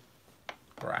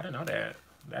 Bro, I didn't know that.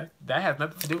 That has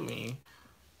nothing to do with me.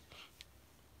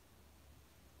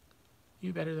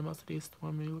 You better than most of these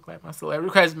women. You look like my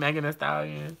celebrity crush, Megan Thee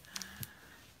Stallion.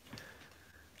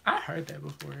 I heard that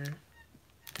before.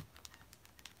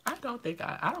 I don't think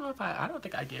I don't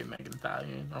think I get Megan Thee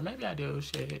Stallion. Or maybe I do,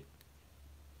 shit.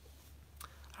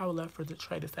 I would love for the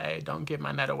Trey to say, don't give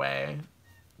my nut away.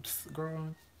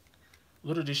 Girl,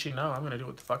 little did she know I'm gonna do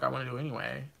what the fuck I wanna do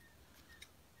anyway.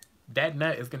 That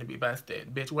nut is gonna be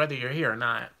busted, bitch, whether you're here or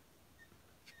not.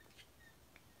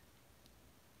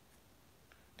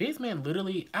 These men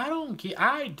literally, I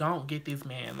don't get these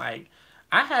men. Like,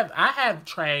 I have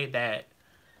trade that,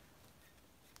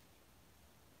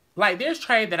 like, there's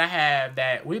trade that I have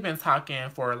that we've been talking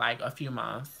for like a few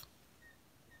months.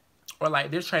 Or like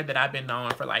there's trade that I've been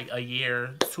knowing for like a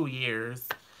year, 2 years.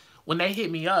 When they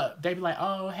hit me up, they be like,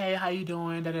 oh, hey, how you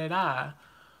doing? Da da da.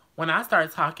 When I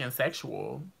start talking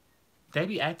sexual, they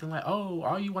be acting like, oh,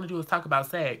 all you want to do is talk about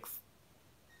sex.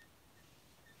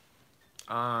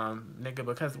 Nigga,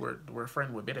 because we're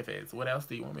friends with benefits. What else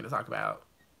do you want me to talk about?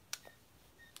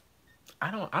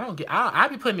 I don't get. I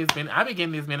be putting these men. I be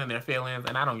getting these men in their feelings,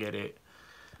 and I don't get it.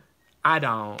 I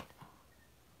don't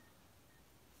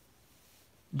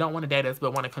want to date us,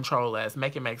 but want to control us.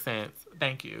 Make it make sense.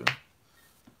 Thank you.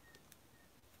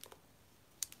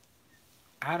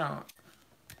 I don't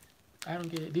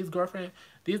get it.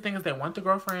 These things that want the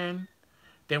girlfriend,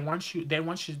 they want you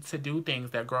to do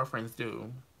things that girlfriends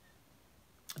do.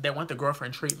 They want the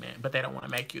girlfriend treatment, but they don't want to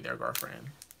make you their girlfriend.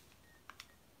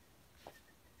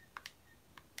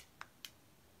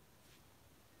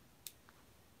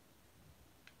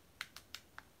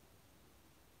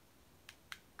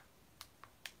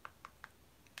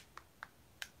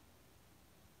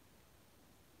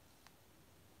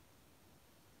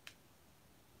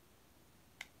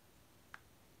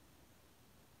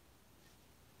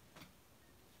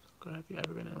 Girl, have you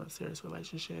ever been in a serious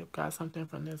relationship? Got something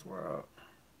from this world?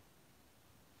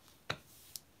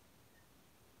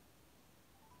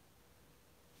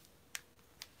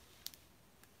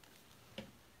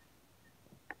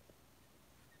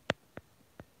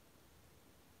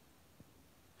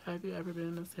 Have you ever been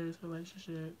in a serious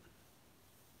relationship?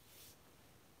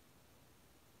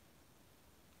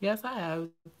 Yes, I have.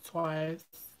 Twice.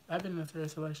 I've been in a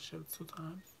serious relationship 2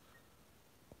 times.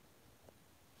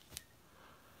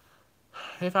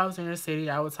 If I was in your city,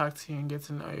 I would talk to you and get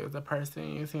to know you as a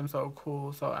person. You seem so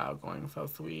cool, so outgoing, so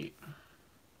sweet.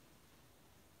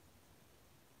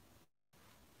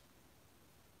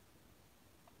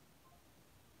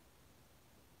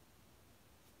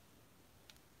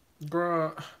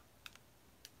 Girl.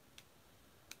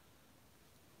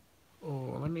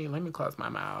 Oh, let me close my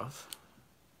mouth.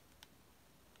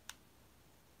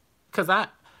 Cause I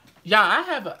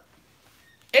have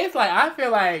it's like, I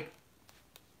feel like,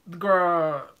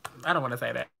 girl, I don't want to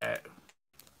say that.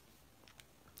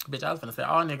 Bitch, I was gonna say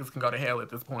all niggas can go to hell at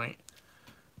this point.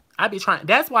 I be trying,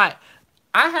 that's why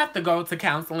I have to go to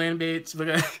counseling, bitch,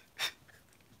 because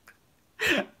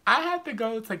I have to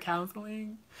go to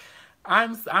counseling.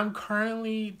 I'm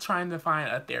currently trying to find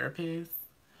a therapist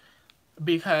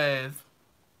because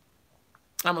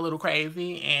I'm a little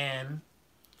crazy and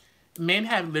men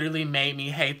have literally made me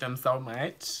hate them so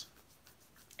much.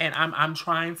 And I'm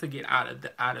trying to get out of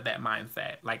that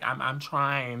mindset. Like, I'm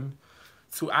trying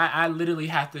to, I literally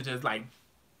have to just like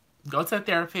go to a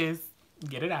therapist,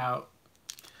 get it out.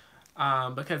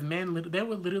 Because men, they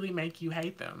would literally make you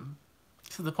hate them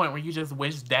to the point where you just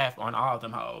wish death on all of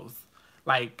them hoes.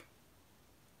 Like,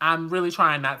 I'm really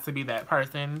trying not to be that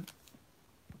person.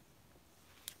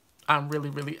 I'm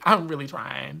really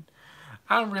trying.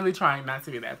 I'm really trying not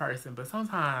to be that person. But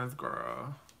sometimes,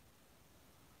 girl,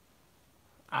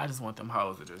 I just want them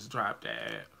hoes to just drop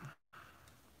that.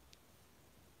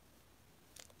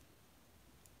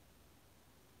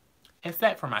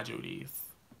 Except for my Judies.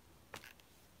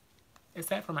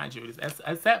 Except for my Judies.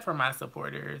 Except for my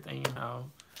supporters and, you know,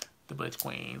 the Butch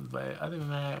Queens. But other than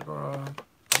that, girl,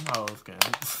 them hoes can...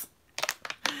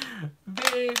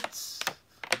 Bitch.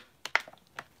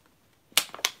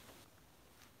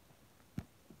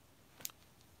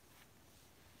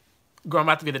 Girl, I'm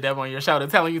about to be the devil on your shoulder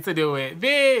telling you to do it.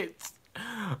 Bitch.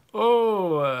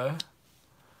 Oh.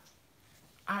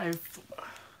 I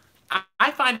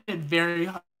find it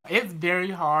it's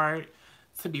very hard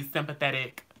to be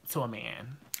sympathetic to a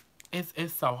man.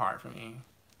 It's so hard for me.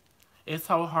 It's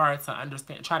so hard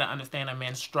to try to understand a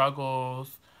man's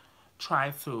struggles,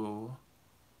 try to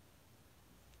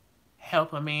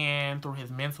help a man through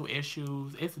his mental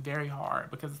issues. It's very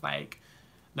hard because it's like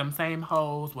them same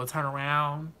hoes will turn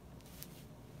around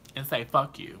and say,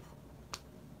 fuck you.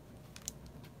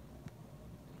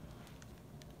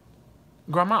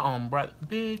 Girl, my own brother,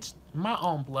 bitch, my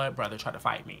own blood brother tried to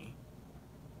fight me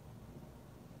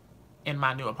in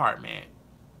my new apartment.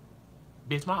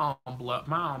 Bitch, my own blood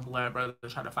brother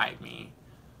tried to fight me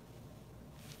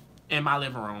in my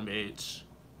living room, bitch.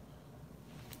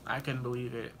 I couldn't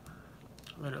believe it.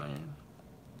 Literally.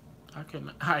 I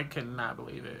could not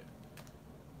believe it.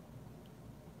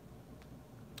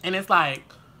 And it's like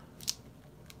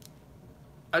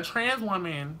a trans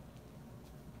woman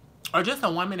or just a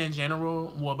woman in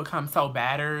general will become so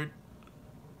battered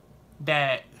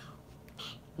that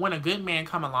when a good man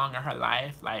come along in her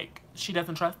life, like, she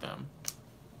doesn't trust him.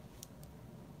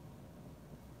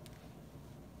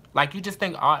 Like, you just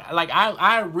think, like,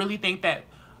 I really think that,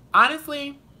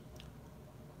 honestly,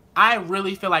 I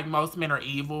really feel like most men are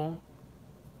evil.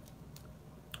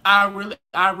 I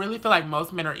really feel like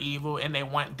most men are evil, and they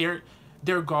want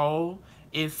their goal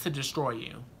is to destroy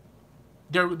you.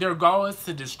 Their goal is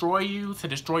to destroy you, to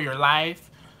destroy your life,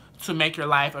 to make your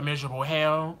life a miserable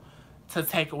hell,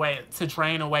 to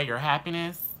drain away your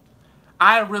happiness.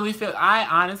 I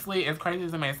honestly, as crazy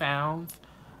as it may sound,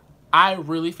 I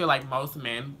really feel like most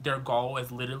men, their goal is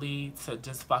literally to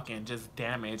just fucking just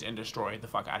damage and destroy the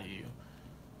fuck out of you.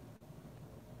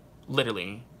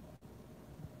 Literally.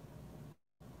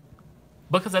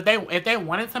 Because if they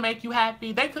wanted to make you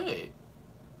happy, they could.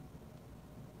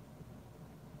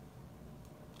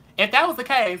 If that was the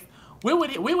case, we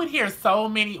would hear so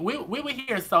many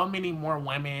more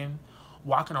women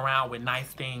walking around with nice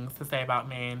things to say about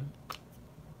men.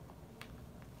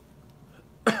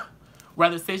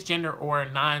 Whether cisgender or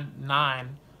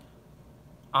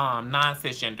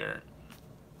non-cisgender.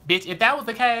 Bitch, if that was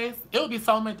the case, it'd be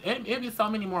so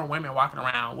many more women walking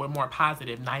around with more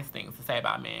positive, nice things to say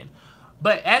about men.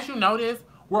 But as you notice,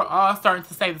 we're all starting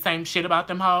to say the same shit about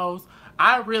them hoes.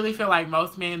 I really feel like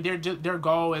most men, their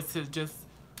goal is to just,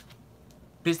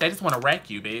 bitch, they just want to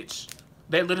wreck you, bitch.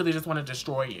 They literally just want to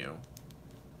destroy you.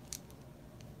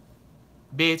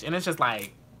 Bitch, and it's just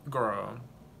like, girl,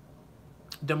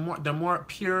 the more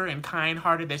pure and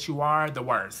kind-hearted that you are, the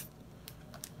worse.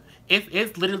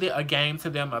 It's literally a game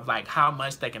to them of like how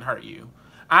much they can hurt you.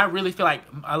 I really feel like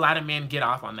a lot of men get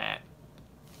off on that.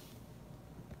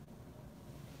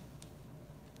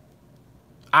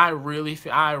 I really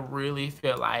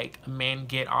feel like men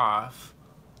get off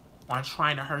on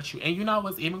trying to hurt you. And you know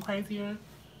what's even crazier?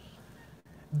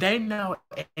 They know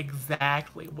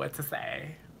exactly what to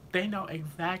say. They know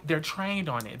they're trained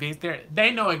on it.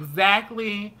 They know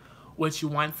exactly what you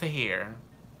want to hear.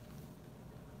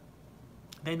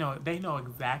 They know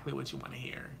exactly what you want to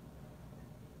hear.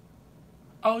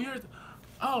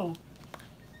 Oh,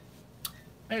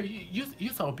 baby, you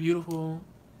so beautiful.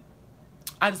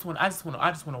 I just want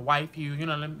to wife you. You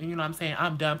know what I'm saying?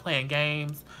 I'm done playing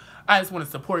games. I just want to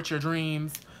support your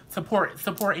dreams. Support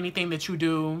anything that you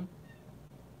do.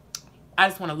 I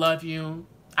just want to love you.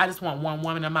 I just want one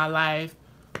woman in my life.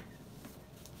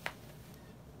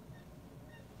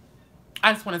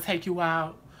 I just want to take you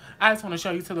out. I just want to show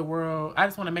you to the world. I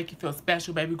just want to make you feel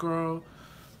special, baby girl.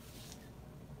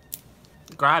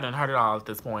 Girl, I done heard it all at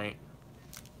this point.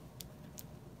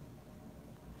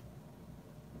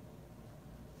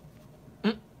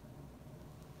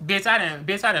 Bitch, I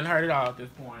done heard it all at this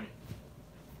point.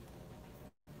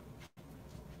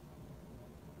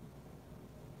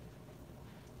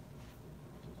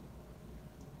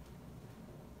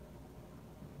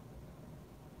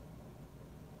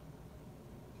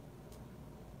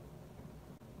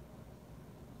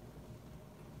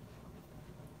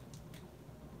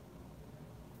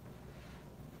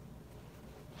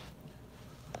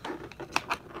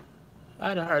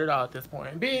 I done heard it all at this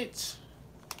point. Bitch.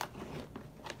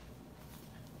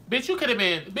 Bitch, you could have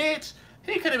been, bitch,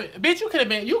 he could have been, bitch,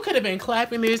 you could have been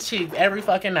clapping his cheeks every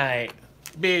fucking night.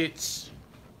 Bitch.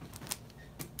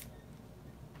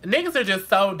 Niggas are just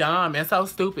so dumb and so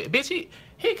stupid. Bitch,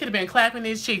 he could have been clapping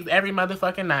his cheeks every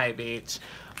motherfucking night, bitch.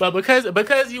 But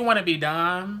because you want to be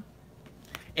dumb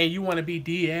and you want to be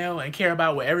DL and care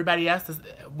about what everybody has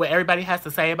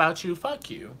to say about you, fuck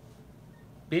you.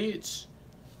 Bitch.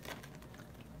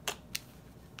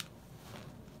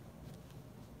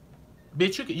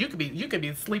 Bitch, you could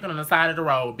be sleeping on the side of the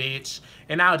road, bitch,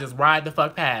 and I'll just ride the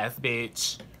fuck past,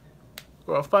 bitch.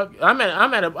 Girl, fuck. I'm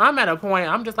at a point.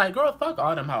 I'm just like, girl, fuck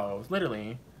all them hoes.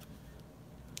 Literally,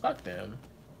 fuck them.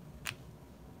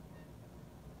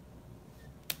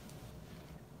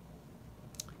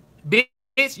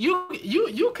 Bitch,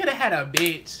 you could have had a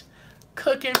bitch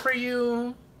cooking for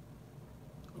you,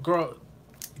 girl,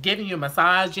 giving you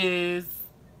massages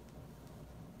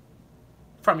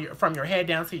from your head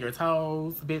down to your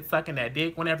toes, bitch, sucking that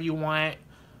dick whenever you want.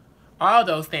 All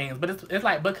those things. But it's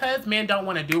like, because men don't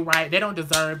want to do right, they don't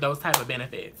deserve those type of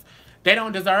benefits. They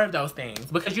don't deserve those things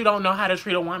because you don't know how to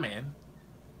treat a woman.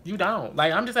 You don't.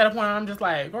 Like, I'm just at a point where I'm just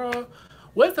like, girl,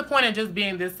 what's the point of just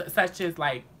being this, such as,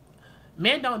 like,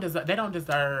 men don't deserve, they don't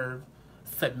deserve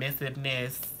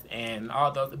submissiveness and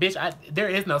all those. Bitch, there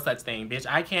is no such thing, bitch.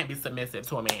 I can't be submissive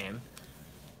to a man.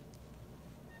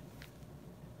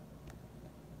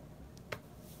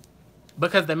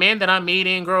 Because the men that I'm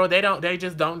meeting, girl, they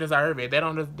just don't deserve it. They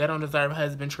don't deserve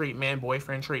husband treatment,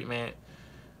 boyfriend treatment.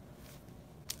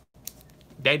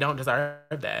 They don't deserve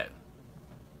that.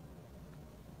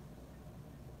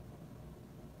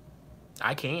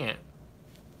 I can't.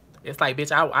 It's like,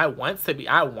 bitch, I want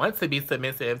to be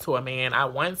submissive to a man. I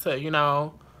want to, you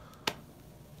know.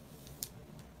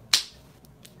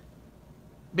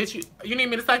 Bitch, you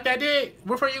need me to suck that dick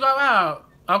before you go out?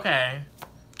 Okay.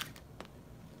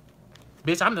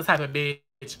 Bitch, I'm the type of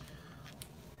bitch.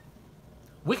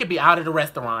 We could be out of the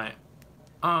restaurant.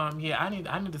 Yeah, I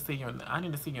need to see you in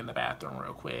the bathroom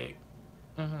real quick.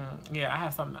 Yeah, I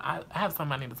have something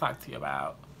I need to talk to you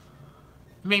about.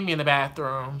 Meet me in the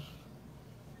bathroom.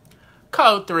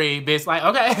 Code 3, bitch. Like,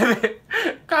 okay.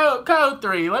 code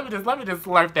 3. Let me just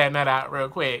slurp that nut out real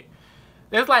quick.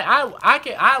 It's like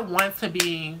I want to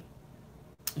be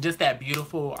just that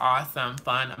beautiful, awesome,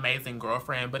 fun, amazing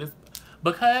girlfriend, but it's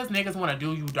because niggas want to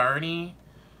do you dirty.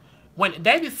 When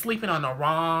they be sleeping on the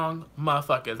wrong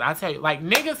motherfuckers, I tell you, like,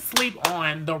 niggas sleep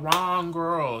on the wrong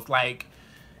girls. Like,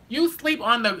 you sleep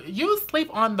on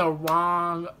the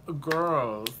wrong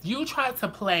girls. You try to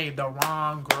play the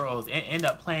wrong girls and end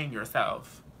up playing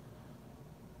yourself.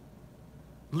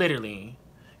 Literally.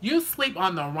 You sleep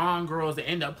on the wrong girls and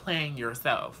end up playing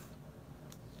yourself.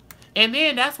 And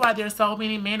then that's why there's so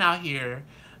many men out here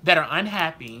that are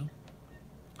unhappy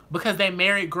because they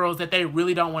married girls that they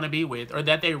really don't want to be with or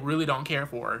that they really don't care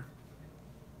for.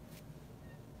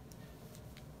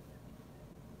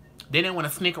 They didn't want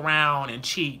to sneak around and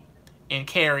cheat and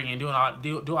carry and do all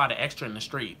the extra in the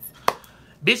streets.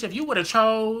 Bitch, if you would have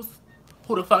chose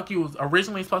who the fuck you was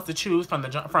originally supposed to choose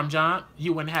from jump,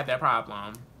 you wouldn't have that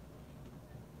problem.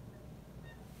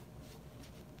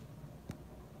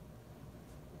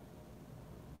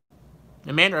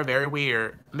 The men are very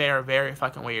weird. They are very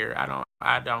fucking weird.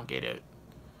 I don't get it.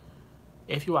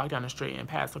 If you walk down the street and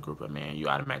pass a group of men, you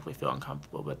automatically feel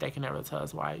uncomfortable, but they can never tell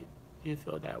us why you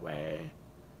feel that way.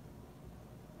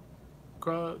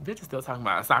 Girl, bitch is still talking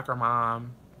about a soccer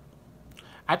mom.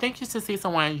 I think you should see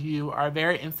someone you are a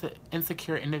very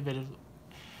insecure individual.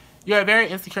 You're a very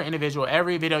insecure individual.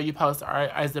 Every video you post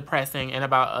is depressing and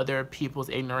about other people's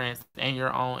ignorance and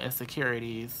your own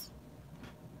insecurities.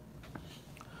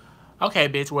 Okay,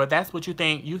 bitch, well, if that's what you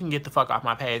think, you can get the fuck off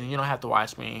my page and you don't have to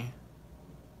watch me.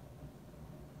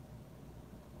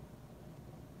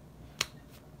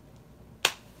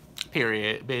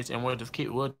 Period, bitch, and we'll just keep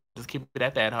it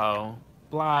at that hoe.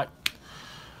 Block.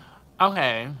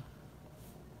 Okay.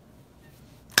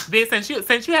 Bitch,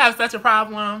 since you have such a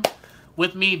problem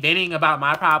with me venting about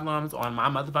my problems on my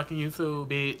motherfucking YouTube,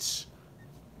 bitch,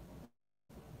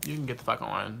 you can get the fuck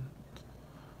on.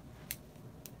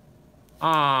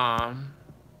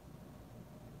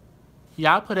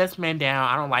 Y'all put us men down.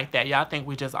 I don't like that. Y'all think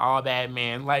we just all bad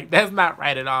men. Like, that's not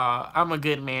right at all. I'm a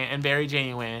good man and very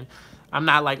genuine. I'm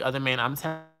not like other men. I'm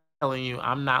telling you,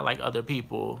 I'm not like other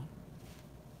people.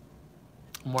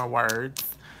 More words.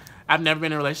 I've never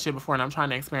been in a relationship before, and I'm trying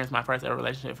to experience my first ever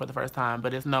relationship for the first time,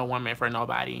 but it's no woman for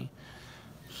nobody.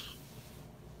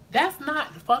 That's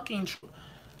not fucking true.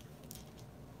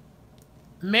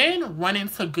 Men run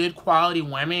into good quality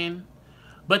women,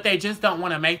 but they just don't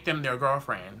want to make them their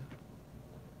girlfriend.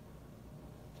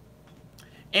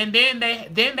 And then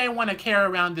they want to carry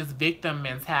around this victim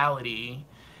mentality,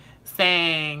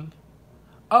 saying,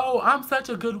 "Oh, I'm such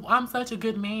a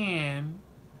good man,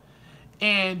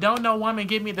 and don't no woman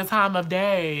give me the time of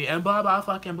day," and blah blah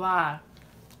fucking blah.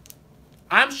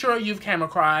 I'm sure you've came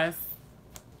across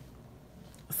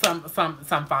some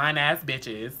fine ass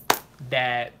bitches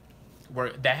that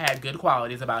had good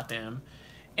qualities about them,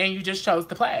 and you just chose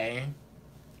to play.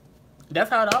 That's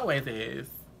how it always is.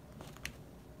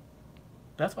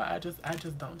 That's why I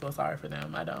just don't feel sorry for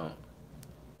them. I don't.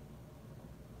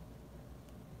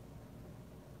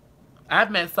 I've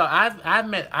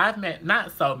met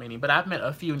not so many, but I've met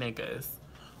a few niggas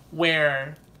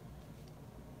where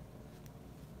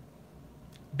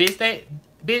bitch,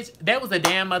 that was a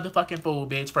damn motherfucking fool,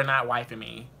 bitch, for not wifing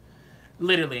me.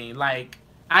 Literally, like,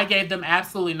 I gave them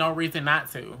absolutely no reason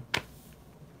not to.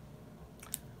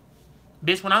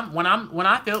 Bitch, when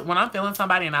I'm feeling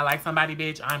somebody and I like somebody,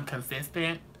 bitch, I'm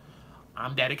consistent,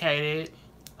 I'm dedicated,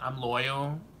 I'm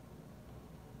loyal.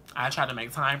 I try to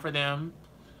make time for them.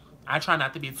 I try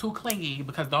not to be too clingy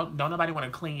because don't nobody want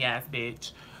a clingy ass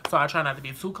bitch. So I try not to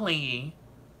be too clingy.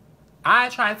 I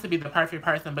try to be the perfect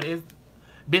person, but it's,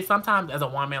 bitch, sometimes as a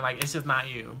woman, like, it's just not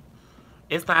you.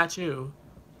 It's not you.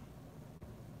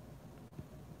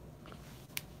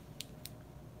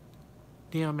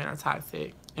 DM men are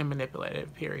toxic and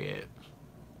manipulative, period.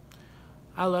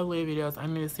 I love Leah videos. I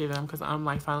need to see them because I'm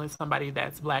like, finally somebody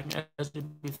that's black and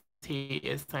LGBT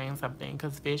is saying something,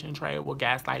 because Fish and Trey will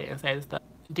gaslight it and say this stuff.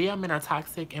 DM men are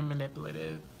toxic and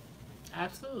manipulative.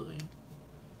 Absolutely.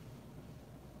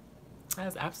 That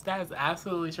is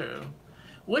absolutely true.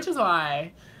 Which is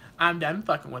why I'm done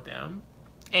fucking with them.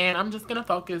 And I'm just going to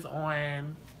focus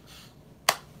on...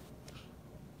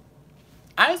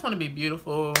 I just want to be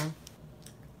beautiful.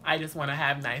 I just want to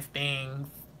have nice things.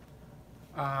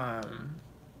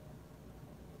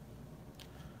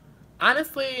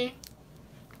 Honestly,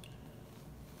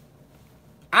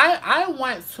 I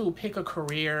want to pick a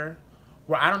career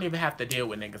where I don't even have to deal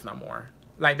with niggas no more.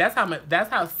 Like, that's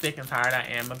how sick and tired I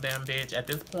am of them, bitch. At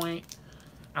this point,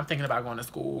 I'm thinking about going to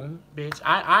school, bitch.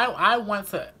 I want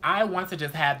to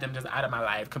just have them just out of my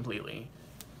life completely.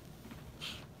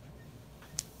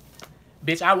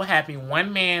 Bitch, I will have me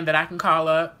one man that I can call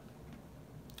up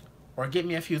or get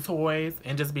me a few toys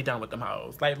and just be done with them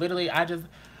hoes. Like, literally, I just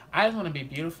want to be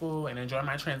beautiful and enjoy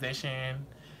my transition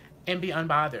and be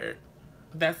unbothered.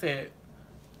 That's it.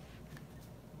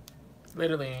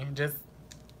 Literally, just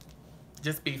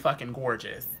be fucking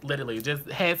gorgeous. Literally, just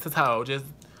head to toe, just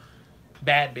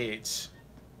bad bitch.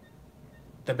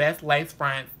 The best lace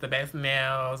fronts, the best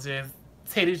nails, just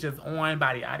titties just on,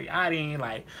 body, yaddy.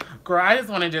 Like, girl, I just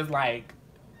want to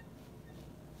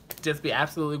just be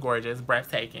absolutely gorgeous,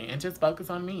 breathtaking, and just focus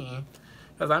on me.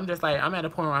 Because I'm just like, I'm at a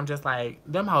point where I'm just like,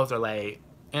 them hoes are late,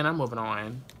 and I'm moving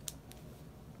on.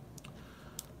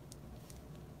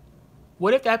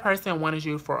 What if that person wanted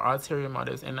you for ulterior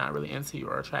motives and not really into you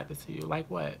or attracted to you? Like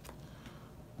what?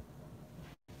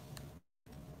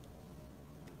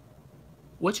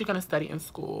 What you gonna study in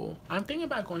school? I'm thinking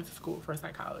about going to school for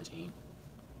psychology.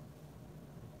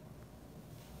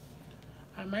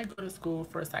 I might go to school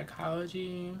for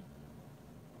psychology,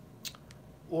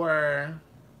 or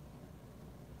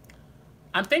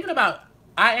I am thinking about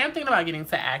getting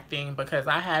to acting, because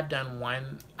I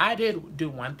did do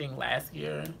one thing last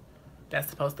year that's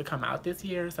supposed to come out this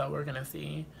year, so we're gonna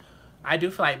see. I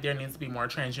do feel like there needs to be more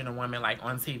transgender women, like,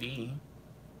 on TV.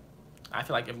 I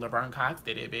feel like if Laverne Cox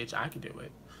did it, bitch, I could do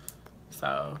it.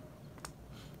 So,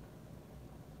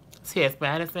 T.S.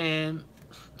 Madison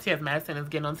is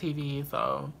getting on TV,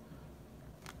 so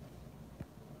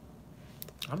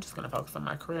I'm just gonna focus on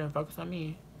my career and focus on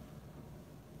me.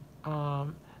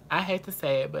 I hate to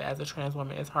say it, but as a trans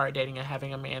woman, it's hard dating and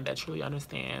having a man that truly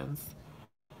understands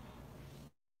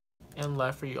and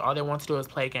love for you. All they want to do is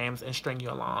play games and string you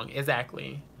along.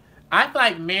 Exactly. I feel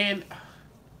like men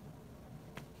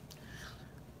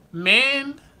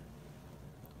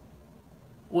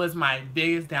was my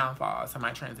biggest downfall to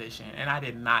my transition, and I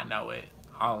did not know it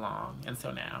all along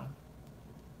until now.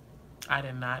 I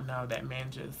did not know that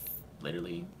men just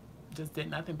literally just did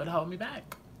nothing but hold me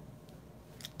back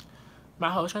my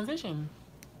whole transition.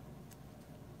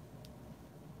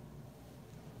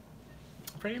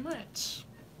 Pretty much.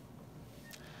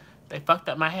 They fucked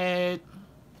up my head.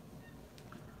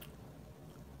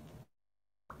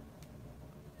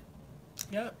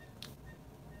 Yep.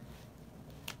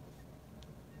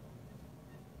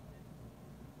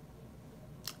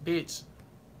 Bitch,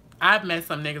 I've met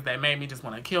some niggas that made me just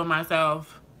want to kill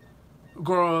myself.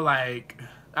 Girl, like,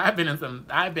 I've been in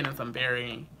some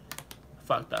very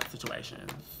fucked up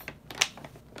situations.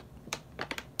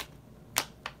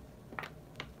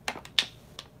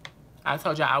 I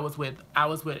told you I was with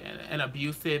an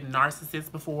abusive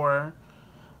narcissist before.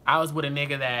 I was with a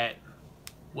nigga that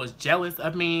was jealous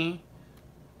of me.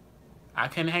 I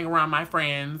couldn't hang around my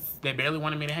friends. They barely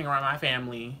wanted me to hang around my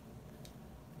family.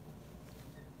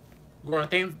 Girl,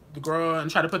 and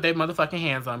try to put their motherfucking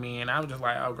hands on me, and I was just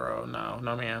like, oh girl,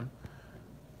 no ma'am.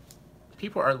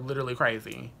 People are literally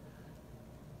crazy.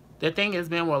 The thing is,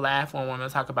 men will laugh when women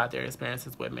talk about their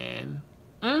experiences with men.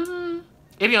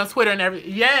 If you're on Twitter and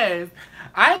everything. Yes.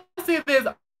 I see this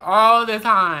all the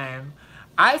time.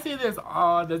 I see this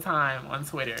all the time on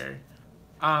Twitter.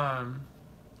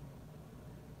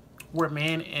 Where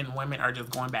men and women are just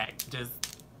going back. Just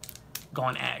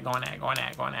going at.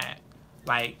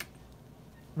 Like,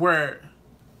 where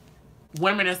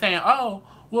women are saying, oh,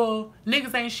 well,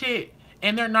 niggas ain't shit.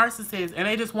 And they're narcissists. And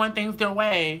they just want things their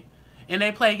way. And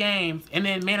they play games. And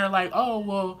then men are like, oh,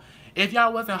 well, if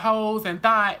y'all wasn't hoes and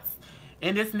thoughts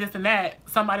and this and that,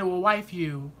 somebody will wife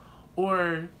you.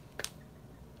 Or,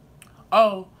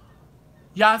 oh,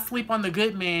 y'all sleep on the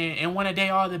good men and want to date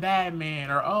all the bad men.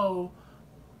 Or, oh,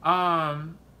 y'all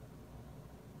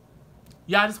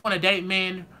just want to date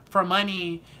men for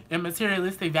money and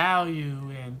materialistic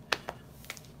value.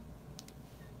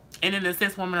 And then the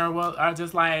cis women are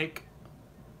just like,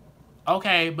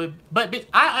 okay, but bitch,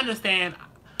 I understand.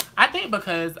 I think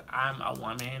because I'm a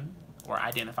woman or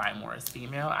identify more as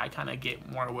female, I kind of get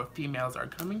more where females are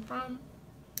coming from.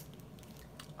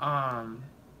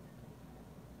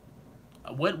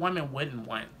 What women wouldn't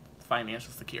want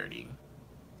financial security?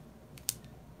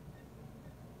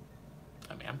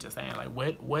 I mean, I'm just saying, like,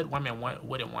 what women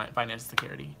wouldn't want financial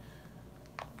security?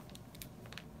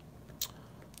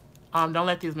 Don't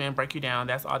let these men break you down.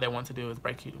 That's all they want to do is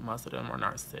break you. Most of them are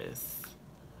narcissists.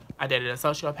 I dated a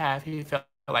sociopath. He felt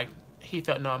like he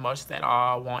felt no emotions at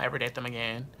all. Won't ever date them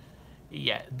again.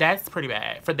 Yeah, that's pretty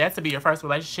bad. For that to be your first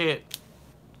relationship,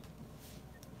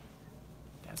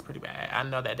 that's pretty bad. I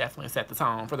know that definitely set the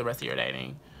tone for the rest of your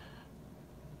dating.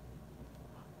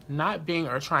 Not being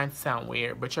or trying to sound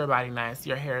weird, but your body nice,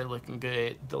 your hair looking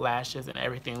good, the lashes and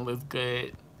everything looks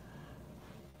good.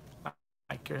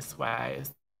 Like your swag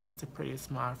is pretty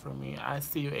smart for me. I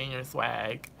see you in your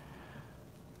swag.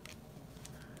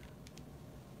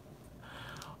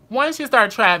 Once you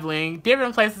start traveling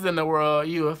different places in the world,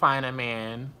 you will find a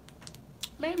man.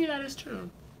 Maybe that is true.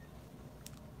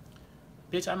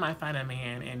 Bitch, I might find a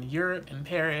man in Europe, in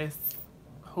Paris.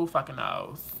 Who fucking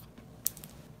knows?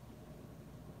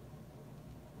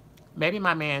 Maybe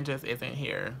my man just isn't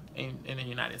here in the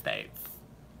United States.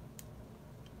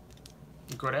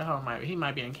 Girl, that hoe he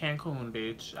might be in Cancun,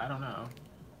 bitch. I don't know.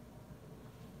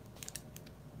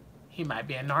 He might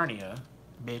be in Narnia,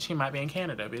 bitch. He might be in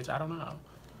Canada, bitch. I don't know.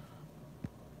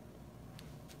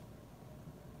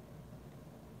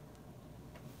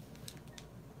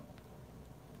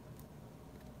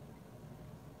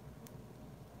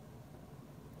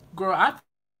 Girl,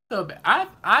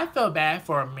 I feel bad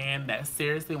for a man that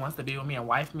seriously wants to be with me and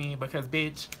wife me because,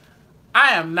 bitch,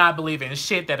 I am not believing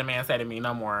shit that a man said to me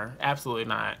no more. Absolutely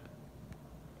not.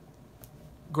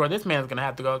 Girl, this man's gonna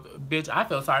have to go. Bitch, I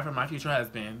feel sorry for my future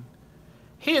husband.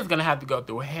 He is gonna have to go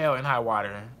through hell and high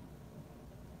water.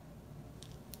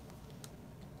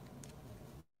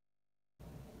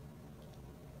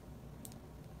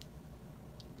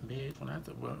 Bitch,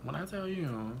 when I tell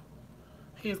you,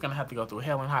 he's gonna have to go through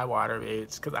hell and high water,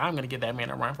 bitch, because I'm gonna give that man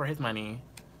a run for his money.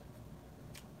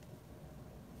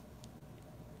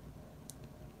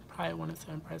 Probably wanted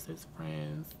to impress his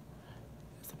friends.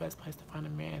 It's the best place to find a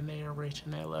man. They are rich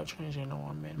and they love transgender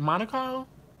women. Monaco?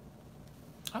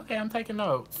 Okay, I'm taking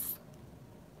notes.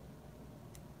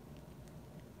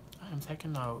 I'm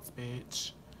taking notes,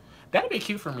 bitch. That'd be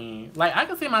cute for me. Like, I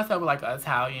could see myself with, like, an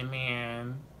Italian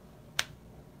man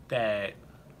that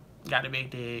got a big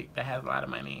dick, that has a lot of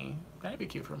money. That'd be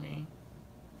cute for me.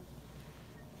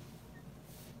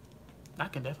 I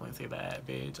can definitely see that,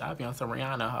 bitch. I'd be on some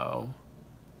Rihanna hoe.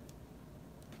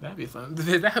 That'd be fun.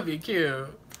 That'd be cute.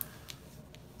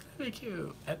 That'd be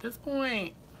cute. At this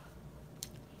point,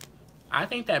 I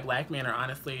think that black men are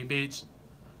honestly, bitch,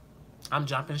 I'm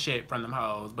jumping shit from them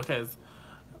hoes because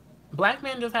black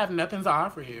men just have nothing to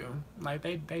offer you. Like,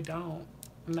 they don't.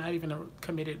 Not even a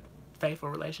committed, faithful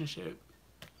relationship.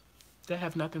 They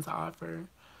have nothing to offer.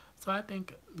 So I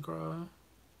think, girl,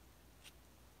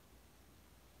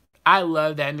 I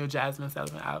love that new Jasmine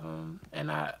Sullivan album.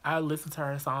 And I listened to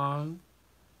her song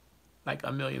like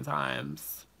a million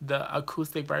times. The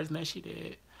acoustic version that she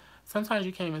did. Sometimes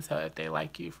you can't even tell if they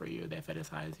like you for you. They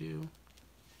fetishize you.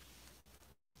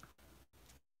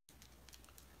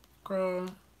 Girl.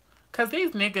 Because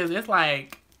these niggas, it's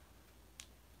like,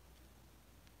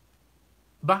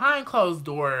 behind closed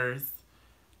doors,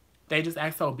 they just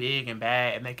act so big and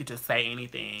bad and they could just say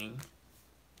anything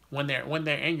when they're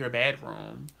in your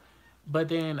bedroom. But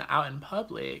then out in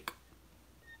public,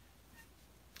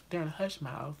 they're in hush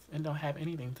mouth and don't have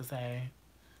anything to say.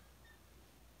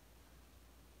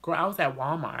 Girl, I was at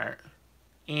Walmart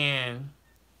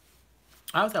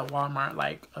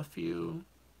like a few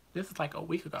This is like a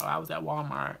week ago. I was at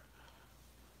Walmart.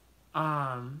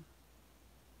 Um,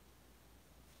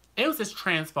 it was this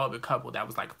transphobic couple that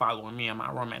was like following me and my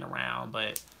roommate around,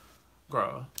 but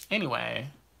girl. Anyway,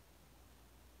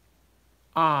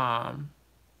 um,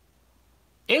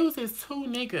 it was these two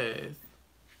niggas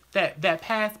that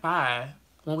passed by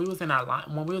when we was in our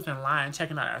line when we was in line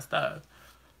checking out our stuff,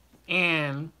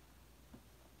 and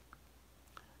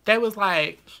they was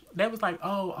like,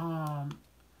 oh,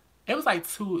 it was like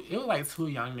two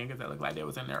young niggas that looked like they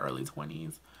was in their early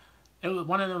 20s. It was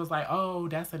one of them was like, oh,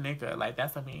 that's a nigga, like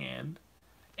that's a man.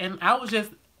 And I was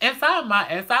just inside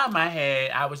my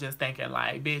head, I was just thinking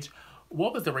like, bitch,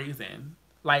 what was the reason?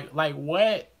 Like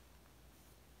what?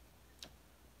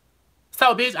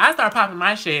 So bitch, I started popping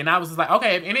my shit and I was just like,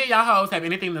 okay, if any of y'all hoes have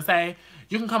anything to say,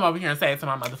 you can come over here and say it to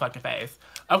my motherfucking face.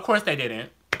 Of course they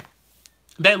didn't.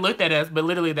 They looked at us, but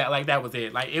literally that was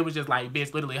it. Like it was just like,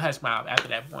 bitch, literally hush mouth after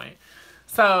that point.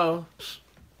 So,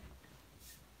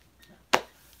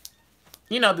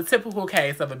 the typical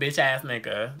case of a bitch ass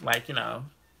nigga, like,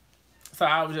 So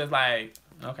I was just like,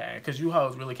 okay, because you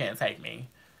hoes really can't take me.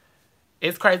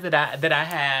 It's crazy that I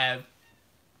have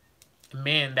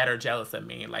men that are jealous of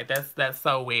me. Like that's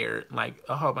so weird. Like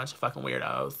a whole bunch of fucking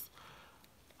weirdos.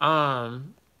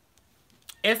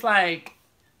 It's like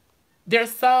they're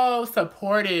so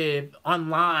supportive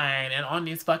online and on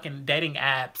these fucking dating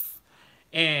apps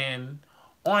and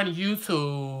on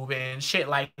YouTube and shit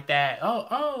like that.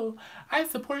 Oh, I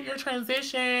support your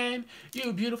transition.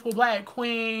 You beautiful black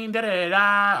queen. Da da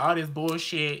da. All this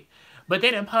bullshit. But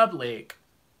then in public,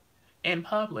 them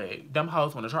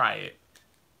hoes want to try it.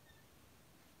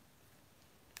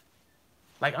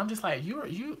 Like I'm just like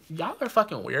y'all are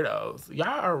fucking weirdos. Y'all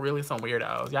are really some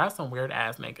weirdos. Y'all some weird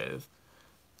ass niggas.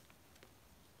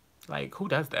 Like who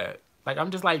does that? Like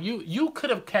I'm just like you could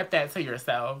have kept that to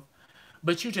yourself,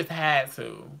 but you just had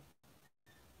to.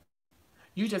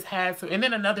 You just had to. And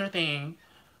then another thing,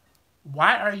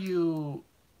 why are you?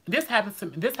 This happened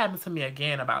to me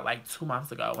again about like 2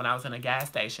 months ago when I was in a gas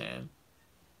station,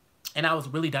 and I was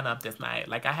really done up this night.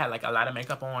 Like I had like a lot of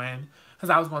makeup on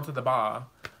because I was going to the ball.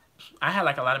 I had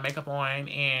like a lot of makeup on,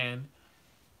 and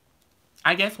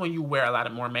I guess when you wear a lot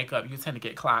of more makeup, you tend to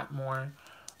get clocked more.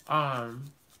 I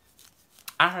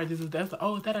heard is that a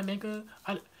nigga?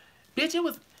 Bitch,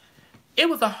 it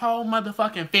was a whole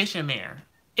motherfucking fish in there.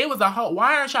 It was a whole.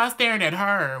 Why aren't y'all staring at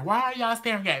her? Why are y'all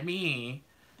staring at me?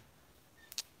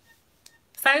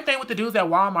 Same thing with the dudes at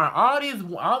Walmart.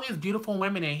 All these beautiful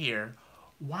women in here.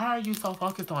 Why are you so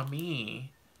focused on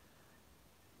me?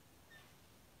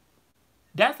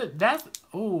 That's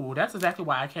exactly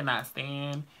why I cannot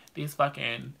stand these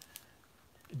fucking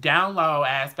down low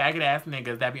ass faggot ass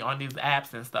niggas that be on these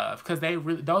apps and stuff. Cause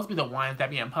those be the ones that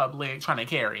be in public trying to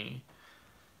carry.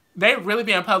 They really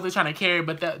be in public trying to carry,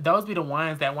 but those be the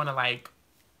ones that want to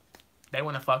they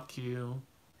want to fuck you.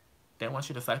 They want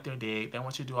you to suck their dick. They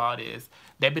want you to do all this.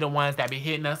 They be the ones that be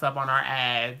hitting us up on our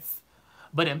ads.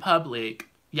 But in public,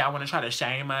 y'all want to try to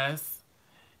shame us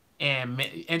and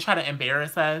try to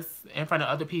embarrass us in front of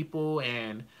other people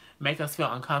and make us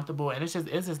feel uncomfortable. And it's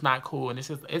just not cool. And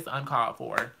it's uncalled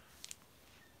for.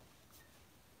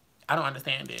 I don't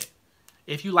understand it.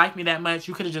 If you like me that much,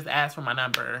 you could have just asked for my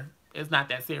number. It's not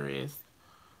that serious.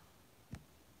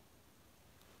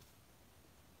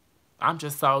 I'm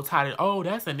just so tired. Oh,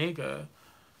 that's a nigga.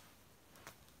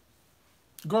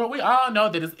 Girl, we all know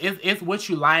that it's what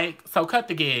you like. So cut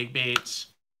the gig, bitch.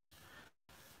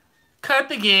 Cut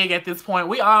the gig at this point.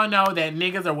 We all know that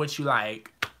niggas are what you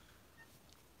like.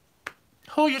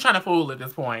 Who you trying to fool at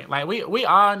this point? Like, we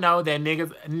all know that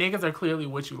niggas are clearly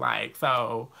what you like.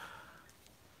 So,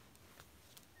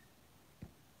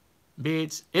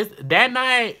 bitch, it's that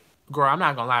night, girl, I'm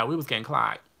not gonna lie, we was getting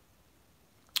clocked.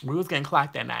 We was getting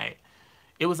clocked that night.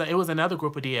 It was another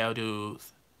group of DL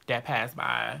dudes that passed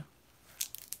by.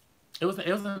 It was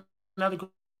another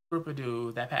group of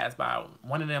dudes that passed by.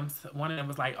 One of them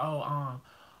was like, oh,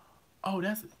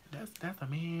 that's a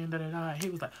man. Da, da, da. He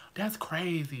was like, that's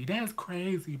crazy,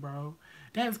 bro.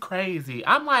 That's crazy.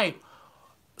 I'm like,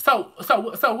 so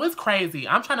what's crazy?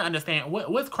 I'm trying to understand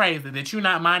what's crazy that you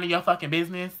not minding your fucking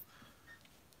business.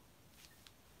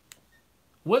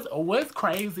 What's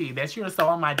crazy that you're so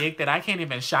on my dick that I can't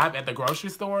even shop at the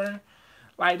grocery store?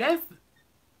 Like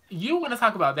you want to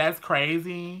talk about that's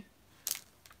crazy?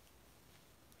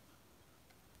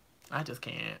 I just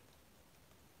can't.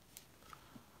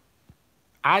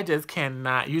 I just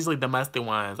cannot. Usually the musty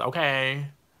ones, okay?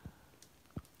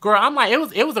 Girl, I'm like,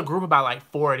 it was a group about like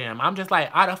 4 of them. I'm just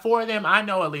like, out of 4 of them, I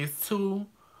know at least 2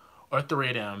 or 3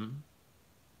 of them.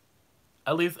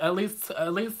 At least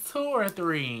 2 or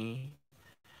 3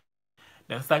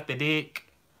 Then suck the dick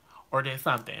or did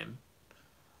something.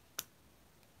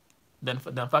 Then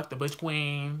fuck the butch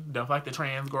queen. Then fuck the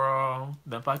trans girl.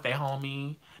 Then fuck their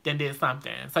homie. Then did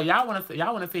something. So y'all wanna sit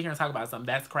here and talk about something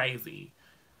that's crazy.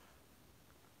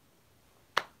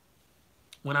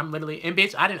 When I'm literally, and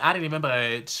bitch, I didn't even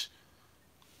budge.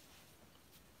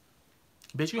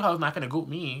 Bitch, you hoes not finna goop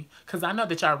me, cause I know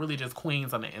that y'all really just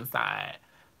queens on the inside.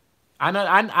 I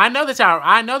know that y'all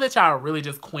are really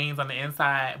just queens on the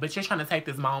inside, but you're trying to take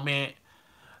this moment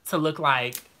to look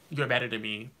like you're better than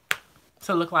me.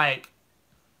 To look like,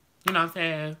 you know what I'm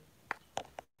saying?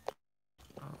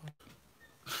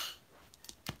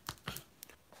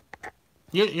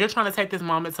 You're trying to take this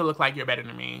moment to look like you're better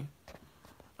than me.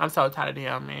 I'm so tired of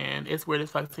them, man. It's weird as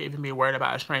fuck to even be worried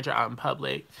about a stranger out in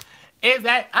public. Is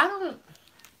that I don't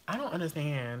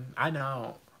understand. I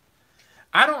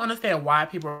don't understand why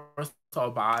people are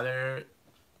so bothered.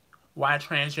 Why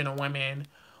transgender women,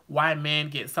 why men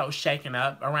get so shaken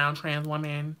up around trans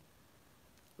women.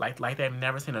 Like they've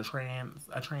never seen a trans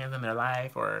in their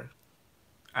life, or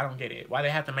I don't get it. Why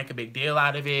they have to make a big deal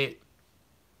out of it.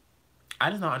 I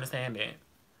just don't understand it.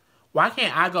 Why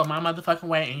can't I go my motherfucking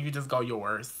way and you just go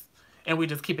yours? And we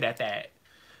just keep it at that.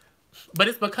 But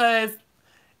it's because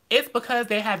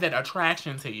they have that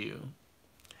attraction to you.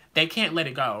 They can't let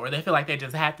it go. Or they feel like they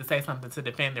just have to say something to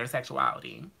defend their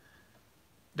sexuality.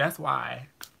 That's why.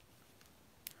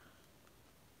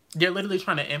 They're literally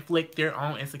trying to inflict their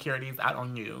own insecurities out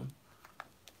on you.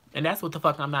 And that's what the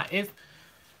fuck I'm not. It's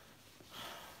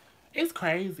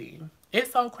crazy.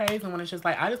 It's so crazy when it's just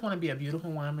like, I just want to be a beautiful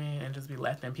woman and just be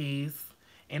left in peace.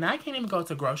 And I can't even go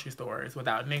to grocery stores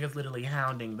without niggas literally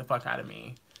hounding the fuck out of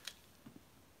me.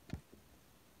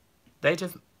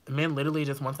 Men literally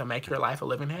just want to make your life a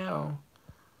living hell.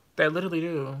 They literally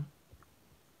do.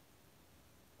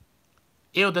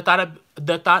 Ew, the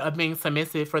thought of being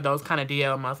submissive for those kind of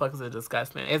DL motherfuckers is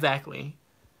disgusting. Exactly.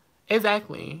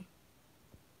 Exactly.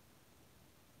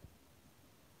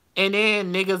 And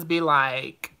then niggas be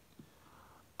like,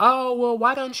 oh, well,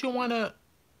 why don't you wanna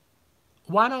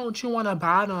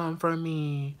bottom for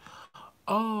me?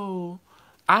 Oh,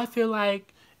 I feel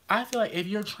like if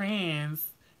you're trans,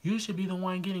 you should be the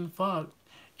one getting fucked.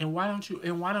 And why don't you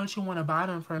want to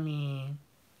bottom for me?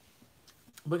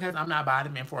 Because I'm not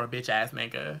bottoming for a bitch ass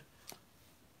nigga.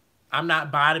 I'm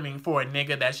not bottoming for a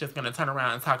nigga that's just gonna turn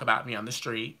around and talk about me on the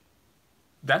street.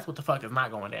 That's what the fuck is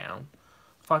not going down.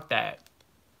 Fuck that.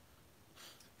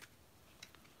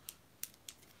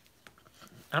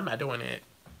 I'm not doing it.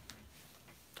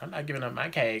 I'm not giving up my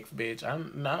cakes, bitch.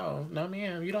 No,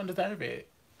 ma'am. You don't deserve it.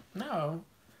 No.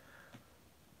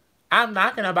 I'm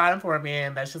not gonna bottom for a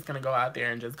man that's just gonna go out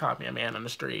there and just call me a man on the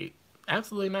street.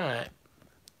 Absolutely not.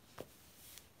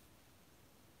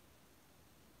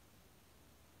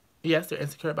 Yes, they're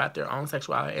insecure about their own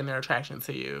sexuality and their attraction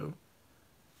to you.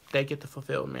 They get the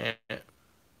fulfillment.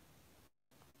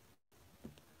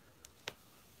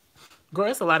 Girl,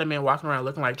 it's a lot of men walking around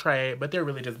looking like Trey, but they're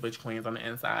really just butch queens on the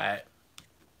inside.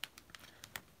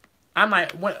 I'm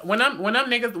like, when them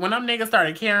niggas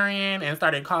started carrying and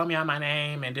started calling me out my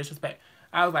name and disrespect,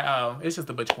 I was like, oh, it's just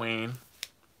the butch queen.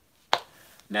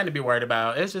 Nothing to be worried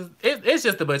about. It's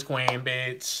just the butch queen,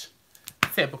 bitch.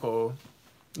 Typical.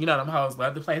 You know them hoes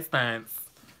love to play stunts.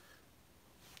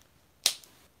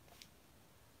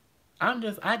 I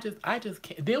just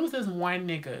can't. There was this one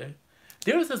nigga.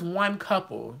 There was this one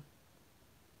couple.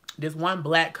 This one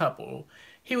black couple.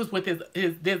 He was with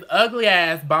this ugly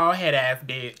ass, bald head ass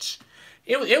bitch.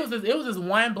 It was this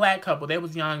one black couple. They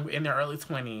was young, in their early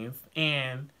 20s,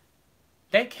 and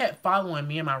they kept following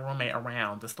me and my roommate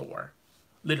around the store.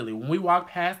 Literally, when we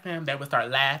walked past them, they would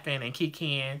start laughing and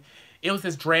kikiing. It was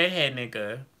this dreadhead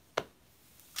nigga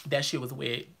that she was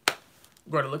with.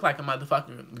 Girl, to look like a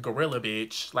motherfucking gorilla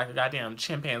bitch, like a goddamn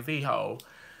chimpanzee hoe.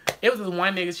 It was this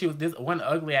one nigga. This one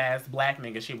ugly ass black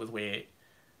nigga she was with.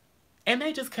 And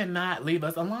they just could not leave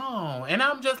us alone. And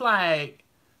I'm just like,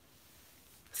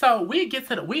 so we get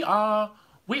to we all,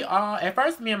 at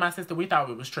first me and my sister, we thought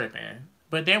we was tripping.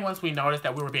 But then once we noticed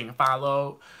that we were being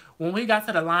followed, when we got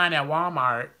to the line at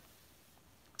Walmart,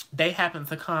 they happened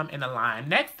to come in the line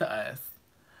next to us.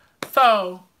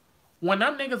 So when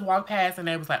them niggas walked past and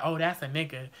they was like, oh, that's a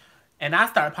nigga. And I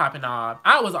started popping off.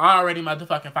 I was already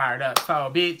motherfucking fired up. So,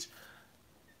 bitch,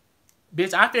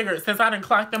 I figured since I done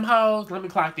clocked them hoes, let me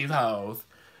clock these hoes.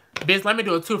 Bitch, let me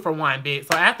do a 2-for-1,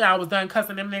 bitch. So after I was done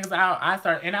cussing them niggas out, I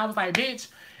was like, bitch,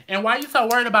 and why you so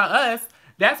worried about us?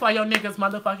 That's why your niggas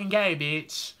motherfucking gay,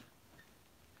 bitch.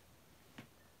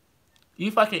 You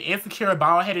fucking insecure,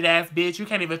 bald-headed ass bitch. You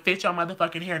can't even fit your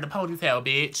motherfucking hair in the ponytail,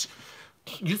 bitch.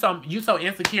 You so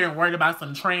insecure and worried about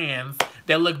some trans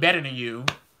that look better than you.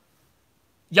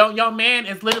 Your man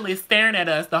is literally staring at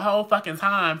us the whole fucking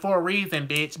time for a reason,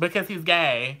 bitch, because he's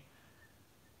gay.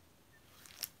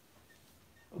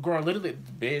 Girl, literally,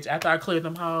 bitch, after I cleared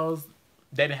them hoes,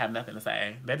 they didn't have nothing to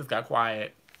say. They just got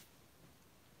quiet.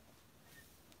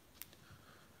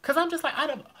 Because I'm just like,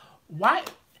 why?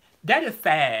 That is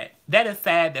sad. That is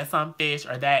sad that some fish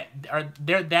are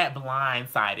they're that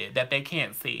blindsided that they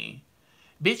can't see.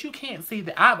 Bitch, you can't see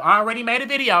that. I've already made a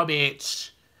video,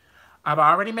 bitch. I've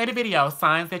already made a video.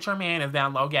 Signs that your man is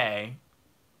down low gay.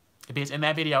 Bitch, and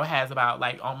that video has about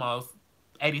like almost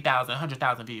 80,000,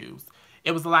 100,000 views.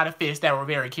 It was a lot of fish that were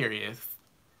very curious.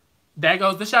 That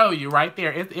goes to show you right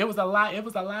there. It was a lot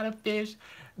of fish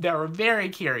that were very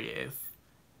curious.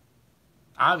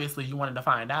 Obviously, you wanted to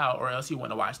find out, or else you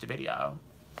wouldn't have watched the video.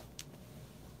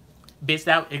 Bitch,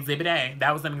 that Exhibit A.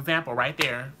 That was an example right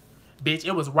there. Bitch,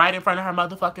 it was right in front of her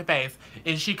motherfucking face,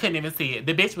 and she couldn't even see it.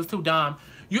 The bitch was too dumb.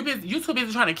 You too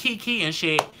busy trying to key and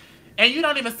shit, and you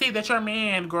don't even see that your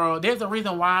man, girl. There's a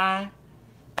reason why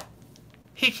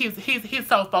he's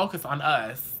so focused on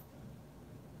us.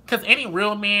 Because any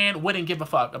real man wouldn't give a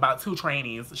fuck about two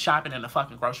trainees shopping in a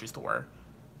fucking grocery store.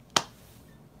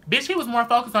 Bitch, he was more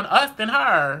focused on us than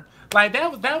her. Like,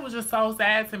 that was just so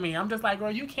sad to me. I'm just like,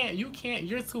 girl, you can't,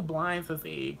 you're too blind to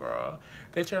see, girl,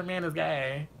 that your man is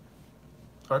gay.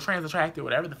 Or trans attracted,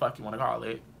 whatever the fuck you want to call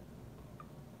it.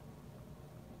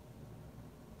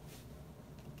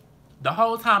 The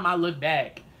whole time I look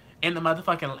back in the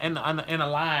motherfucking, in the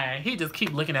line, he just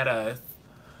keep looking at us.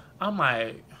 I'm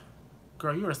like,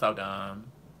 girl, you are so dumb.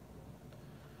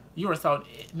 You are so...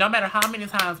 No matter how many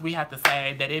times we have to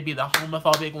say that it be the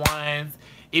homophobic ones,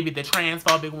 it be the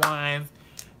transphobic ones,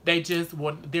 they're just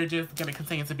going to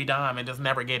continue to be dumb and just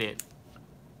never get it.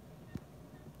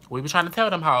 We be trying to tell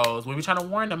them hoes. We be trying to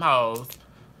warn them hoes.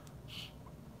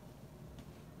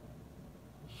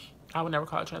 I would never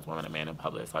call a trans woman a man in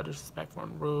public. So disrespectful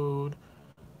and rude.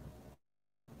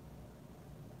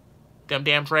 Them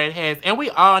damn dreadheads. And we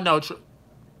all know...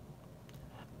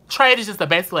 Trade is just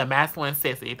basically a masculine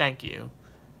sissy. Thank you.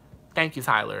 Thank you,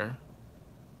 Tyler.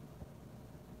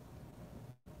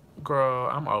 Girl,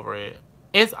 I'm over it.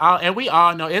 It's all, and we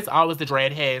all know it's always the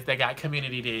dreadheads that got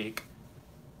community dick.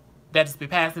 That just be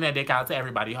passing that dick out to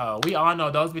everybody, ho. We all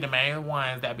know those be the main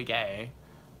ones that be gay.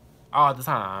 All the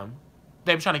time.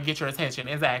 They be trying to get your attention.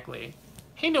 Exactly.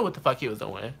 He knew what the fuck he was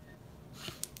doing.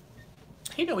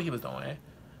 He knew what he was doing.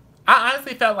 I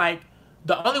honestly felt like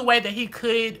the only way that he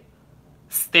could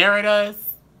stare at us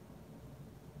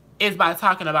is by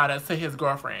talking about us to his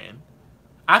girlfriend.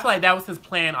 I feel like that was his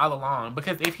plan all along,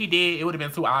 because if he did, it would have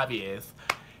been too obvious.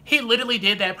 He literally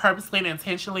did that purposely and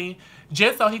intentionally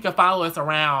just so he could follow us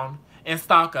around and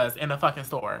stalk us in the fucking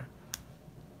store.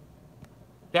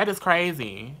 That is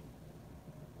crazy.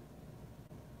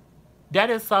 That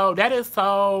is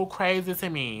so crazy to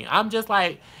me. I'm just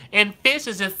like, and Fish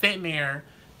is just sitting there.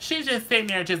 She's just sitting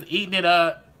there just eating it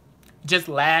up. Just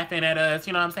laughing at us,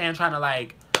 you know what I'm saying? Trying to,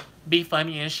 like, be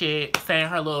funny and shit. Saying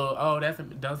her little, oh, that's a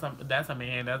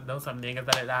man, those some niggas,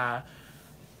 da-da-da.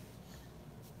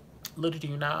 Little do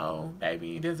you know,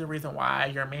 baby, there's a reason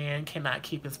why your man cannot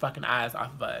keep his fucking eyes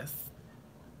off of us.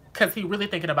 Because he really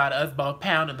thinking about us both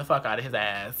pounding the fuck out of his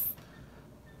ass.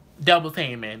 Double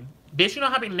teaming. Bitch, you know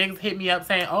how many niggas hit me up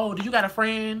saying, oh, do you got a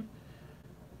friend?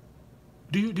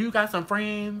 Do you got some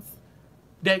friends?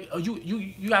 That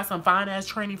you got some fine ass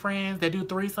trainee friends that do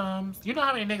threesomes. You know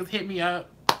how many niggas hit me up?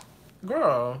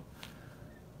 Girl.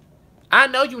 I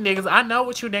know you niggas. I know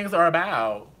what you niggas are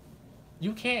about.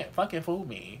 You can't fucking fool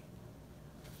me.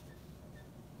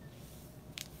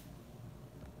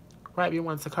 Right, you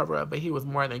wanted to cover up, but he was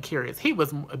more than curious. He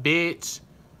was a bitch.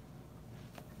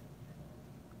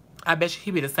 I bet you he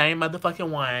be the same motherfucking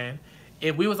one.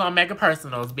 If we was on Mega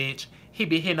Personals, bitch, he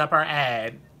be hitting up our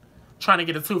ad. Trying to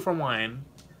get a 2-for-1.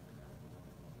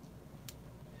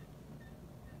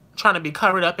 Trying to be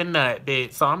covered up in nut,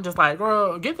 bitch. So I'm just like,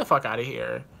 girl, get the fuck out of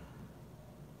here.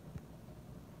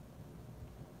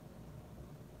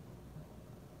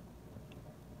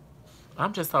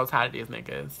 I'm just so tired of these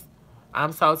niggas.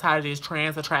 I'm so tired of these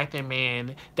trans attracting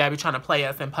men that be trying to play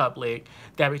us in public,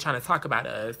 that be trying to talk about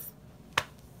us.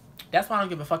 That's why I don't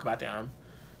give a fuck about them.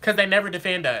 Because they never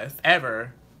defend us,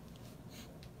 ever.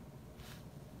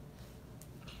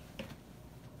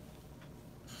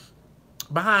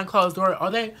 Behind closed doors,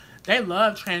 oh, they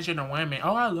love transgender women.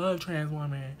 Oh, I love trans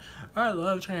women. I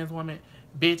love trans women.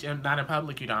 Bitch, and not in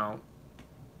public, you don't.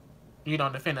 You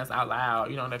don't defend us out loud.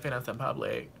 You don't defend us in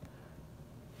public.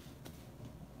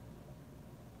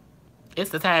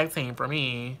 It's the tag team for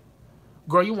me.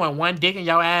 Girl, you want one dick in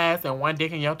your ass and one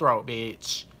dick in your throat,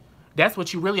 bitch. That's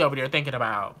what you really over there thinking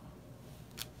about.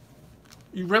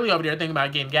 You really over there thinking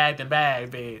about getting gagged and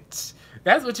bagged, bitch.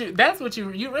 That's what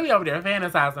you really over there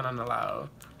fantasizing on the low.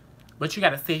 But you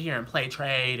gotta sit here and play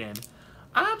trade, and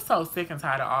I'm so sick and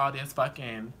tired of all this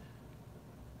fucking...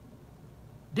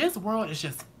 This world is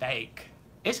just fake.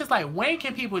 It's just like, when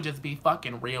can people just be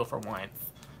fucking real for once?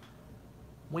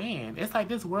 When? It's like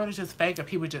this world is just fake of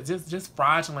people just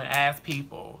fraudulent ass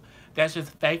people that's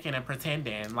just faking and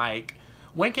pretending. Like,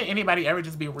 when can anybody ever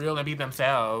just be real and be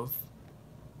themselves?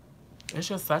 It's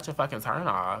just such a fucking turn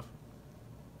off.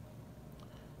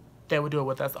 They would do it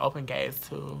with us open gays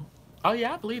too. Oh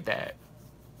yeah, I believe that.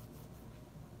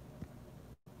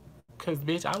 Cause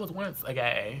bitch, I was once a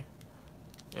gay.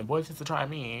 And boys used to try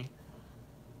me.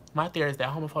 My theory is that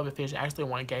homophobic fish actually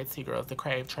want gay T-girls to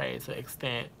crave trade to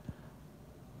extent.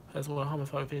 Because when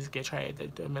homophobic fish get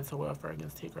trade, the mental welfare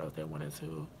against T-girls, they wanted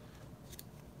to.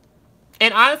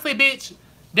 And honestly, bitch,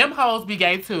 them hoes be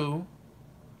gay too.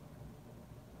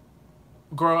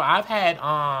 Girl, I've had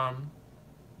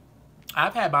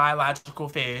biological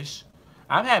fish.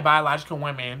 I've had biological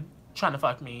women trying to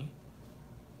fuck me.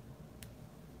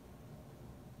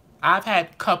 I've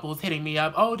had couples hitting me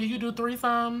up. Oh, do you do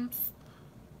threesomes?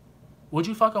 Would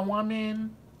you fuck a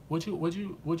woman? Would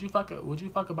you fuck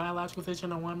a biological fish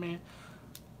and a woman?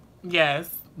 Yes.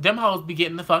 Them hoes be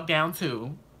getting the fuck down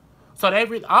too. So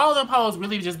all them hoes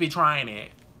really just be trying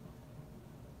it.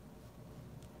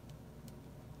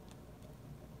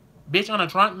 Bitch, on a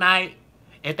drunk night,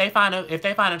 if they find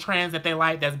a trans that they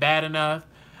like that's bad enough,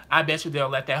 I bet you they'll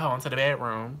let that hoe into the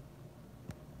bedroom.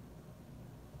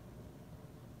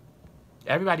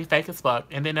 Everybody fake as fuck,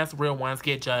 and then us real ones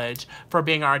get judged for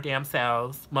being our damn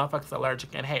selves. Motherfuckers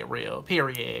allergic and hate real.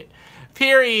 Period.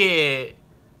 Period.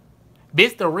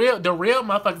 Bitch, the real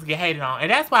motherfuckers get hated on.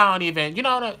 And that's why I don't even, you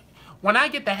know, when I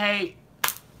get the hate,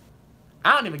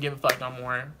 I don't even give a fuck no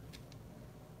more.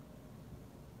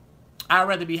 I'd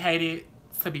rather be hated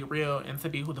to be real and to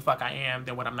be who the fuck I am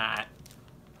than what I'm not.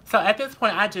 So at this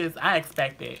point, I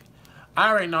expect it. I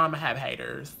already know I'm gonna have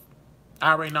haters.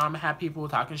 I already know I'm gonna have people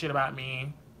talking shit about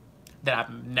me that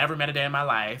I've never met a day in my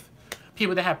life.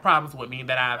 People that have problems with me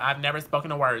that I've never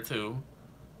spoken a word to.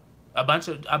 A bunch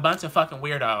of fucking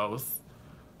weirdos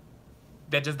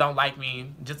that just don't like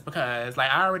me just because.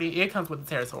 Like, it comes with the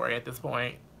territory at this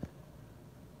point.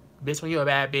 Bitch, when you're a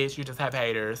bad bitch, you just have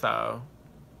haters. So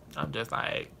I'm just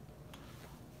like,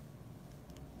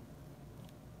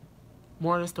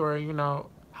 more of the story, you know,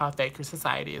 how fake your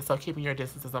society is. So keeping your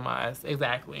distance is a must.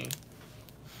 Exactly.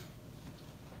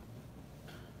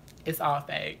 It's all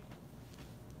fake.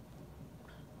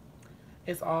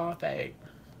 It's all fake.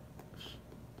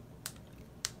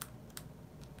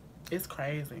 It's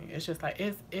crazy. It's just like,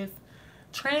 it's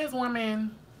trans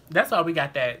women. That's why we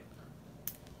got that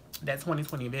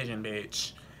 20/20 vision,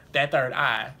 bitch. That third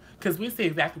eye. Because we see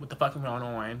exactly what the fuck is going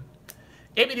on.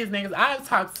 It be these niggas. I've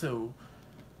talked to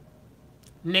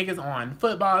niggas on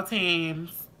football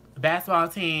teams, basketball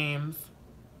teams,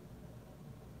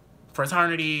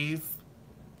 fraternities.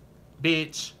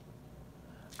 Bitch,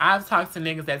 I've talked to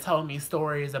niggas that told me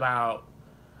stories about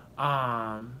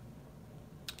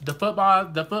the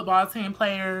football team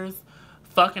players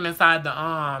fucking inside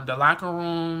the locker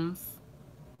rooms,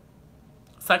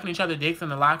 sucking each other dicks in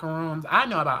the locker rooms.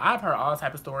 I've heard all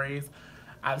type of stories.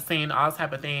 I've seen all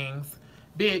type of things.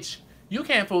 Bitch, you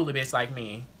can't fool a bitch like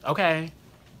me, okay?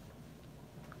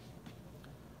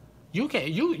 You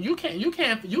can't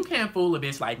fool a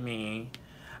bitch like me.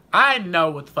 I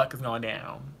know what the fuck is going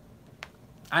down.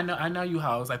 I know you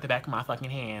hoes like the back of my fucking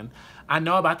hand. I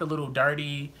know about the little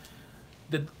dirty,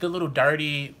 the little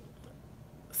dirty,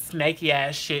 snaky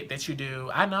ass shit that you do.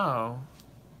 I know.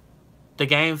 The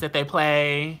games that they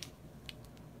play.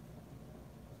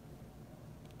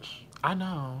 I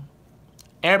know.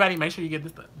 Everybody, make sure you give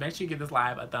this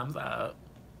live a thumbs up.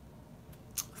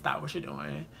 Stop what you're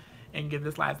doing and give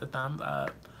this live a thumbs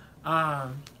up.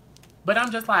 But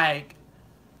I'm just like,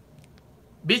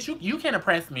 bitch, you can't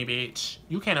oppress me, bitch.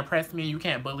 You can't oppress me. You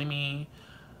can't bully me.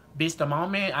 Bitch, the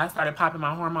moment I started popping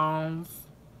my hormones,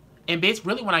 and bitch,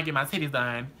 really when I get my titties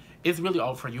done, it's really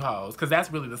over for you hoes. Because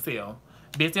that's really the seal.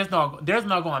 Bitch, there's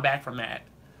no going back from that.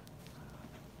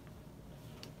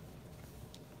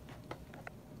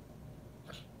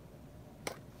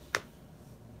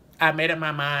 I made up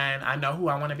my mind. I know who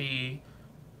I want to be.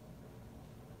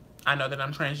 I know that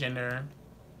I'm transgender.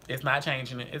 It's not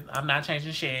changing. I'm not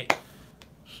changing shit.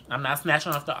 I'm not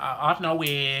snatching off no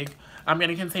wig. I'm going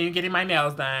to continue getting my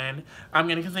nails done. I'm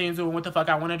going to continue doing what the fuck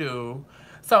I want to do.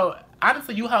 So,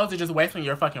 honestly, you hoes are just wasting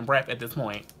your fucking breath at this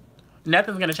point.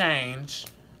 Nothing's going to change.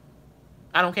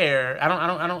 I don't care.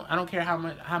 I don't care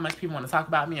how much people want to talk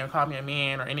about me or call me a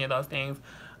man or any of those things.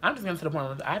 I'm just getting to the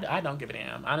point where I don't give a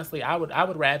damn. Honestly, I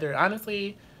would rather,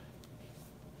 honestly,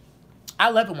 I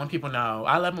love it when people know.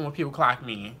 I love it when people clock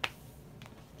me.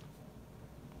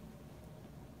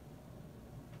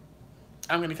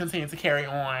 I'm going to continue to carry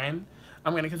on.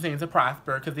 I'm going to continue to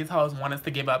prosper because these hoes want us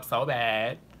to give up so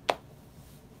bad.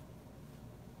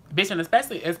 Bitch, and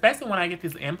especially when I get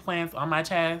these implants on my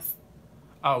chest.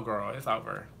 Oh, girl, it's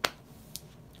over.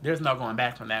 There's no going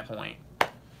back from that point.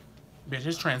 Bitch,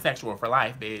 it's transsexual for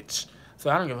life, bitch. So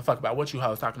I don't give a fuck about what you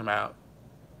hoes talking about.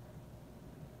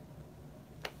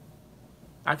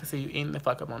 I can see you eating the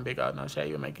fuck up on Big O. No shade,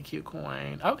 you'll make a cute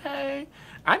coin. Okay.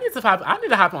 I need to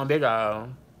hop on Big O.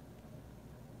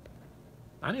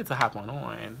 I need to hop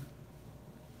on.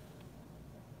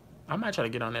 I might try to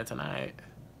get on there tonight.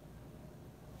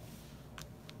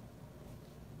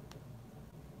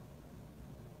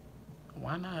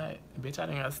 Why not? Bitch, I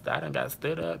done got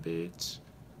stood up, bitch.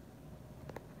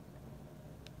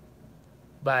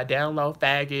 By a down low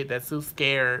faggot that's too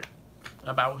scared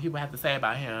about what people have to say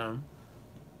about him.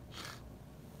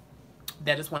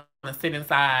 That just want to sit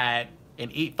inside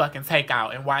and eat fucking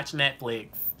takeout and watch Netflix.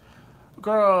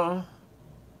 Girl.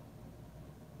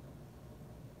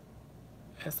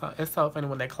 It's so funny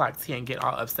when they clock T and get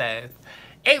all obsessed.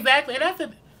 Exactly. And that's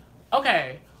it.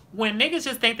 Okay. When niggas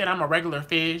just think that I'm a regular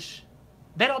fish,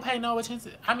 they don't pay no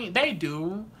attention. I mean, they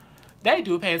do. They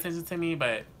do pay attention to me,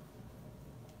 but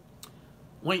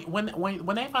when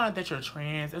they find out that you're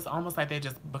trans, it's almost like they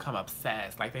just become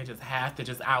obsessed. Like they just have to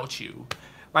just out you.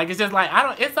 Like it's just like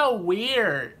it's so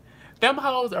weird. Them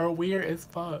hoes are weird as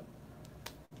fuck.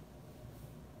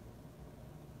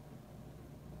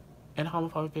 And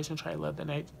homophobic fish and trade love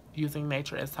using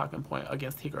nature as talking point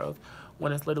against T-girls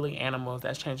when it's literally animals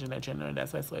that's changing their gender and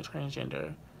that's basically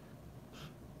transgender.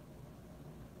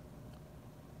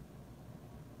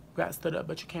 Got stood up,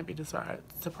 but you can't be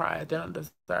surprised. They don't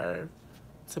deserve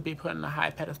to be put in a high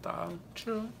pedestal.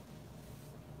 True.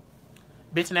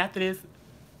 Bitch, and after this,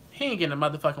 he ain't getting a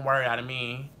motherfucking word out of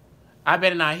me. I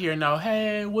better not hear no,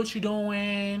 hey, what you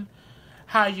doing?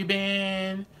 How you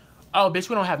been? Oh, bitch,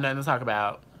 we don't have nothing to talk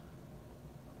about.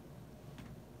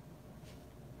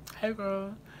 Hey,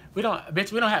 girl. We don't have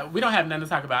nothing to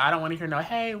talk about. I don't want to hear no,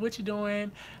 hey, what you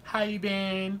doing? How you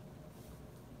been?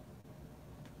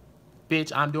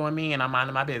 Bitch, I'm doing me and I'm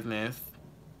minding my business.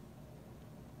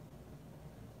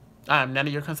 I am none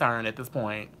of your concern at this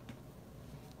point.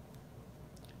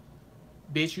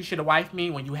 Bitch, you should have wifed me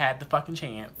when you had the fucking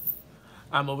chance.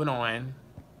 I'm moving on.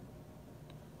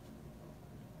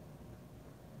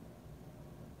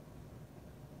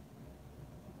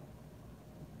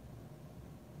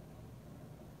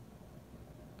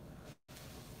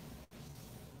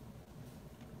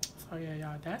 So yeah,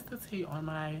 y'all, that's the tea on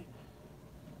my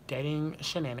dating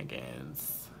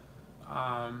shenanigans.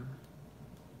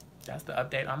 That's the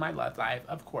update on my love life,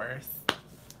 of course.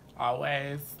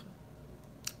 Always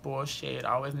bullshit,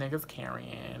 always niggas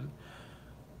carrying.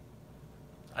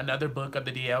 Another book of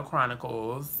the DL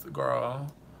Chronicles,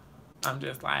 girl. I'm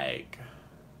just like,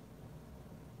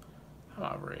 I'm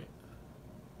over it.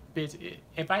 Bitch,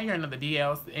 if I hear another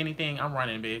DL, anything, I'm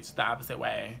running, bitch, the opposite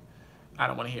way. I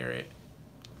don't want to hear it.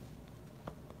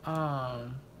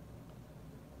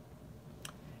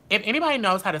 If anybody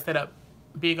knows how to set up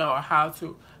Bigo or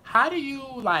how do you,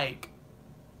 like,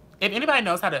 if anybody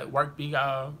knows how to work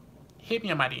Bigo, hit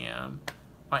me on my DM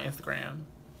on Instagram.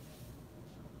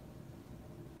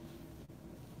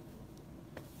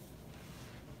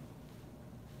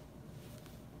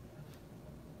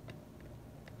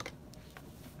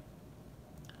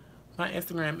 My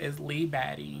Instagram is Lee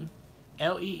Batty,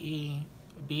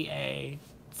 LEEBA,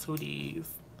 2 D's,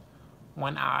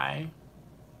 1 I.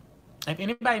 If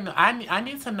anybody know, I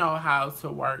need to know how to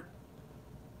work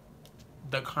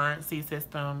the currency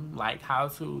system, like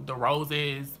the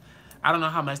roses. I don't know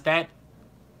how much that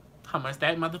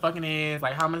motherfucking is,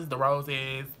 like how much the rose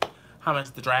is, how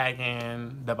much the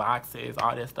dragon, the boxes,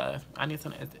 all this stuff. I need to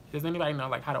know. Does anybody know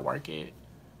like how to work it?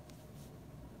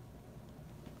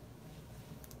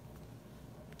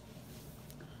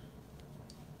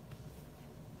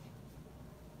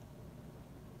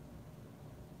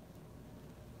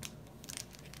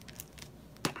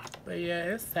 But yeah,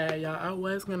 it's sad, y'all. I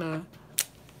was gonna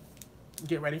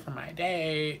get ready for my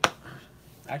date.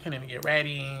 I couldn't even get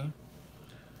ready.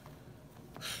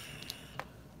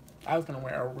 I was gonna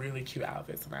wear a really cute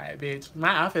outfit tonight, bitch. My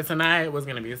outfit tonight was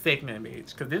gonna be a sickening,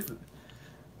 bitch. Cause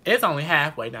it's only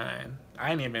halfway done.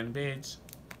 I ain't even, bitch.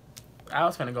 I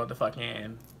was finna go the fuck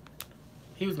in.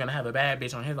 He was gonna have a bad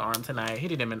bitch on his arm tonight. He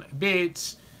didn't even,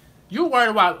 bitch. You worried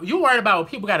about what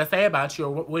people gotta say about you,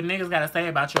 or what niggas gotta say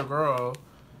about your girl.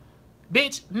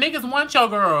 Bitch, niggas want your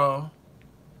girl.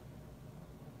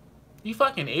 You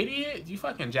fucking idiot. You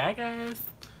fucking jackass.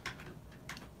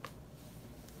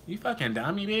 You fucking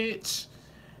dummy, bitch.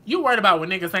 You worried about what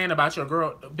niggas saying about your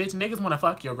girl. Bitch, niggas wanna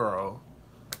fuck your girl.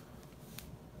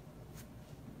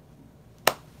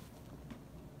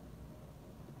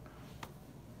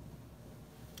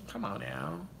 Come on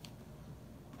now.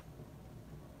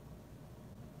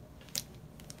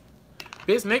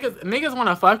 Bitch, niggas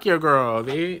wanna fuck your girl,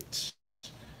 bitch.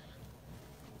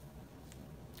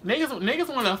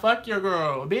 Niggas wanna fuck your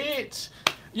girl, bitch.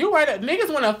 You worried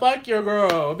niggas wanna fuck your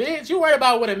girl, bitch. You worried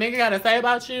about what a nigga gotta say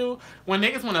about you when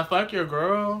niggas wanna fuck your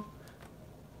girl?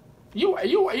 You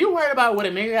worried about what a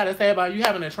nigga gotta say about you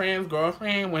having a trans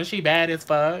girlfriend when she bad as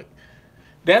fuck?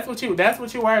 That's what you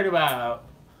worried about.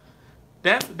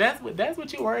 That's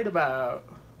what you worried about.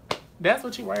 That's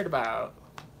what you worried about.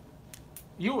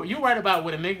 You worried about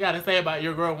what a nigga gotta say about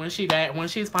your girl when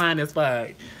she's fine as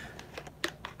fuck.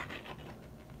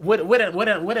 What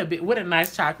a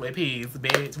nice chocolate piece,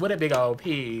 bitch. What a big old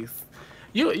piece.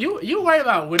 You worried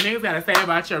about what niggas gotta say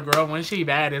about your girl when she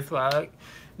bad as fuck.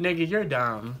 Nigga, you're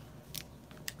dumb.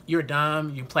 You're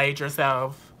dumb. You played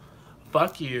yourself.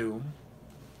 Fuck you.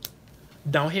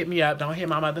 Don't hit me up. Don't hit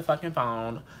my motherfucking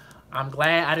phone. I'm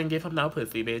glad I didn't give him no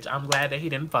pussy, bitch. I'm glad that he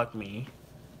didn't fuck me.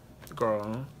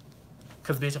 Girl.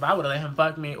 Cause bitch, if I would've let him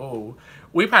fuck me, ooh,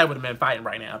 we probably would've been fighting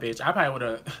right now, bitch. I probably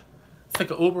would've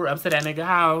took an Uber up to that nigga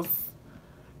house.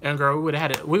 And girl, we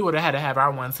would've had to have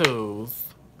our 1-2s.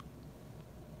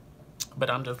 But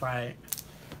I'm just like,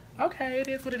 okay, it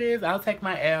is what it is. I'll take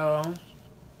my L.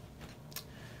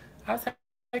 I'll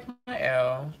take my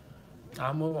L.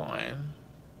 I'll move on.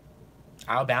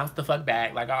 I'll bounce the fuck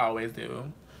back like I always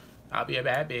do. I'll be a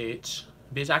bad bitch.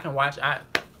 Bitch, I can watch, I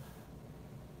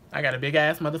got a big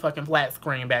ass motherfucking flat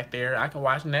screen back there. I can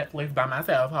watch Netflix by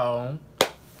myself home.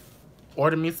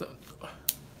 Order me some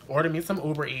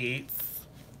Uber Eats.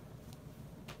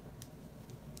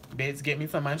 Bitch, get me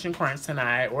some Munch and Crunch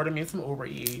tonight. Order me some Uber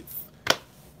Eats.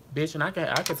 Bitch, and I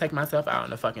could take myself out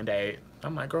on a fucking date.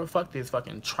 I'm like, girl, fuck this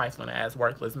fucking trifling ass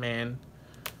worthless man.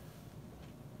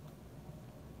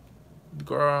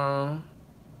 Girl.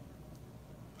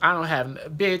 I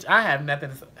have nothing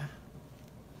to say.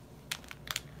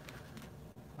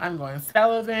 I'm going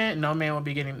celibate. No man will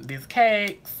be getting these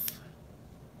cakes.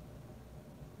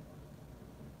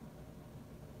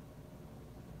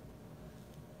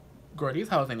 Girl, these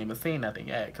hoes ain't even seen nothing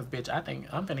yet. Cause bitch, I think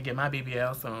I'm finna get my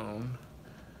BBL soon.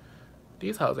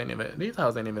 These hoes ain't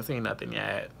even seen nothing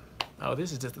yet. Oh,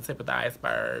 this is just the tip of the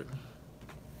iceberg.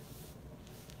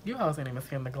 You hoes ain't even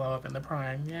seen the glow up in the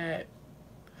prime yet.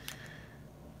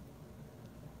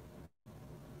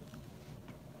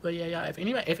 But yeah, y'all,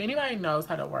 if anybody knows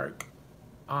how to work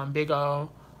on Big O,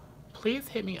 please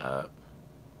hit me up.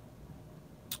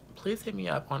 Please hit me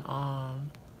up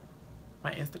on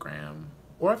my Instagram.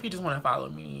 Or if you just want to follow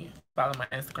me, follow my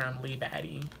Instagram, Lee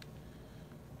Batty.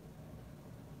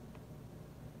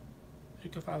 You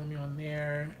can follow me on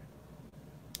there.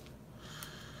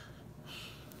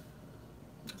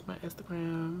 That's my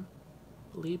Instagram,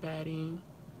 Lee Batty.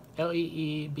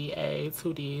 LEEBA,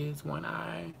 2 D's, 1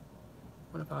 I.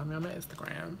 Want to follow me on my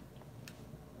Instagram.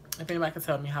 If anybody can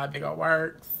tell me how Big O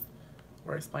works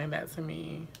or explain that to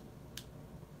me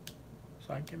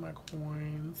so I can get my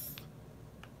coins.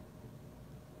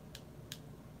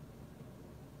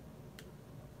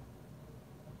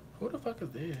 Who the fuck is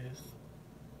this?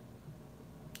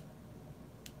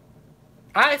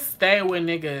 I stay with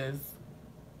niggas.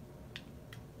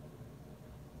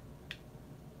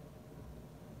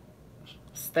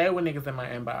 Stay with niggas in my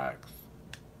inbox.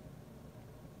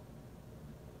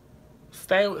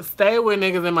 Stay with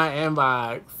niggas in my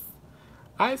inbox.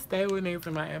 I stay with niggas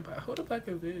in my inbox. Who the fuck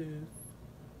is this?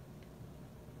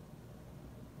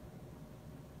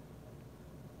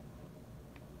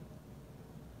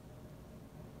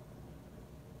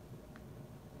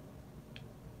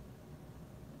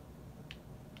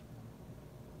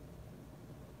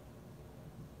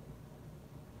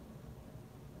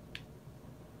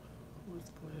 Who's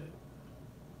split?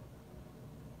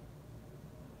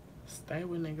 Stay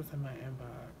with niggas in my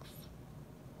inbox.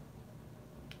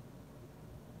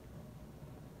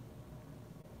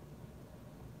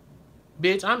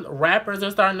 Bitch, rappers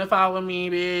are starting to follow me,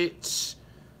 bitch.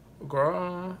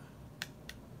 Girl.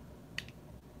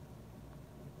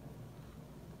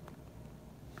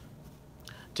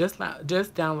 Just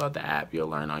download the app. You'll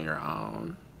learn on your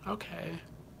own. Okay.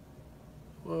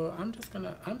 Well, I'm just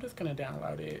gonna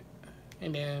download it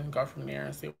and then go from there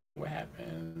and see what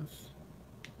happens.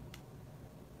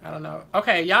 I don't know.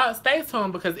 Okay, y'all stay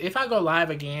tuned because if I go live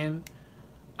again,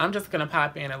 I'm just gonna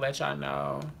pop in and let y'all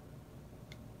know.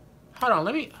 Hold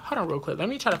on real quick. Let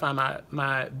me try to find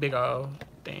my big old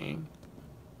thing.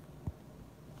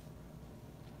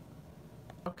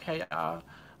 Okay, y'all.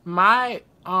 My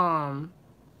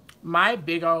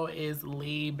big O is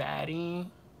Lee Batty.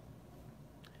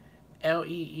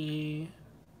 Lee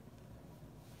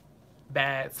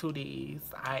Bad 2Ds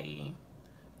IE.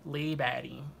 Lee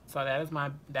Batty. So that is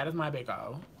my big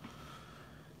O.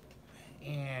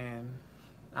 And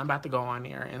I'm about to go on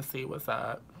there and see what's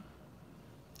up.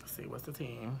 See what's the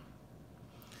team.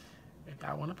 If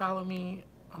y'all want to follow me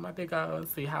on my big O,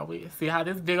 see how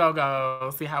this big O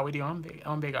goes. See how we do on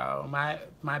big O.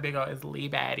 My big O is Lee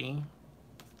Batty.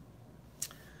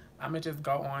 I'm gonna just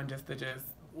go on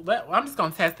I'm just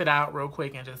gonna test it out real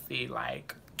quick and just see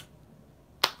like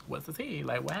what's the tea,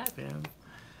 like what happens.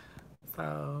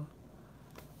 So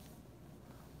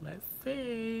let's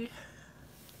see.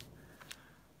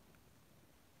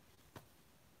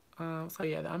 So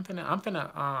yeah, I'm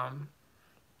finna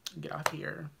get off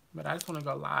here, but I just want to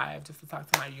go live just to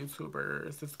talk to my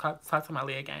YouTubers, just talk to my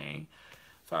Leah gang.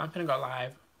 So I'm finna go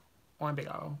live on Big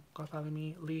O. Go follow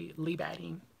me, Lee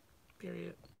Batting.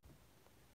 Period.